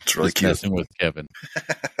 It's really just cute. Messing with Kevin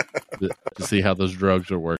to see how those drugs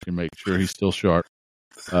are working, make sure he's still sharp.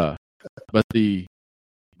 But they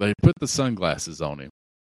put the sunglasses on him.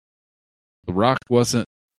 The Rock wasn't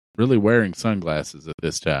really wearing sunglasses at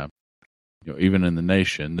this time. You know, even in the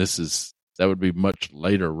Nation, that would be much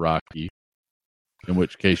later Rocky. In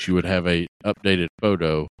which case, you would have a updated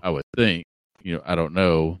photo. I would think. You know, I don't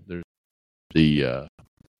know. There's the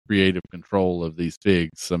creative control of these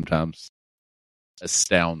figs sometimes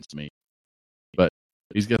astounds me. But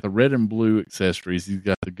he's got the red and blue accessories. He's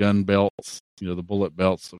got the gun belts, you know, the bullet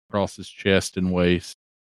belts across his chest and waist,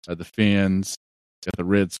 the fins, got the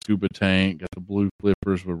red scuba tank, got the blue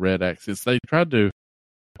flippers with red accents. They tried to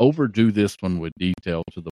overdo this one with detail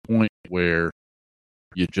to the point where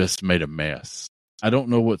you just made a mess. I don't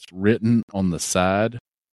know what's written on the side.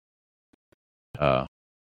 Like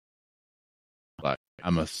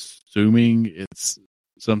I'm assuming it's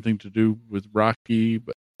something to do with Rocky,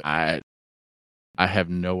 but I have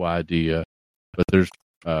no idea. But there's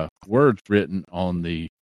words written on the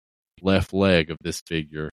left leg of this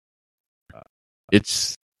figure.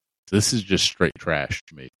 This is just straight trash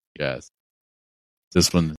to me, guys.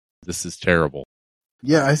 This is terrible.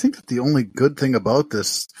 Yeah, I think that the only good thing about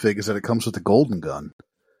this fig is that it comes with the golden gun.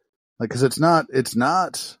 Like, because it's not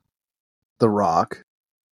The Rock.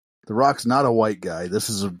 The Rock's not a white guy. This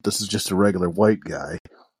is just a regular white guy.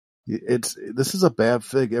 This is a bad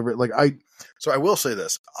fig. So I will say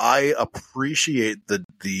this: I appreciate the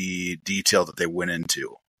detail that they went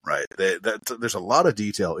into. Right, there's a lot of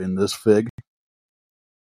detail in this fig,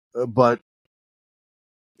 but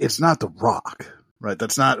it's not The Rock. Right,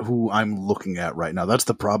 that's not who I'm looking at right now. That's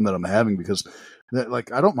the problem that I'm having because,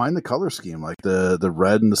 I don't mind the color scheme, like the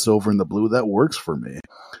red and the silver and the blue. That works for me.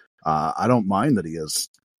 I don't mind that he has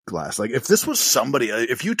glass. Like if this was somebody,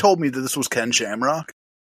 if you told me that this was Ken Shamrock,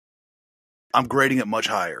 I'm grading it much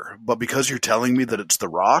higher. But because you're telling me that it's The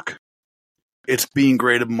Rock, it's being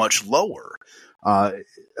graded much lower. Not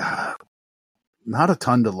a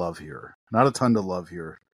ton to love here.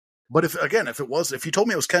 But if you told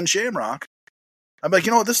me it was Ken Shamrock, I'm like,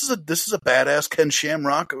 you know what, this is a badass Ken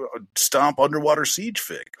Shamrock Stomp Underwater Siege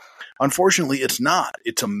fig. Unfortunately, it's not.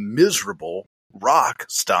 It's a miserable Rock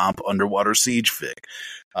Stomp Underwater Siege fig.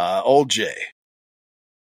 Old Jay.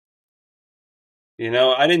 You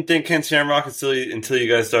know, I didn't think Ken Shamrock until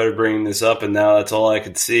you guys started bringing this up, and now that's all I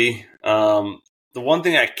could see. The one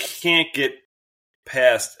thing I can't get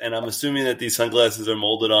past, and I'm assuming that these sunglasses are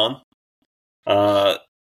molded on,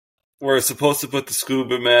 we're supposed to put the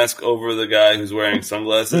scuba mask over the guy who's wearing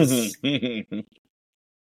sunglasses. I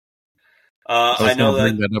know that.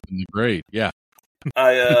 Bring that up in the grade. Yeah.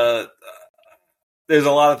 There's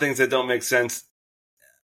a lot of things that don't make sense.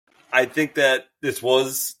 I think that this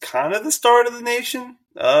was kind of the start of the Nation,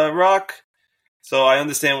 Rock. So I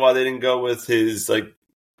understand why they didn't go with his ring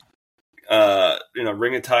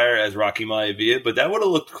attire as Rocky Maivia, but that would have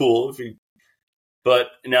looked cool But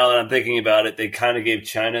now that I'm thinking about it, they kind of gave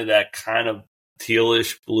China that kind of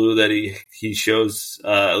tealish blue that he shows,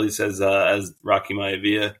 at least as Rocky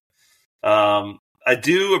Maivia. I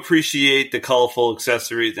do appreciate the colorful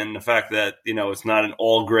accessories and the fact that, it's not an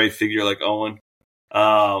all gray figure like Owen.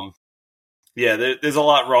 There's a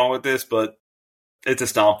lot wrong with this, but it's a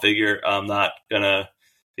Stomp figure. I'm not gonna,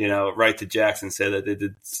 write to Jackson and say that they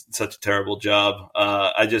did such a terrible job.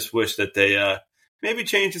 I just wish that they, maybe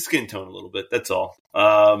change the skin tone a little bit. That's all.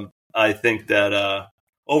 I think that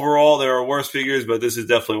overall there are worse figures, but this is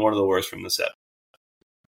definitely one of the worst from the set.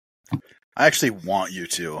 I actually want you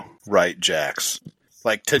to write Jax,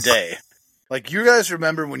 like today. Like, you guys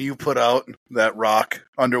remember when you put out that Rock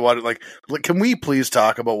Underwater? Like, can we please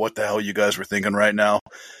talk about what the hell you guys were thinking right now?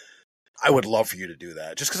 I would love for you to do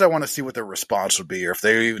that, just because I want to see what their response would be, or if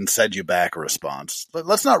they even send you back a response.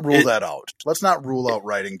 Let's not rule that out. Let's not rule out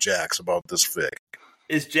writing Jax about this fig.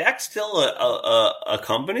 Is Jax still a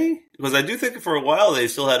company? Because I do think for a while they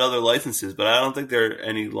still had other licenses, but I don't think they're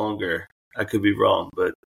any longer. I could be wrong,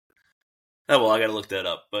 but I got to look that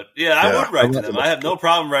up. But I would write to them. I have no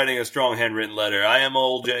problem writing a strong handwritten letter. I am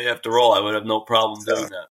old Jay after all. I would have no problem doing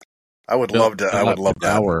that. I would love to. I would love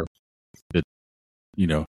that.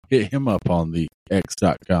 Hit him up on the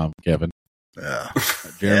X.com, Kevin. Yeah.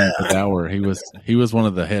 Jeremy Dower, he was one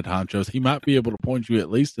of the head honchos. He might be able to point you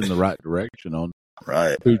at least in the right direction on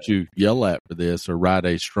Right. Who'd you yell at for this or write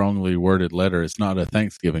a strongly worded letter? It's not a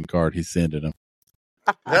Thanksgiving card he's sending him.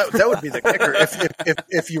 That would be the kicker.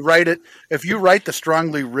 If you write the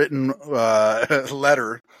strongly written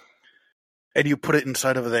letter and you put it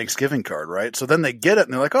inside of a Thanksgiving card, right? So then they get it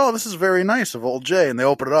and they're like, "Oh, this is very nice of old Jay," and they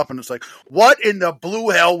open it up and it's like, "What in the blue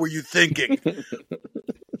hell were you thinking?"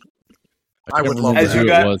 I would love as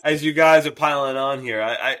you guys are piling on here.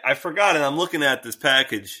 I forgot, and I'm looking at this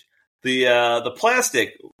package. The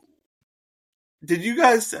plastic. Did you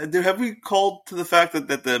guys have we called to the fact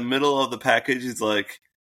that the middle of the package is like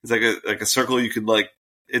a circle you could like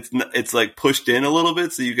it's like pushed in a little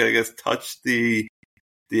bit so you can I guess touch the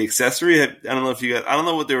accessory. I don't know if you guys I don't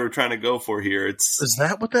know what they were trying to go for here. Is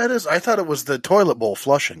that what that is? I thought it was the toilet bowl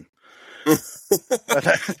flushing.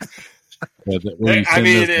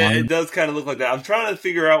 It does kind of look like that. I'm trying to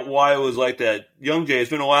figure out why it was like that. Young Jay, it's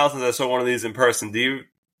been a while since I saw one of these in person. Did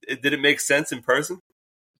it make sense in person?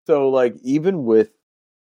 So, like, even with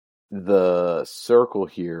the circle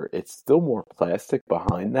here, it's still more plastic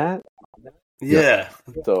behind that. Yeah.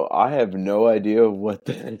 So I have no idea what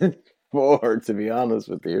that is for, to be honest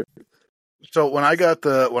with you. So when I got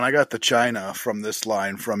the China from this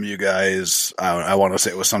line from you guys, I want to say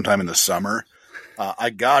it was sometime in the summer. I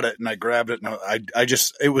got it and I grabbed it and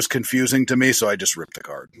it was confusing to me, so I just ripped the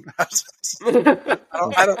card.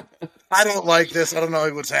 I don't like this. I don't know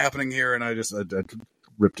what's happening here, and I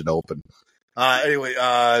ripped it open. Anyway,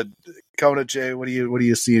 Kona Jay, what are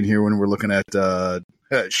you seeing here when we're looking at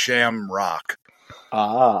Shamrock?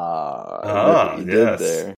 You did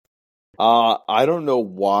there. I don't know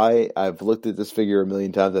why. I've looked at this figure a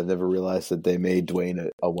million times. I've never realized that they made Dwayne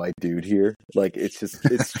a white dude here. Like,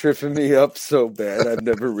 it's tripping me up so bad. I've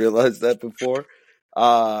never realized that before.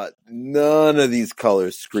 None of these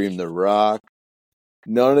colors scream The Rock.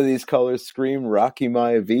 None of these colors scream Rocky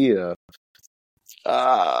Maivia.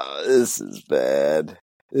 This is bad.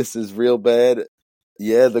 This is real bad.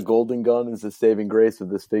 Yeah, the golden gun is the saving grace of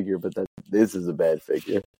this figure, but this is a bad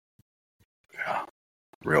figure. Yeah,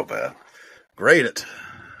 real bad. Grade it.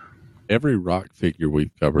 Every Rock figure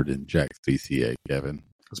we've covered in Jack's DCA, Kevin,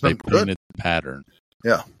 they painted the pattern.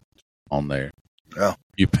 Yeah. On there. Yeah.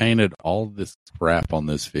 You painted all this crap on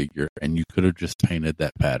this figure, and you could have just painted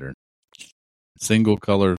that pattern. Single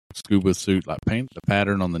color scuba suit, like paint the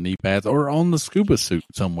pattern on the knee pads or on the scuba suit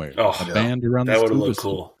somewhere. Oh, a band around that the would scuba look suit.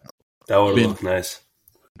 cool. That would look nice.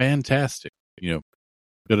 Fantastic.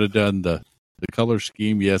 Could have done the color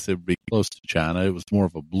scheme. Yes, it would be close to China. It was more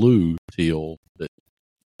of a blue teal that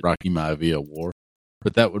Rocky Maivia wore,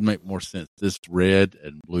 but that would make more sense. This red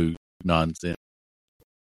and blue nonsense.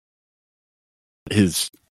 His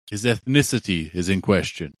ethnicity is in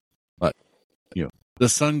question. But, the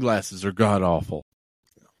sunglasses are god awful.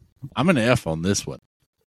 I'm an F on this one.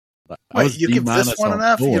 Wait, you give this one an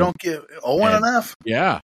F? You don't give Owen an F?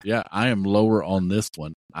 Yeah, I am lower on this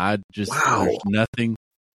one. There's nothing.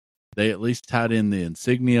 They at least tied in the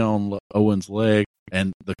insignia on Owen's leg,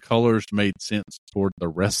 and the colors made sense toward the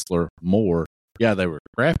wrestler more. Yeah, they were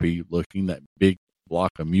crappy looking, that big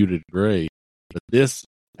block of muted gray, but this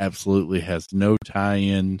absolutely has no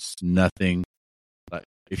tie-ins, nothing. Like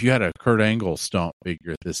if you had a Kurt Angle stomp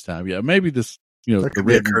figure at this time, yeah, maybe this, the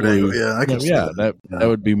red and blue, that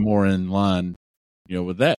would be more in line,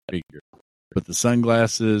 with that figure. But the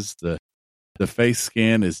sunglasses, the face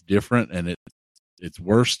scan is different, and it's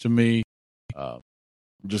worse to me.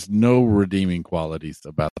 Just no redeeming qualities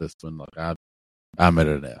about this one. Like I'm at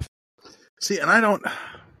an F. See, and I don't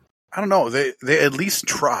know. They at least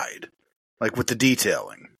tried, like with the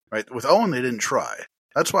detailing, right? With Owen, they didn't try.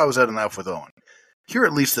 That's why I was at an F with Owen. Here,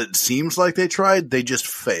 at least, it seems like they tried. They just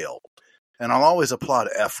failed. And I'll always applaud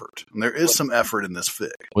effort. And there is some effort in this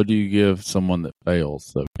fig. What do you give someone that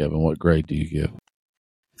fails, though, Kevin? What grade do you give?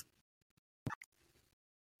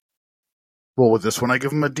 Well, with this one, I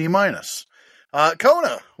give him a D-.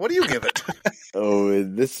 Kona, what do you give it? Oh,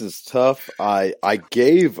 this is tough. I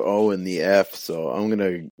gave Owen the F, so I'm going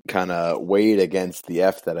to kind of weigh it against the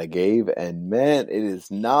F that I gave. And, man, it is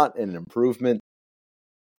not an improvement.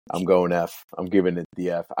 I'm going F. I'm giving it the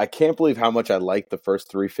F. I can't believe how much I like the first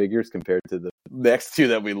three figures compared to the next two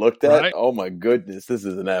that we looked at. Right. Oh, my goodness. This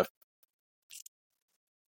is an F.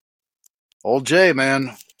 Old Jay,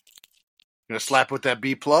 man. Gonna slap with that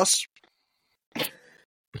B+?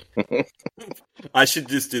 I should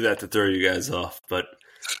just do that to throw you guys off, but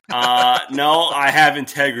no, I have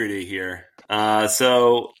integrity here.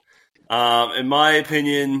 So, in my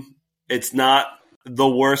opinion, it's not the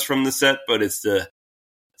worst from the set, but it's the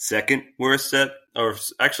second worst set. Or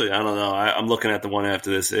actually, I don't know. I'm looking at the one after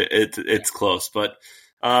this. It's close, but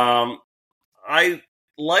I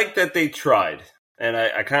like that they tried. and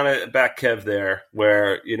I kind of back Kev there,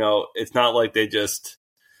 where it's not like they just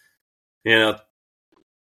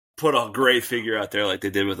put a great figure out there like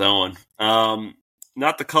they did with Owen.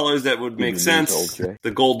 Not the colors that would make sense.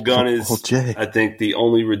 The gold gun is, I think, the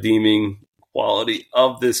only redeeming quality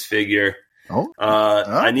of this figure.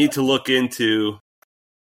 I need to look into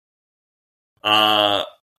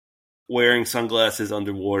wearing sunglasses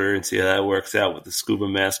underwater and see how that works out with the scuba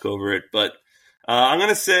mask over it. But I'm going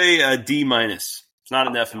to say a D-. It's not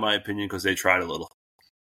an F in my opinion because they tried a little.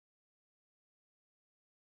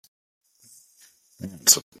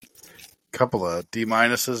 It's a couple of D- and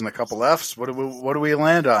a couple Fs. What do we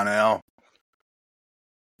land on, Al?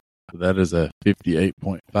 That is a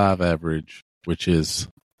 58.5 average, which is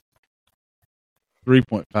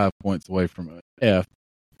 3.5 points away from an F,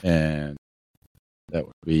 and that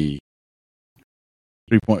would be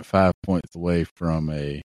 3.5 points away from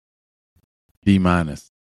a D-.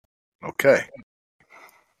 Okay.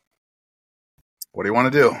 What do you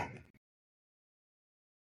want to do?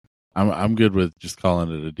 I'm good with just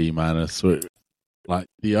calling it a D-. So like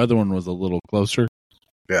the other one was a little closer.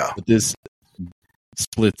 Yeah. But this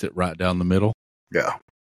splits it right down the middle. Yeah.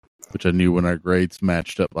 Which I knew when our grades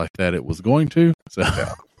matched up like that it was going to. So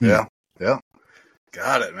Yeah.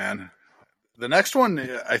 Got it, man. The next one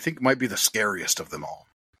I think might be the scariest of them all.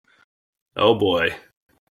 Oh boy.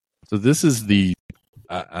 So this is and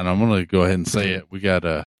I'm going to go ahead and say it. We got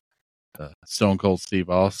a Stone Cold Steve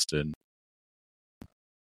Austin.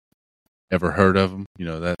 Ever heard of him?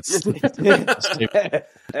 That's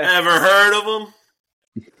ever heard of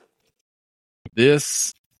him?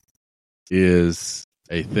 This is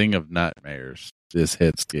a thing of nightmares. This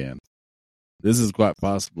head scan. This is quite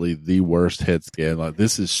possibly the worst head scan. Like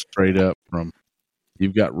this is straight up from.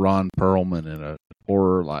 You've got Ron Perlman in a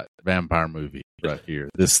horror like vampire movie right here.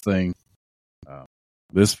 This thing.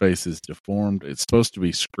 This face is deformed. It's supposed to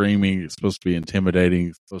be screaming. It's supposed to be intimidating.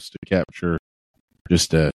 It's supposed to capture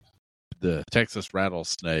just the Texas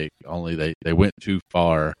rattlesnake, only they went too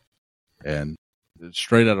far, and it's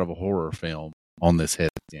straight out of a horror film on this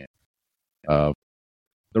head scan.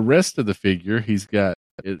 The rest of the figure,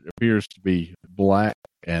 it appears to be black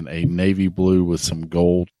and a navy blue with some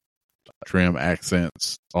gold trim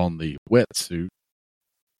accents on the wetsuit.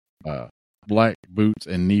 Black boots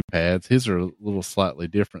and knee pads. His are a little slightly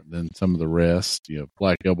different than some of the rest.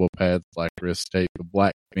 Black elbow pads, black wrist tape, the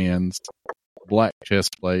black fins, black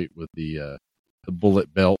chest plate with the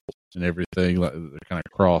bullet belt and everything. Like they're kind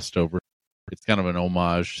of crossed over. It's kind of an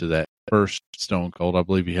homage to that first Stone Cold. I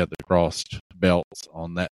believe he had the crossed belts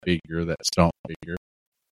on that figure, that Stomp figure.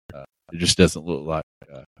 It just doesn't look like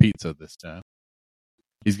pizza this time.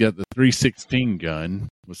 He's got the 316 gun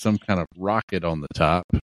with some kind of rocket on the top.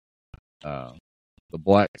 The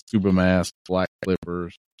black scuba mask, black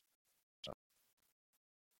clippers.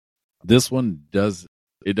 This one doesn't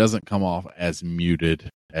come off as muted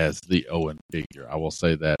as the Owen figure. I will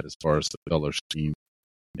say that as far as the color scheme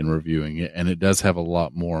in reviewing it. And it does have a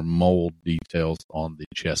lot more mold details on the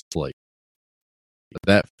chest plate. But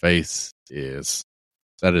that face is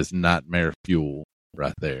nightmare fuel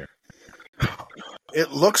right there.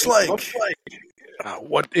 It looks like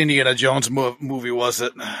what Indiana Jones movie was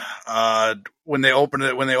it? When they open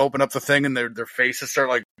up the thing and their faces start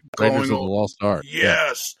like glowing. Raiders of the Lost Ark.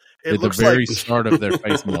 Yes. Yeah. At the very start of their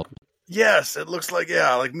face melting. Yes, it looks like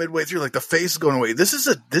like midway through, like the face is going away. This is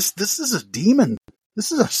a demon.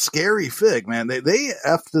 This is a scary fig, man. They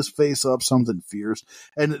effed this face up something fierce.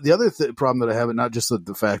 And the other problem that I have, not just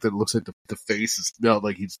the fact that it looks like the face is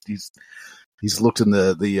like he's looked in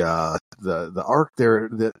the arc there,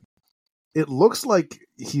 that it looks like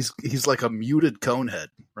he's like a muted cone head,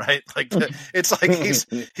 right? Like it's like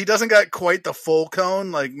he doesn't got quite the full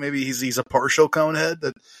cone. Like maybe he's a partial cone head.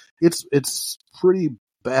 That it's pretty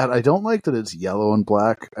bad. I don't like that it's yellow and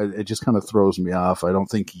black. It just kind of throws me off. I don't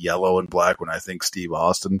think yellow and black when I think Steve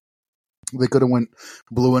Austin. They could have went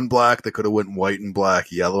blue and black. They could have went white and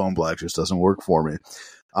black. Yellow and black just doesn't work for me.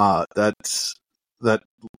 That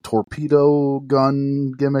torpedo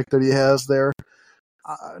gun gimmick that he has there.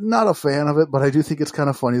 Not a fan of it, but I do think it's kind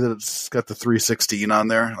of funny that it's got the 316 on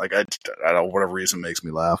there. Like I don't know, whatever reason makes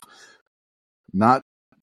me laugh. Not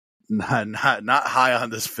high on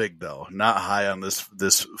this fig though. Not high on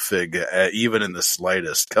this fig, even in the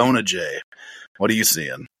slightest. Kona J, what are you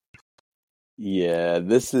seeing? Yeah,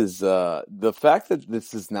 this is the fact that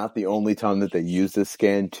this is not the only time that they use this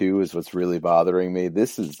scan too is what's really bothering me.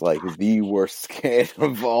 This is like the worst scan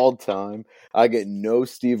of all time. I get no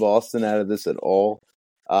Steve Austin out of this at all.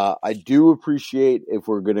 I do appreciate, if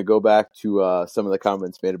we're going to go back to some of the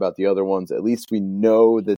comments made about the other ones, at least we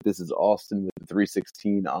know that this is Austin with the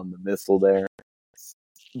 316 on the missile there.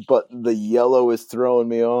 but the yellow is throwing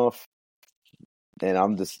me off. And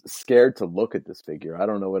I'm just scared to look at this figure. I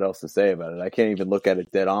don't know what else to say about it. I can't even look at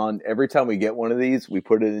it dead on. Every time we get one of these, we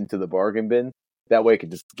put it into the bargain bin. That way, it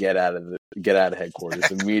can just get out of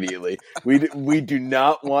headquarters immediately. We do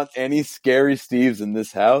not want any scary Steves in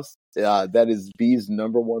this house. That is B's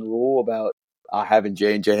number one rule about having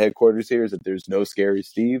J&J headquarters here is that there's no scary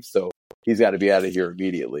Steve. So he's got to be out of here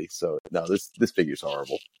immediately. So no, this figure's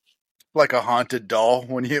horrible. Like a haunted doll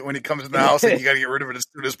when he comes in the house and you got to get rid of it as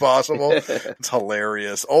soon as possible. It's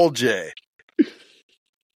hilarious. Old Jay.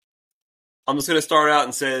 I'm just going to start out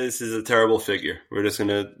and say this is a terrible figure. We're just going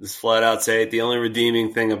to flat out say it. The only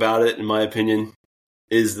redeeming thing about it, in my opinion,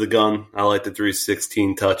 is the gun. I like the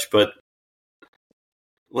 316 touch, but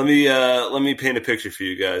let me paint a picture for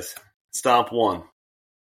you guys. Stomp 1.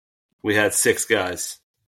 We had 6 guys.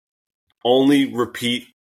 Only repeat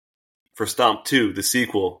for Stomp 2, the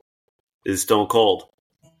sequel, is Stone Cold.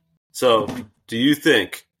 So, do you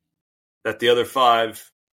think that the other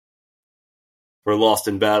 5 were lost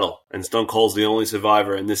in battle, and Stone Cold's the only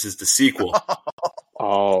survivor, and this is the sequel?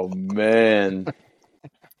 Oh man,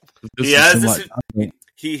 he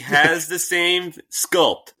has the same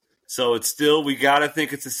sculpt, so it's still, we gotta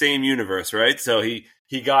think it's the same universe, right? So he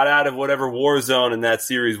got out of whatever war zone in that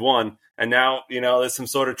series 1, and now there's some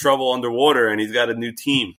sort of trouble underwater, and he's got a new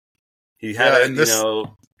team. He had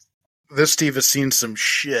This Steve has seen some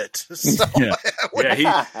shit. So,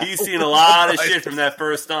 he's seen a lot of shit from that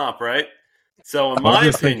first stomp, right? So in my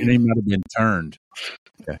opinion, he might have been turned.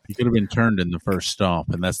 Yeah, he could have been turned in the first stomp,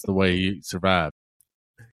 and that's the way he survived.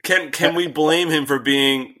 Can we blame him for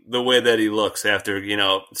being the way that he looks after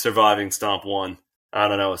surviving Stomp 1? I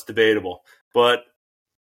don't know. It's debatable, but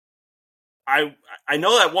I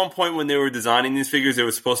know at one point when they were designing these figures, there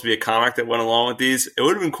was supposed to be a comic that went along with these. It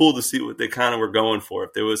would have been cool to see what they kind of were going for.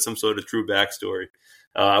 If there was some sort of true backstory,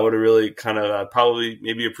 I would have really kind of probably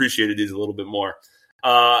maybe appreciated these a little bit more.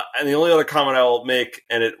 And the only other comment I will make,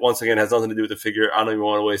 and it once again has nothing to do with the figure, I don't even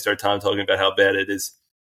want to waste our time talking about how bad it is.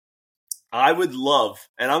 I would love,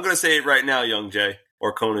 and I'm going to say it right now, Young Jay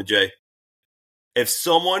or Kona Jay, if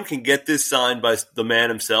someone can get this signed by the man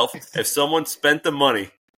himself, if someone spent the money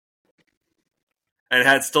and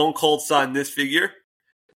had Stone Cold sign this figure,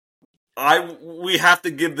 we have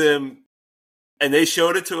to give them, and they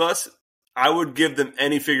showed it to us, I would give them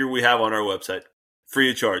any figure we have on our website, free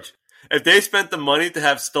of charge. If they spent the money to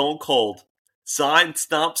have Stone Cold sign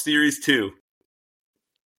Stomp Series 2,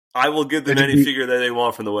 I will give them any figure that they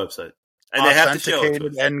want from the website. And they have to show it to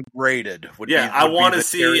us. And graded. I want to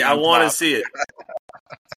see it.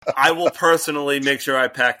 I will personally make sure I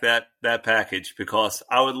pack that package because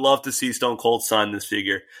I would love to see Stone Cold sign this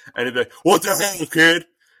figure. And he'd be like, what the hell, kid?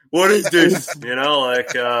 What is this?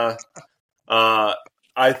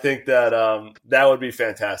 I think that that would be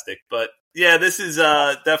fantastic. But yeah, this is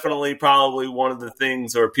definitely probably one of the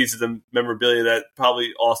things or pieces of memorabilia that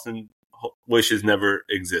probably Austin wishes never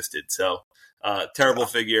existed. So terrible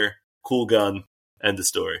figure, cool gun, end the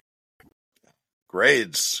story.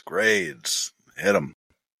 Grades. Hit them.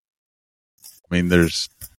 I mean, there is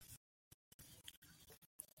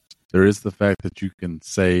the fact that you can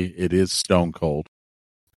say it is Stone Cold.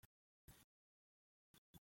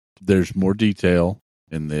 There's more detail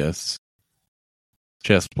in this.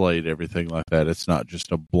 Chest plate, everything like that. It's not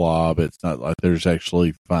just a blob. It's not like there's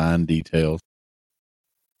actually fine details.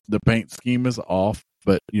 The paint scheme is off,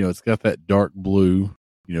 but it's got that dark blue,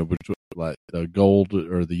 between like the gold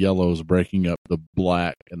or the yellow is breaking up the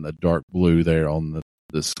black and the dark blue there on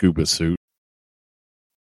the scuba suit.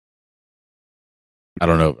 I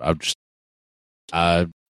don't know.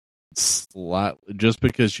 Just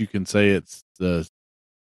because you can say it's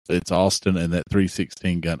Austin and that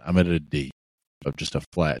 316 gun, I'm at a D, of just a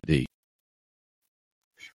flat D.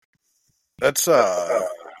 That's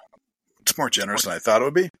it's more generous than I thought it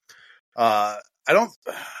would be.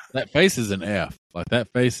 That face is an F. Like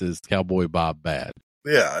that face is Cowboy Bob bad.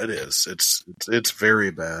 Yeah, it is. It's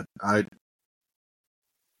very bad.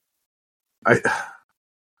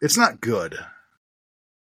 It's not good.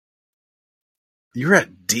 You're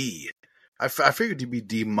at D. I figured you'd be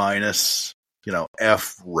D minus,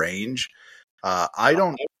 F range. I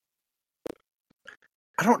don't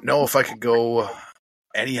know if I could go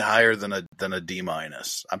any higher than a D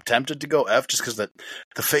minus. I'm tempted to go F just because the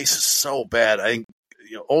face is so bad. I think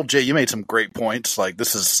Old Jay, you made some great points. Like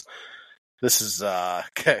this is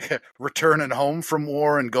returning home from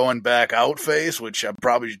war and going back out face, which I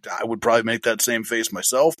would probably make that same face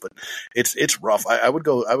myself, but it's rough. I would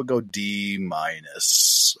go D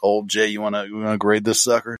minus. Old Jay, you wanna grade this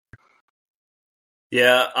sucker?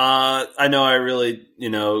 Yeah, I know I really,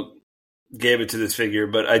 gave it to this figure,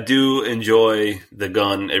 but I do enjoy the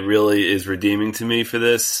gun. It really is redeeming to me for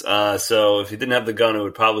this. So if he didn't have the gun, it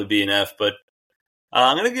would probably be an F, but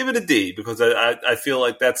I'm going to give it a D because I feel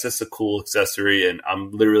like that's just a cool accessory, and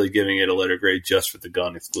I'm literally giving it a letter grade just for the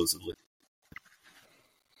gun exclusively.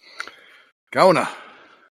 Kona.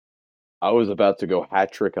 I was about to go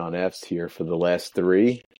hat trick on Fs here for the last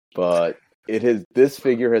three, but this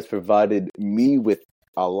figure has provided me with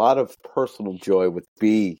a lot of personal joy with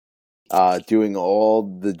B, doing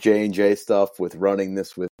all the J&J stuff with running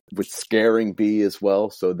this with scaring B as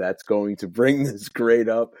well. So that's going to bring this grade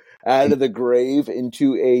up out of the grave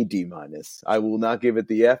into a D-. I will not give it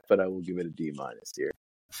the F, but I will give it a D- here.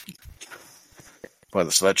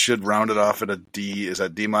 Well, so that should round it off at a D. Is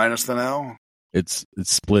that D- then now? It's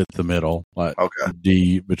split the middle, like okay.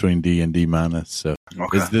 D between D and D-. So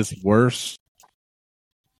okay. Is this worse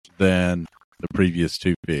than the previous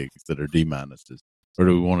two figs that are D-? Or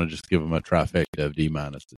do we want to just give them a trifecta of D-?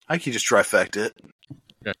 I can just trifecta it.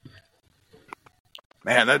 Okay.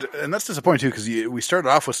 Man, that's disappointing too because we started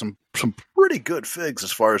off with some pretty good figs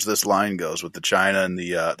as far as this line goes with the China and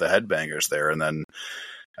the headbangers there, and then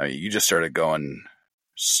you just started going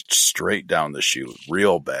straight down the chute,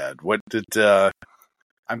 real bad. What did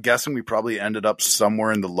I'm guessing we probably ended up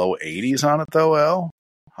somewhere in the low 80s on it though, Al?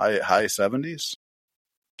 High 70s?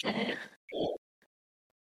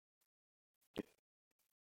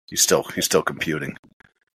 He's still computing.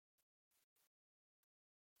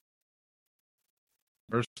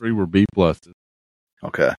 First three were B pluses.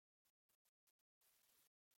 Okay.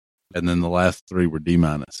 And then the last three were D-.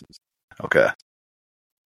 Okay.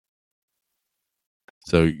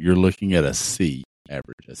 So you're looking at a C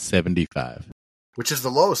average, a 75. Which is the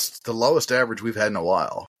lowest average we've had in a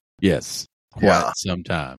while. Yes. Quite some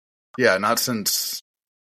time. Yeah,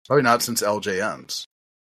 probably not since LJNs.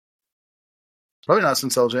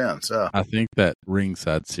 Yeah. I think that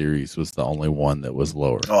Ringside series was the only one that was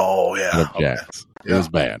lower. Oh, yeah. Jacks. Okay. It was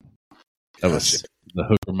bad. That was the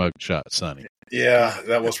hooker mug shot, Sonny. Yeah,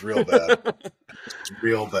 that was real bad.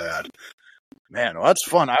 Real bad. Man, well, that's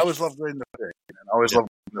fun. I always love grading the figs. I always love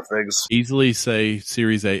the figs. Easily say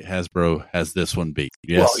Series 8 Hasbro has this one beat.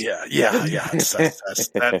 Yes. Well, yeah.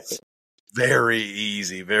 That's very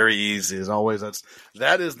easy. Very easy. As always,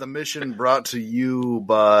 that is the mission brought to you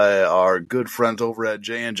by our good friends over at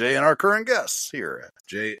J&J and our current guests here at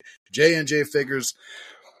J&J Figures.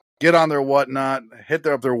 Get on their whatnot, hit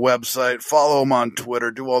up their website, follow them on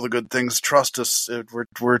Twitter, do all the good things. Trust us,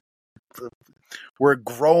 we're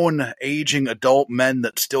grown, aging adult men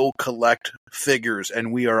that still collect figures,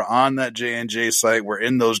 and we are on that J&J site. We're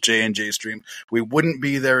in those J&J streams. We wouldn't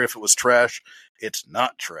be there if it was trash. It's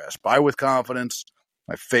not trash. Buy with confidence.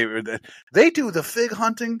 My favorite. They do the fig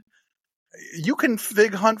hunting. You can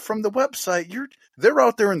fig hunt from the website. They're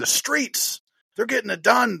out there in the streets. They're getting it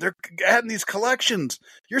done. They're adding these collections.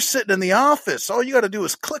 You're sitting in the office. All you got to do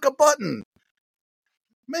is click a button.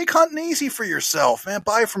 Make hunting easy for yourself, man.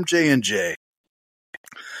 Buy from J&J.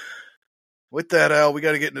 With that, Al, we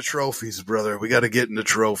got to get into trophies, brother. We got to get into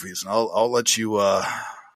trophies, and I'll let you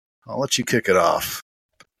kick it off.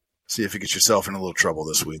 See if you get yourself in a little trouble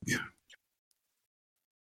this week.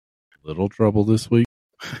 Little trouble this week?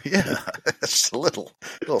 Yeah, just a little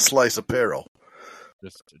slice of peril.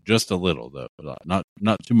 Just a little though, not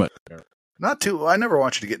too much peril. Not too. I never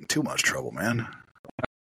want you to get in too much trouble, man.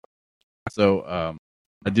 So,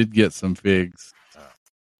 I did get some figs.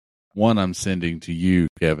 One I'm sending to you,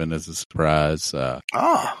 Kevin, as a surprise.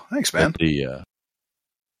 Thanks, man. The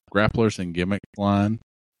Grapplers and Gimmick line.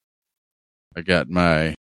 I got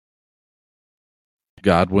my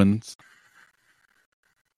Godwins.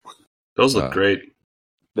 Those look great.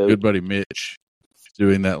 Good buddy Mitch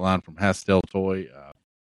doing that line from Hastel Toy.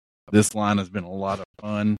 This line has been a lot of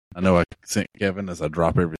fun. I know I sent Kevin as I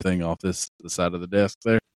drop everything off the side of the desk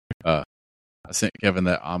there. I sent Kevin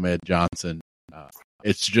that Ahmed Johnson.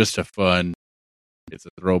 It's just it's a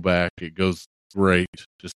throwback. It goes great.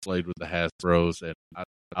 Just played with the Hasbros, and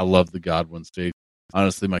I love the Godwins too.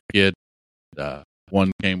 Honestly, my kid,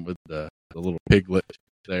 one came with the little piglet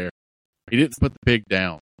there. He didn't put the pig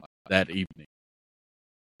down that evening.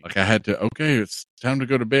 Like I had to, okay, it's time to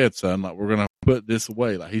go to bed, son. Like we're going to put this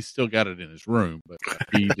away. Like he's still got it in his room, but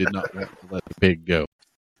he did not want to let the pig go.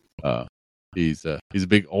 He's a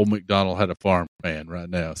big old McDonald had a farm fan right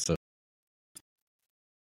now. So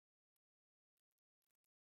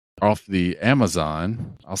off the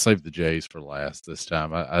Amazon, I'll save the J's for last this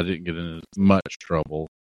time. I didn't get into much trouble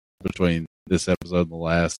between this episode and the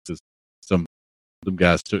last because some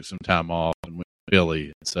guys took some time off and went to Philly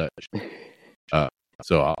and such.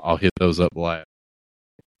 So I'll hit those up last.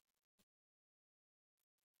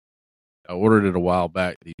 I ordered it a while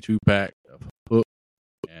back. The 2-pack of Hook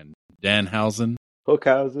and Danhausen.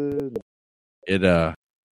 Hookhausen. It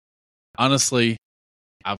honestly,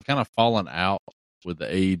 I've kind of fallen out with the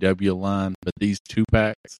AEW line, but these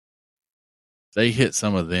 2-packs, they hit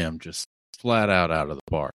some of them just flat out of the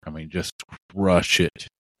park. I mean, just crush it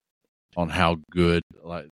on how good,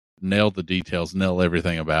 like, nail the details, nail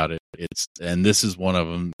everything about it. And this is one of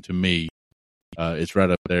them to me. It's right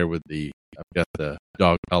up there with I've got the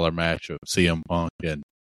dog collar match of CM Punk and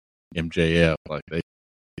MJF. Like, they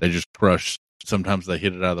just crush. Sometimes they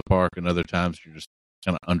hit it out of the park, and other times you're just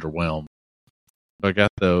kind of underwhelmed. So I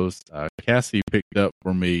got those. Cassie picked up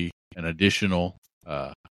for me an additional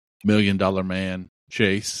 $1 Million Man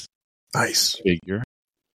Chase. Nice figure.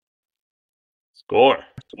 Score.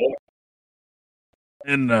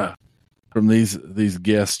 And from these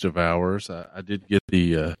guests of ours, I did get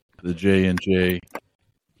the J&J.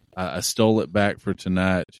 I stole it back for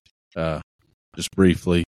tonight, just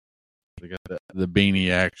briefly. I got the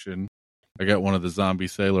beanie action. I got one of the Zombie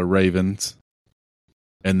Sailor Ravens.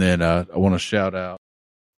 And then I want to shout out,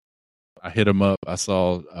 I hit them up. I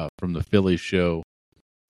saw from the Philly show,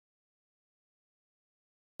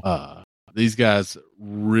 these guys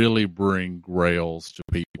really bring grails to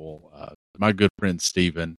people. My good friend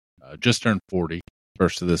Steven just turned 40,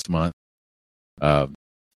 first of this month.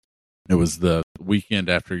 It was the weekend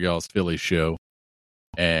after y'all's Philly show,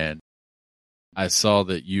 and I saw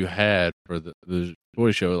that you had for the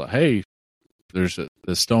toy show, like, hey, there's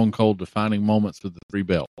the Stone Cold defining moments with the 3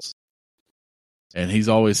 belts. And he's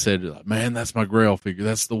always said, man, that's my grail figure.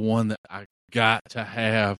 That's the one that I got to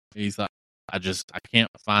have. He's like, I can't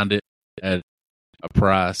find it at a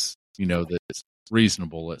price, that's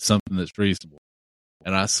reasonable, at something that's reasonable.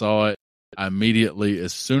 And I saw it. I immediately,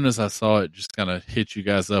 as soon as I saw it, just kind of hit you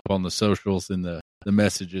guys up on the socials and the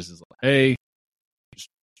messages. Is like, hey, just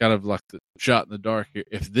kind of like the shot in the dark here.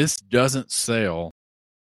 If this doesn't sell,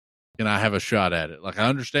 can I have a shot at it? Like, I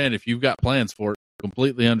understand if you've got plans for it,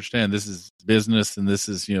 completely understand this is business and this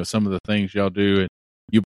is, some of the things y'all do.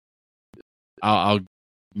 And I'll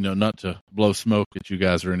not to blow smoke at you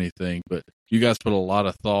guys or anything, but you guys put a lot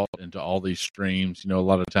of thought into all these streams, a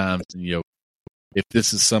lot of times, and, if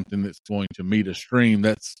this is something that's going to meet a stream,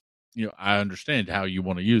 that's, I understand how you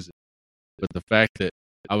want to use it. But the fact that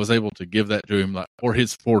I was able to give that to him, like, for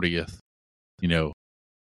his 40th,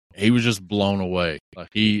 he was just blown away. Like,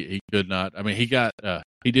 he could not, I mean, he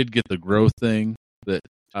did get the growth thing that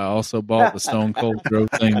I also bought, the Stone Cold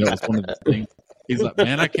growth thing. That was one of the things. He's like,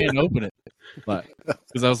 man, I can't open it. Like,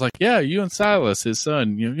 because I was like, yeah, you and Silas, his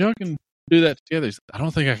son, y'all can do that together. He's like, I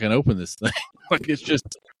don't think I can open this thing. Like,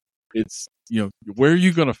 it's, where are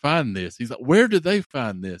you going to find this? He's like, where did they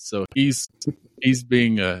find this? So he's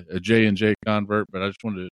being a J&J convert, but I just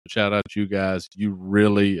wanted to shout out to you guys. You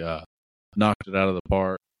really knocked it out of the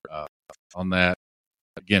park on that.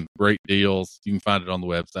 Again, great deals. You can find it on the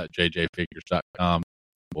website, jjfigures.com.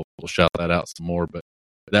 We'll shout that out some more, but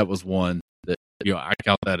that was one that, I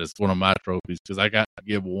count that as one of my trophies because I got to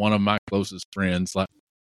give one of my closest friends, like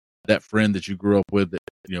that friend that you grew up with, that,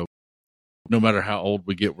 no matter how old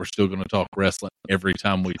we get, we're still going to talk wrestling every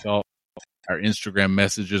time we talk. Our Instagram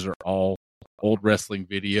messages are all old wrestling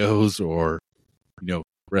videos or,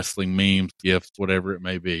 wrestling memes, gifts, whatever it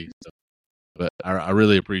may be. So, but I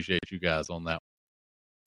really appreciate you guys on that.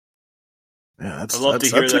 Yeah, I'd love to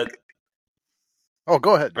hear that. Oh,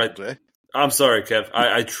 go ahead, right. Jay. I'm sorry, Kev.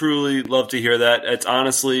 I truly love to hear that. It's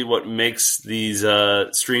honestly what makes these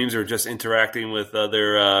streams or just interacting with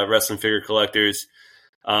other wrestling figure collectors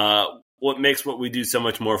what makes what we do so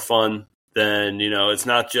much more fun than, it's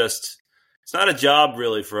not a job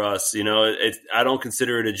really for us. I don't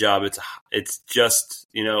consider it a job. It's just,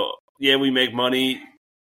 yeah, we make money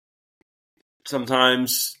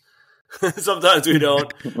sometimes. Sometimes we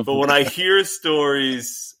don't. But when I hear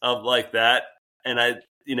stories of like that, and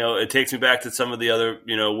it takes me back to some of the other,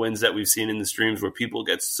 wins that we've seen in the streams where people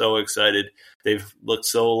get so excited. They've looked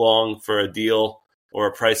so long for a deal or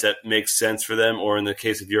a price that makes sense for them. Or in the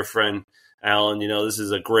case of your friend, Alan, this is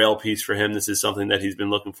a grail piece for him. This is something that he's been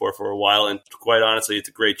looking for a while. And quite honestly, it's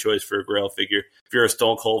a great choice for a grail figure. If you're a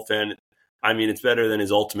Stone Cold fan, I mean, it's better than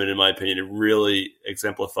his Ultimate, in my opinion. It really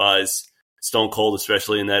exemplifies Stone Cold,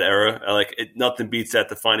 especially in that era. Nothing beats that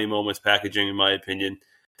defining moments packaging, in my opinion.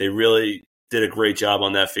 They really did a great job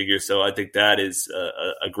on that figure. So I think that is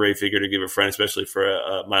a great figure to give a friend, especially for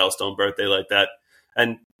a milestone birthday like that.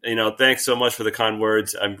 And, thanks so much for the kind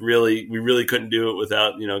words. We really couldn't do it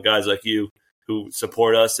without, guys like you who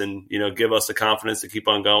support us and, give us the confidence to keep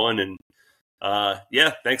on going. And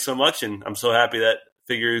yeah, thanks so much. And I'm so happy that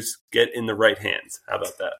figures get in the right hands. How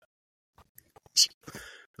about that?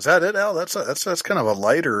 Is that it, Al? That's kind of a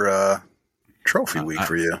lighter trophy week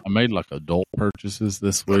for you. I made like adult purchases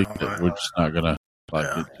this week that we're just not gonna like.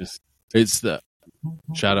 Yeah. It's the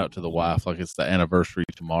shout out to the wife. Like it's the anniversary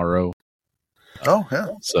tomorrow. Oh yeah.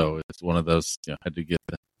 So it's one of those. Had to get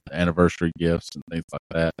the anniversary gifts and things like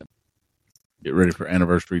that. Get ready for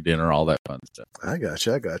anniversary dinner, all that fun stuff. I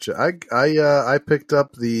gotcha. I picked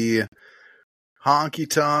up the Honky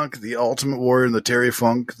Tonk, the Ultimate Warrior, and the Terry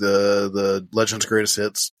Funk, the Legends Greatest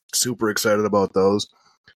Hits. Super excited about those.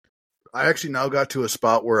 I actually now got to a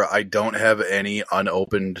spot where I don't have any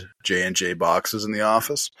unopened J&J boxes in the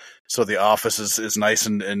office. So the office is nice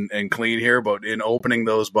and clean here, but in opening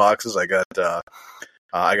those boxes, I got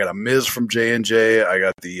a Miz from J&J. I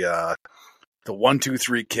got the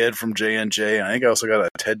 1-2-3 Kid from J&J. And I think I also got a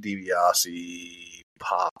Ted DiBiase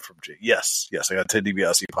pop from J. Yes, I got Ted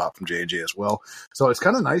DiBiase pop from J&J as well. So it's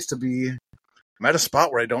kind of nice to be. I'm at a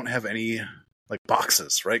spot where I don't have any like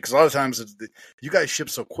boxes, right? Because a lot of times you guys ship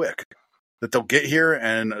so quick that they'll get here,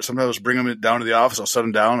 and sometimes I'll bring them down to the office. I'll set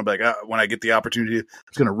them down. I'm like, when I get the opportunity, I'm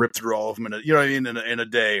just going to rip through all of them in a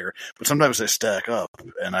day. But sometimes they stack up,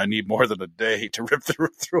 and I need more than a day to rip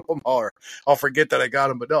through them all. Or I'll forget that I got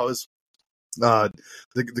them. But no, it's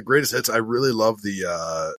the greatest hits. I really love the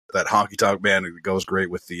that Honky Tonk band. It goes great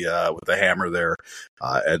with the hammer there,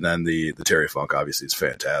 and then the Terry Funk obviously is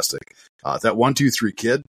fantastic. That 1-2-3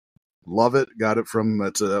 Kid. Love it. Got it from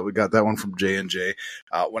we got that one from J&J.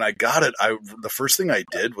 When I got it, the first thing I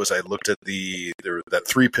did was I looked at that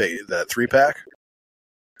three pack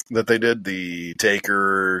that they did, the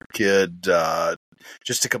Taker Kid,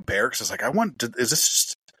 just to compare. Because I was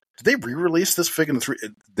like, did they re-release this fig in the 3?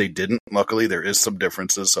 They didn't. Luckily, there is some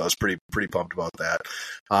differences, so I was pretty pumped about that.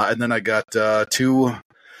 And then I got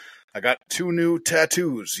two new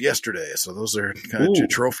tattoos yesterday, so those are kind of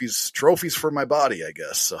trophies for my body, I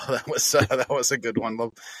guess. So that was a good one.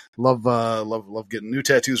 Love getting new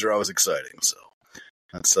tattoos are always exciting. So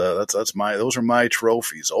those are my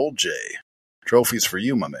trophies. Old Jay, trophies for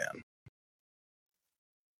you, my man.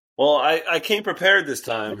 Well, I came prepared this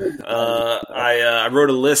time. I wrote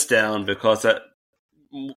a list down because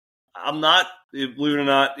I'm not, believe it or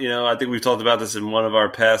not, I think we've talked about this in one of our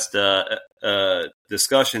past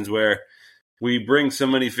discussions where we bring so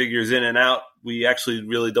many figures in and out. We actually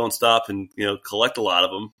really don't stop and collect a lot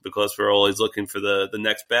of them because we're always looking for the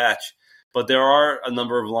next batch. But there are a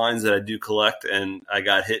number of lines that I do collect, and I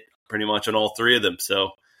got hit pretty much on all three of them.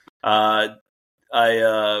 So I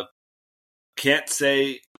can't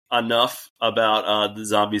say enough about the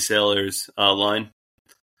Zombie Sailors line.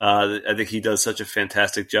 I think he does such a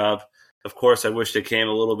fantastic job. Of course, I wish they came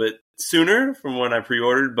a little bit sooner from when I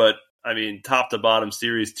pre-ordered, but I mean, top to bottom,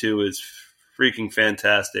 Series 2 is freaking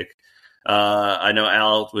fantastic. I know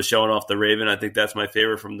Al was showing off the Raven. I think that's my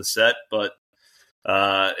favorite from the set, but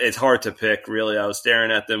it's hard to pick, really. I was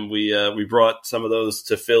staring at them. We brought some of those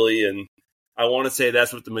to Philly, and I want to say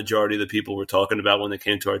that's what the majority of the people were talking about when they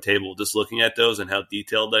came to our table, just looking at those and how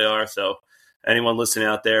detailed they are. So anyone listening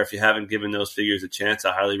out there, if you haven't given those figures a chance,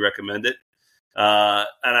 I highly recommend it. And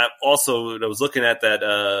I was looking at that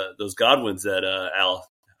those Godwins that Al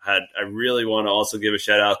had. I really want to also give a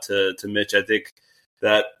shout out to Mitch. I think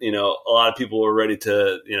that a lot of people were ready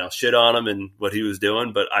to shit on him and what he was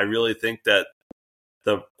doing, but I really think that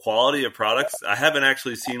the quality of products, I haven't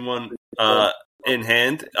actually seen one in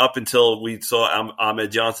hand up until we saw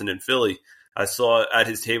Ahmed Johnson in Philly. I saw at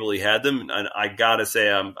his table he had them, and I gotta say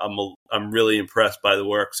I'm really impressed by the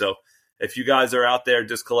work. So if you guys are out there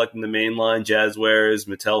just collecting the mainline Jazzwares,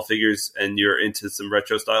 Mattel figures, and you're into some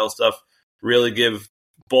retro style stuff, really give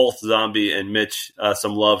both Zombie and Mitch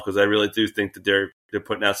some love, because I really do think that they're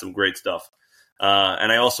putting out some great stuff.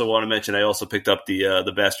 And I also want to mention I also picked up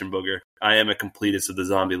the Bastion Booger. I am a completist of the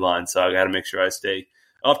Zombie line, so I got to make sure I stay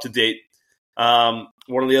up to date. One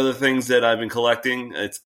of the other things that I've been collecting,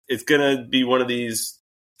 it's going to be one of these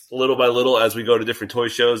little by little as we go to different toy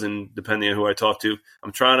shows, and depending on who I talk to,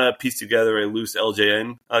 I'm trying to piece together a loose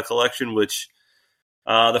LJN collection, which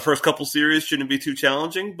the first couple series shouldn't be too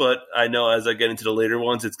challenging, but I know as I get into the later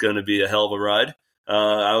ones, it's going to be a hell of a ride.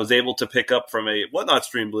 I was able to pick up from a Whatnot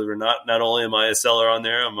stream, believe it or not. Not only am I a seller on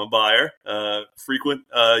there, I'm a buyer, frequent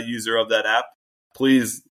user of that app.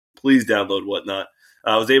 Please download Whatnot.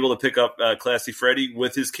 I was able to pick up Classy Freddy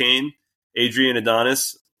with his cane, Adrian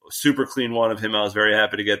Adonis, super clean one of him. I was very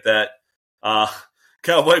happy to get that.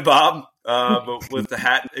 Cowboy Bob, but with the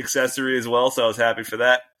hat accessory as well, so I was happy for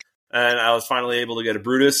that. And I was finally able to get a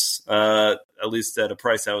Brutus, at least at a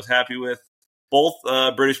price I was happy with. Both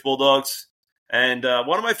British Bulldogs, And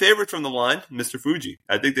one of my favorites from the line, Mr. Fuji.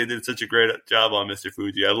 I think they did such a great job on Mr.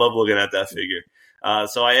 Fuji. I love looking at that figure.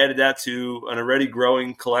 So I added that to an already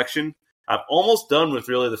growing collection. I'm almost done with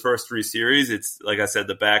really the first 3 series. It's like I said,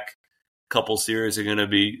 the back couple series are going to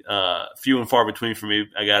be few and far between for me.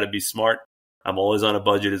 I got to be smart. I'm always on a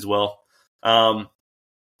budget as well. I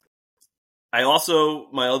also,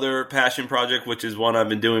 my other passion project, which is one I've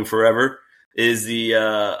been doing forever, is the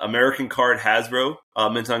American Card Hasbro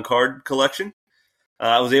Mint on Card collection.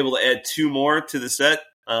 I was able to add 2 more to the set.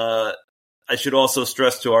 I should also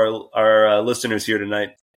stress to our listeners here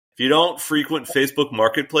tonight, if you don't frequent Facebook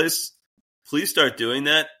Marketplace, please start doing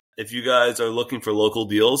that. If you guys are looking for local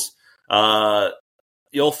deals,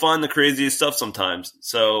 you'll find the craziest stuff sometimes.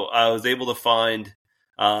 So I was able to find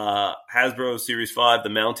Hasbro Series 5, the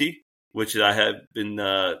Mountie, which I have been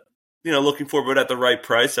looking for, but at the right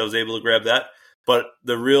price. I was able to grab that. But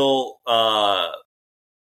the real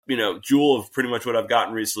jewel of pretty much what I've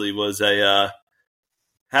gotten recently was a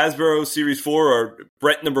Hasbro Series 4 or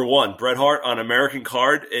Bret #1, Bret Hart on American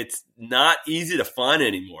Card. It's not easy to find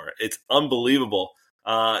anymore. It's unbelievable.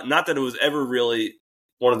 Not that it was ever really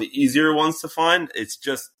one of the easier ones to find. It's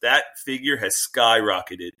just that figure has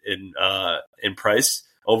skyrocketed in price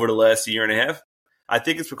over the last year and a half. I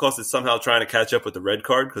think it's because it's somehow trying to catch up with the red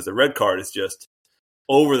card, because the red card is just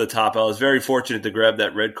over the top. I was very fortunate to grab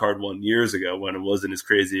that red card one years ago when it wasn't as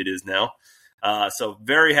crazy as it is now. So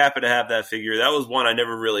very happy to have that figure. That was one I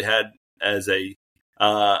never really had as a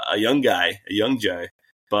young guy, a young Jay.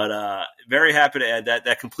 But very happy to add that.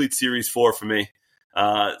 That completes Series 4 for me.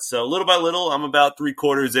 So little by little, I'm about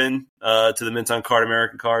 3/4 in to the Mint on Card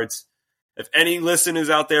American Cards. If any listeners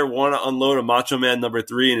out there want to unload a Macho Man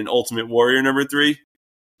 #3 and an Ultimate Warrior #3,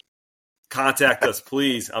 contact us,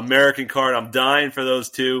 please. American Card, I'm dying for those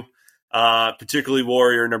 2, particularly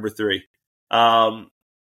Warrior #3.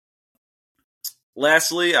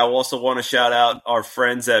 Lastly, I also want to shout out our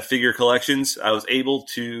friends at Figure Collections. I was able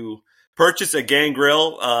to purchase a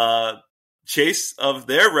Gangrel chase of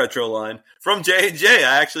their retro line from J&J.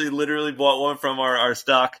 I actually literally bought one from our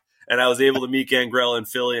stock, and I was able to meet Gangrel in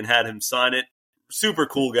Philly and had him sign it. Super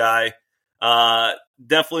cool guy.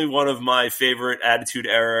 Definitely one of my favorite Attitude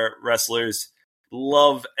Era wrestlers.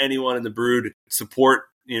 Love anyone in the Brood. Support,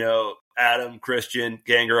 Adam, Christian,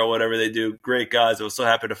 Gangrel, whatever they do. Great guys. I was so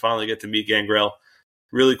happy to finally get to meet Gangrel.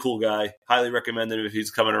 Really cool guy. Highly recommend him if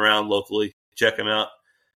he's coming around locally. Check him out.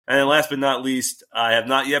 And then last but not least, I have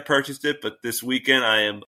not yet purchased it, but this weekend I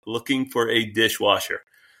am looking for a dishwasher.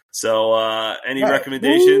 So any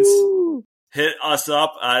recommendations, hit us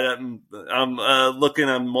up. I'm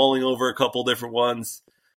mulling over a couple different ones.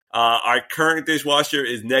 Our current dishwasher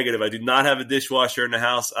is negative. I do not have a dishwasher in the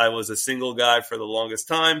house. I was a single guy for the longest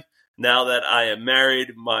time. Now that I am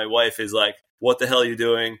married, my wife is like, what the hell are you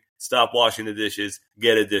doing? Stop washing the dishes.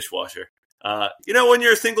 Get a dishwasher. When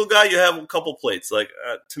you're a single guy, you have a couple plates. Like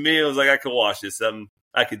to me, it was like I could wash this.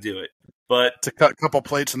 I could do it. But to cut a couple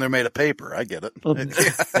plates and they're made of paper. I get it.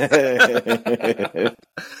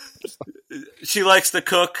 She likes to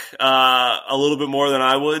cook a little bit more than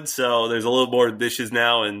I would, so there's a little more dishes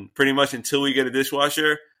now. And pretty much until we get a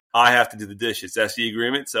dishwasher, I have to do the dishes. That's the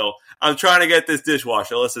agreement. So I'm trying to get this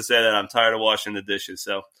dishwasher. Let's just say that I'm tired of washing the dishes.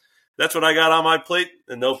 So that's what I got on my plate,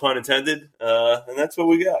 and no pun intended. And that's what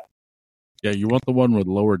we got. Yeah, you want the one with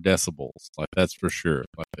lower decibels, like that's for sure.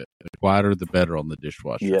 Like the quieter, the better on the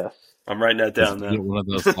dishwasher. Yeah, I'm writing that down now. One of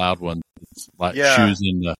those loud ones, it's like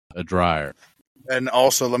choosing a dryer. And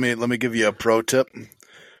also, let me give you a pro tip.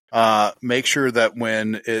 Make sure that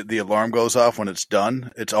when the alarm goes off, when it's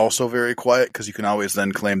done, it's also very quiet, because you can always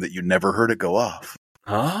then claim that you never heard it go off.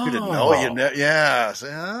 Oh, you didn't know. Yeah. See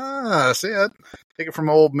it. Take it from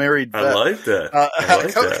old married vet. I like that.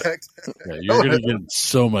 Yeah, you're going to get in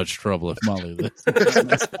so much trouble if Molly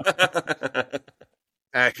listens.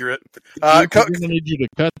 Accurate. I'm going to need you to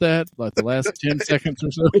cut that, like the last 10 seconds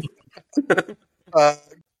or so.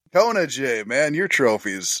 Kona J, man, your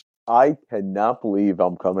trophies. I cannot believe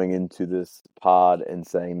I'm coming into this pod and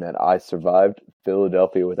saying that I survived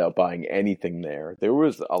Philadelphia without buying anything there. There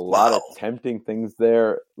was a lot of tempting things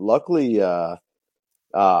there. Luckily, I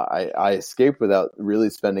escaped without really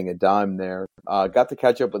spending a dime there. Got to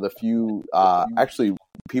catch up with a few, actually,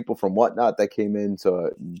 people from Whatnot that came in, so I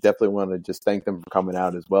definitely want to just thank them for coming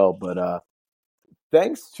out as well. But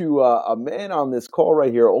thanks to a man on this call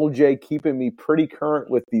right here, Old Jay, keeping me pretty current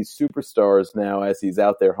with these superstars now as he's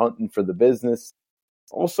out there hunting for the business.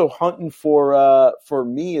 Also hunting for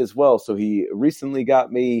me as well. So he recently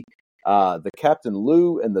got me the Captain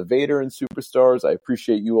Lou and the Vader and Superstars. I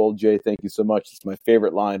appreciate you, Old Jay. Thank you so much. It's my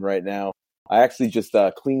favorite line right now. I actually just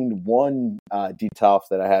cleaned one DTOF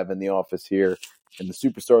that I have in the office here, and the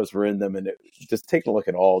Superstars were in them, and just taking a look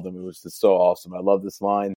at all of them, it was just so awesome. I love this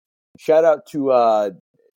line. Shout out to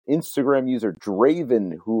Instagram user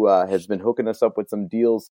Draven, who has been hooking us up with some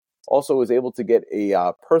deals. Also was able to get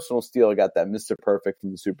a personal steal. I got that Mr. Perfect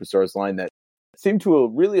from the Superstars line that seemed to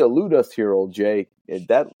really elude us here, old Jay.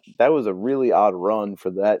 That was a really odd run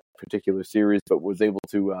for that particular series, but was able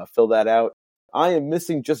to fill that out. I am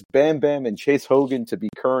missing just Bam Bam and Chase Hogan to be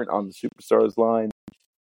current on the Superstars line.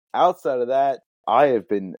 Outside of that, I have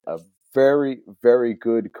been a very, very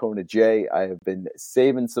good Kona J. I have been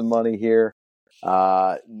saving some money here.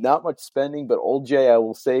 Not much spending, but old Jay, I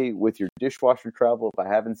will say, with your dishwasher travel, if I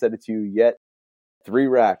haven't said it to you yet, 3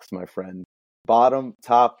 racks, my friend. Bottom,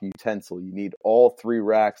 top, utensil. You need all 3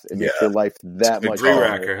 racks and make your life that much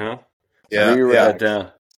harder. 3-racker, huh? Yeah. 3 racks.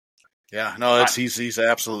 Yeah, no, he's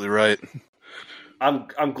absolutely right.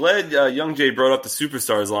 I'm glad Young Jay brought up the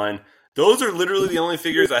Superstars line. Those are literally the only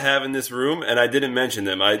figures I have in this room, and I didn't mention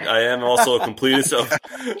them. I am also a completist of.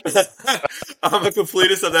 I'm a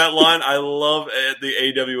completist of that line. I love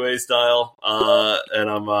the AWA style, and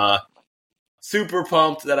I'm super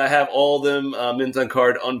pumped that I have all of them mint on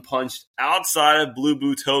card unpunched outside of Blue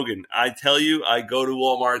Boots Hogan. I tell you, I go to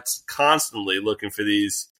Walmart's constantly looking for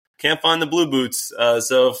these. Can't find the Blue Boots,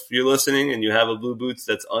 so if you're listening and you have a Blue Boots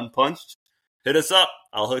that's unpunched, hit us up.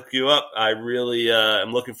 I'll hook you up. I really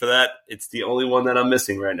am looking for that. It's the only one that I'm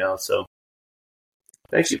missing right now. So,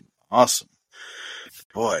 thank you. Awesome,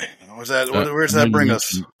 boy. Where's that bring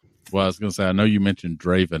us? Well, I was going to say, I know you mentioned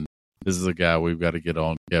Draven. This is a guy we've got to get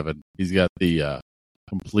on, Kevin. He's got the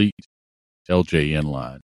complete LJN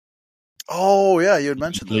line. Oh yeah, you had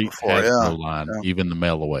mentioned that before. Line, even the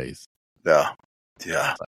mailaways. Yeah.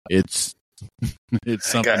 It's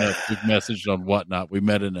something that we've messaged on Whatnot. We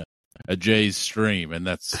met in a Jay's stream, and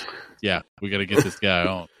we got to get this guy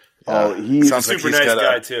on. Oh, he's a super nice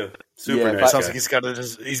guy too. Super nice. Sounds like he's got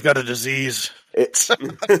a disease. If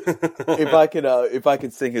I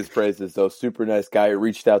could sing his praises, though, super nice guy. He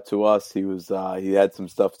reached out to us. He had some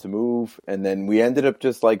stuff to move, and then we ended up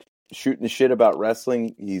just like shooting the shit about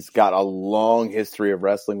wrestling. He's got a long history of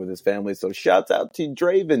wrestling with his family. So shouts out to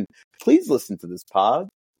Draven. Please listen to this pod.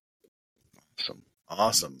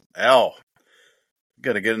 Awesome. Al.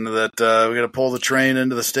 Got to get into that. We got to pull the train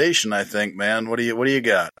into the station, I think, man. What do you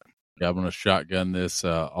got? Yeah, I'm going to shotgun this.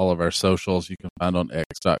 All of our socials you can find on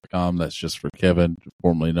x.com. That's just for Kevin,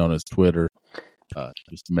 formerly known as Twitter.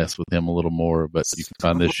 Just to mess with him a little more. But you can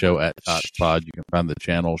find this show at TOTS Pod. You can find the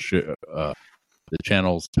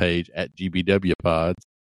channels page at GBW Pods.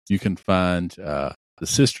 You can find the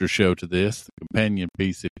sister show to this, the companion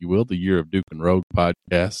piece, if you will, the Year of Duke and Rogue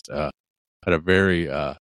podcast. Had a very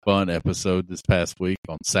fun episode this past week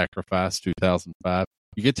on Sacrifice 2005.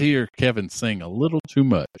 You get to hear Kevin sing a little too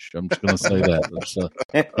much. I'm just going to say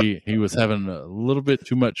that. He was having a little bit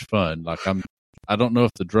too much fun. Like I don't know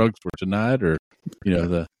if the drugs were tonight or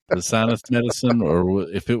the sinus medicine or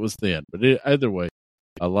if it was then. But either way,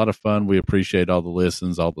 a lot of fun. We appreciate all the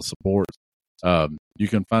listens, all the support. You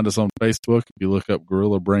can find us on Facebook. If you look up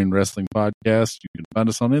Gorilla Brain Wrestling Podcast, you can find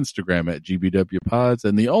us on Instagram at GBW Pods.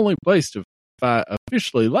 And the only place to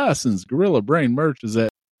officially licensed Gorilla Brain merch is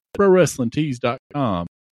at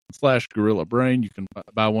ProWrestlingTees.com/Gorilla Brain. You can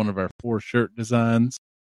buy one of our 4 shirt designs.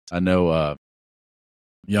 I know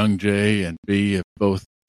Young Jay and B have both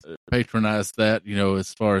patronized that,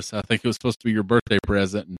 as far as I think it was supposed to be your birthday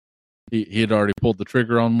present, and he had already pulled the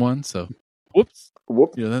trigger on one, so whoops.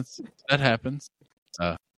 That happens.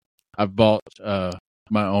 I've bought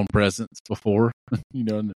my own presents before,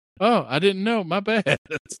 and oh, I didn't know. My bad.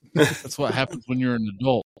 That's what happens when you're an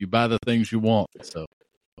adult. You buy the things you want. So,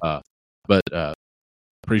 but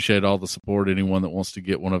appreciate all the support. Anyone that wants to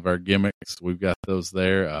get one of our gimmicks, we've got those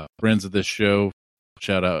there. Friends of this show,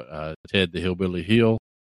 shout out Ted the Hillbilly Heel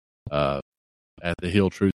at the Heel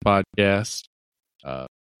Truth Podcast,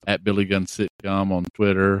 at Billy Gunn Sitcom on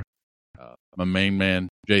Twitter. My main man,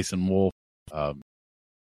 Jason Wolf.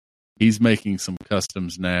 He's making some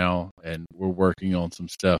customs now, and we're working on some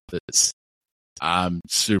stuff I'm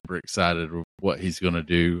super excited with what he's going to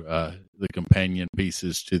do. The companion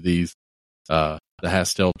pieces to these, the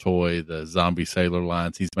Hastel toy, the Zombie Sailor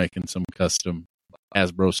lines. He's making some custom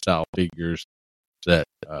Hasbro style figures that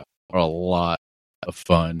are a lot of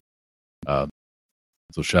fun.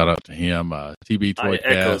 So shout out to him. TB Toycast. I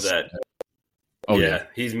echo that. Oh yeah,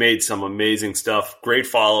 he's made some amazing stuff. Great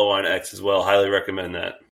follow on X as well. Highly recommend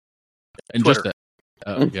that. And Twitter.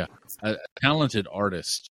 Just a talented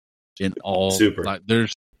artist in all. Super. Like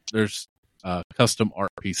there's custom art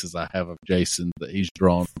pieces I have of Jason that he's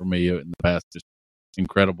drawn for me in the past. Just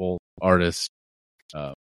incredible artist.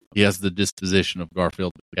 He has the disposition of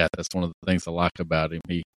Garfield the cat. That's one of the things I like about him.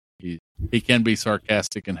 He can be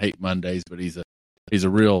sarcastic and hate Mondays, but he's a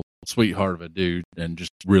real sweetheart of a dude and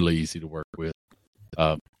just really easy to work with.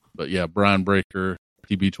 But yeah, Brian Breaker,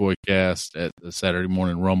 TB Toycast at the Saturday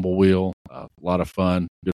Morning Rumble Wheel. A lot of fun.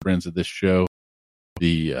 Good friends of this show.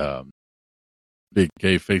 The Big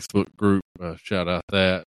K Facebook group, shout out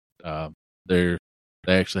that. They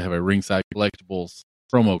actually have a Ringside Collectibles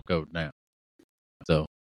promo code now. So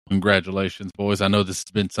congratulations, boys. I know this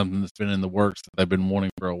has been something that's been in the works that they've been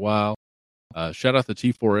wanting for a while. Shout out the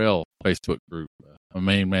T4L Facebook group. My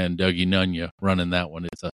main man, Dougie Nunya, running that one.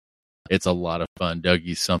 It's a lot of fun.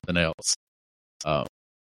 Dougie's something else. But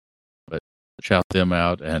shout them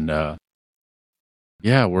out. And,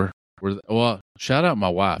 well, shout out my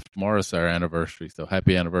wife. Tomorrow's our anniversary. So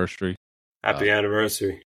happy anniversary. Happy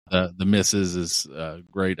anniversary. The missus is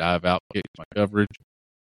great. I've outkicked my coverage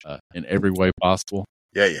in every way possible.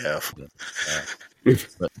 Yeah, you have.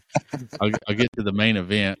 But I'll get to the main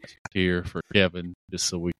event here for Kevin, just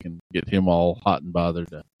so we can get him all hot and bothered.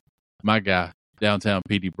 My guy, Downtown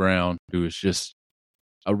Petey Brown, who is just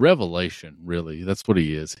a revelation, really. That's what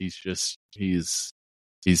he is. He's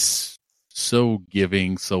so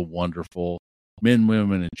giving, so wonderful. Men,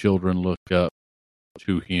 women, and children look up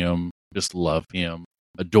to him, just love him,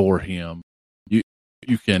 adore him. You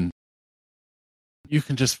can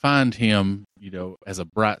just find him, as a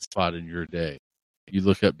bright spot in your day. You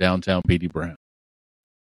look up Downtown Petey Brown.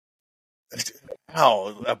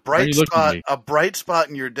 Oh, a bright spot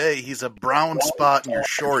in your day. He's a brown spot in your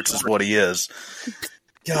shorts is what he is.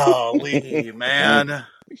 Golly, man.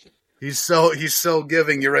 He's so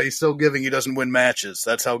giving. You're right. He's so giving. He doesn't win matches.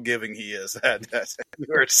 That's how giving he is.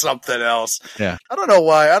 You're something else. Yeah. I don't know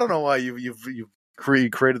why you've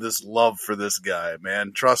created this love for this guy,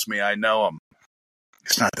 man. Trust me, I know him.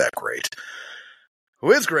 He's not that great.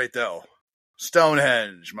 Who is great though?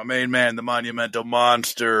 Stonehenge, my main man, the Monumental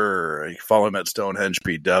Monster. You can follow him at Stonehenge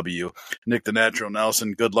PW. Nick the Natural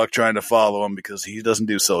Nelson, good luck trying to follow him because he doesn't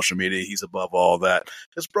do social media. He's above all that.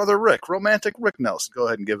 His brother Rick, Romantic Rick Nelson, go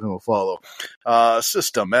ahead and give him a follow.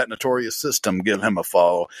 System, at Notorious System, give him a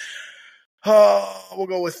follow. We'll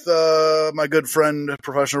go with my good friend,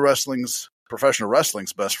 professional wrestling's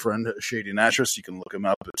best friend, Shady Natras. You can look him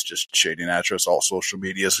up. It's just Shady Natras, all social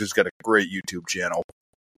medias. He's got a great YouTube channel.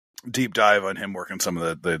 Deep dive on him working some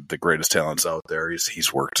of the greatest talents out there.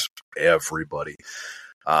 He's worked everybody.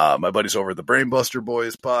 My buddies over at the Brainbuster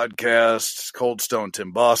Boys podcast, Cold Stone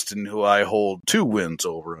Tim Boston, who I hold 2 wins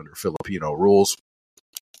over under Filipino rules.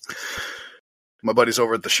 My buddies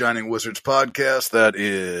over at the Shining Wizards podcast, that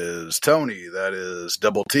is Tony, that is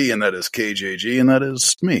Double T, and that is KJG, and that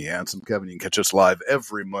is me, Handsome Kevin. You can catch us live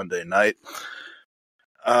every Monday night.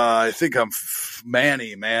 I think I'm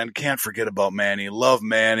Manny, man. Can't forget about Manny. Love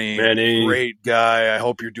Manny. Great guy. I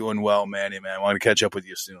hope you're doing well, Manny, man. I want to catch up with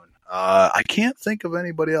you soon. I can't think of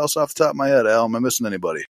anybody else off the top of my head, Al. Am I missing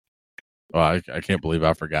anybody? Oh, I can't believe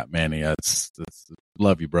I forgot Manny. That's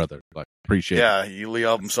love you, brother. Appreciate it. Yeah, you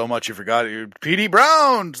love him so much you forgot it. Petey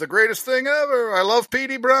Brown's the greatest thing ever. I love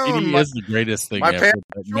Petey Brown. Petey is the greatest thing ever.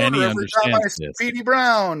 But Manny understands this. Petey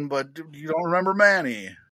Brown, but you don't remember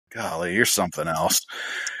Manny. Golly, you're something else.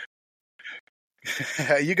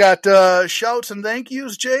 You got shouts and thank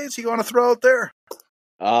yous, Jays, you want to throw out there?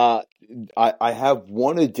 I have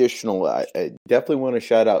one additional. I definitely want to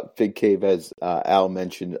shout out Fig Cave, as Al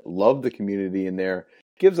mentioned. Love the community in there.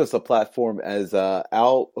 Gives us a platform, as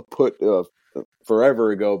Al put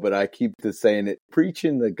forever ago, but I keep saying it,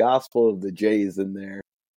 preaching the gospel of the Jays in there.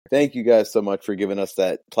 Thank you guys so much for giving us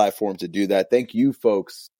that platform to do that. Thank you,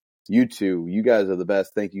 folks. You too. You guys are the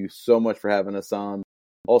best. Thank you so much for having us on.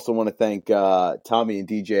 Also want to thank Tommy and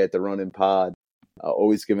DJ at the Run-In Pod,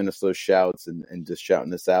 always giving us those shouts and just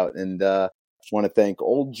shouting us out. And want to thank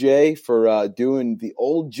Old Jay for doing the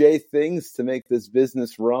Old Jay things to make this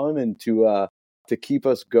business run and to keep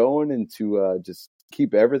us going and to just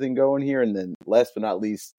keep everything going here. And then last but not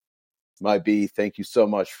least, my B, thank you so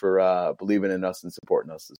much for believing in us and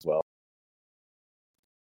supporting us as well.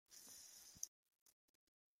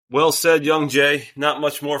 Well said, Young Jay. Not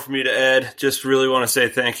much more for me to add. Just really want to say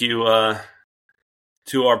thank you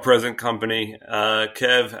to our present company.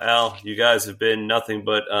 Kev, Al, you guys have been nothing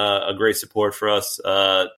but a great support for us.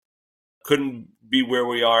 Couldn't be where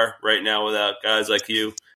we are right now without guys like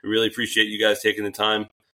you. We really appreciate you guys taking the time,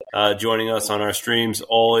 joining us on our streams.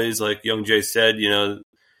 Always, like Young Jay said,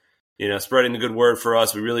 spreading the good word for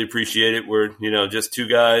us. We really appreciate it. We're, just 2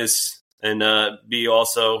 guys. And B,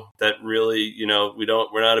 also that really,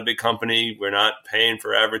 we're not a big company. We're not paying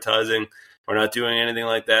for advertising. We're not doing anything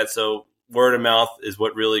like that. So word of mouth is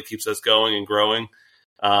what really keeps us going and growing.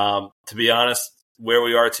 To be honest, where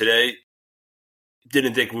we are today,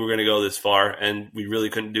 didn't think we were going to go this far, and we really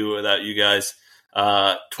couldn't do it without you guys.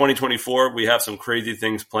 2024, we have some crazy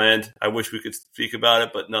things planned. I wish we could speak about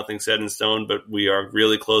it, but nothing's set in stone. But we are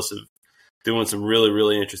really close to doing some really,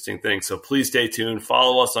 really interesting things. So please stay tuned.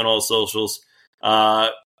 Follow us on all socials.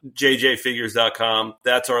 JJFigures.com.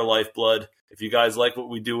 That's our lifeblood. If you guys like what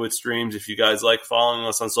we do with streams, if you guys like following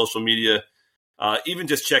us on social media, even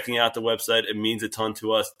just checking out the website, it means a ton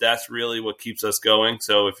to us. That's really what keeps us going.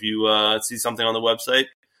 So if you see something on the website,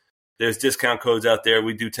 there's discount codes out there.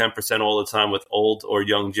 We do 10% all the time with Old or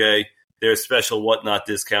Young Jay. There's special whatnot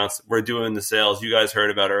discounts. We're doing the sales you guys heard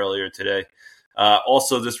about earlier today.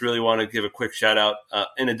 Also, just really want to give a quick shout out,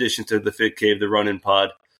 in addition to the Fit Cave, the Run-In Pod,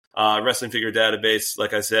 Wrestling Figure Database.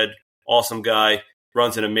 Like I said, awesome guy,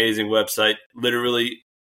 runs an amazing website. Literally,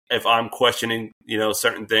 if I'm questioning,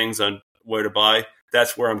 certain things on where to buy,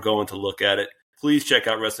 that's where I'm going to look at it. Please check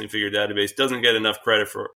out Wrestling Figure Database. Doesn't get enough credit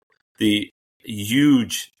for the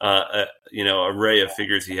huge, array of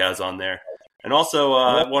figures he has on there. And also,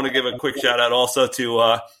 I want to give a quick shout out also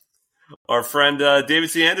to our friend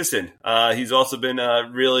David C. Anderson. He's also been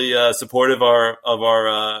really supportive of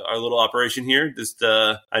our little operation here. Just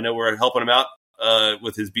I know we're helping him out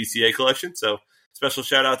with his BCA collection, so special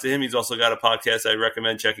shout out to him. He's also got a podcast I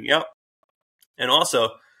recommend checking out. And also,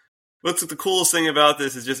 what's the coolest thing about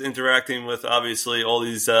this is just interacting with obviously all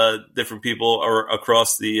these different people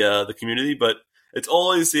across the community, but it's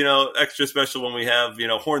always, extra special when we have,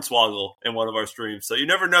 Hornswoggle in one of our streams. So you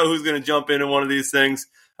never know who's going to jump in one of these things.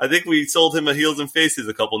 I think we sold him a Heels and Faces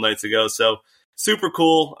a couple nights ago. So super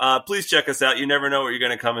cool. Please check us out. You never know what you're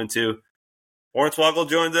going to come into. Hornswoggle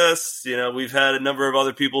joined us. We've had a number of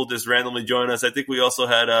other people just randomly join us. I think we also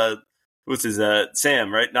had,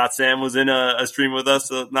 Sam, right? Not Sam was in a stream with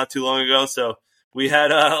us not too long ago. So we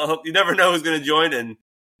had, you never know who's going to join. And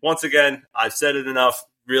once again, I've said it enough.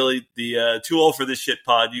 Really, the Too Old for This Shit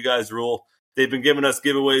pod, you guys rule. They've been giving us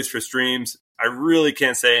giveaways for streams. I really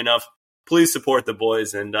can't say enough. Please support the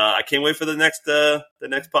boys, and I can't wait for the next pod,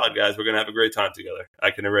 guys. We're gonna have a great time together.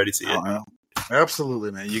 I can already see it. Oh,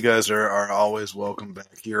 absolutely, man. You guys are always welcome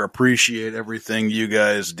back here. Appreciate everything you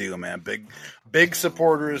guys do, man. Big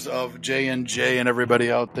supporters of J&J and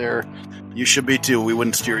everybody out there. You should be too. We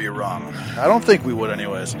wouldn't steer you wrong. I don't think we would,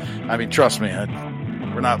 anyways. I mean, trust me.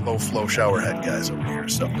 We're not low-flow showerhead guys over here.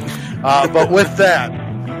 So, but with that,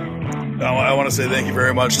 I want to say thank you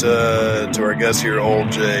very much to our guests here,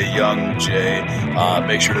 Old Jay, Young Jay.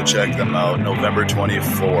 Make sure to check them out November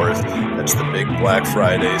 24th. That's the big Black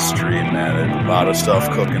Friday stream, man. There's a lot of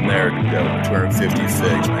stuff cooking there. Got 250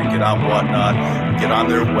 figs, man. Get on Whatnot. Get on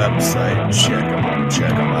their website. Check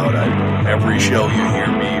them out. Every show you hear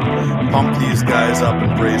me pump these guys up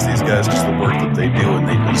and praise these guys just the work that they do, and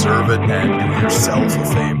they deserve it. And do yourself a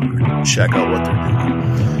favor. Check out what they're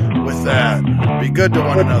doing. With that, be good to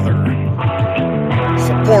one another.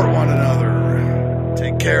 Support one another.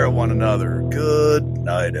 Take care of one another. Good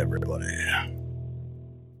night, everybody.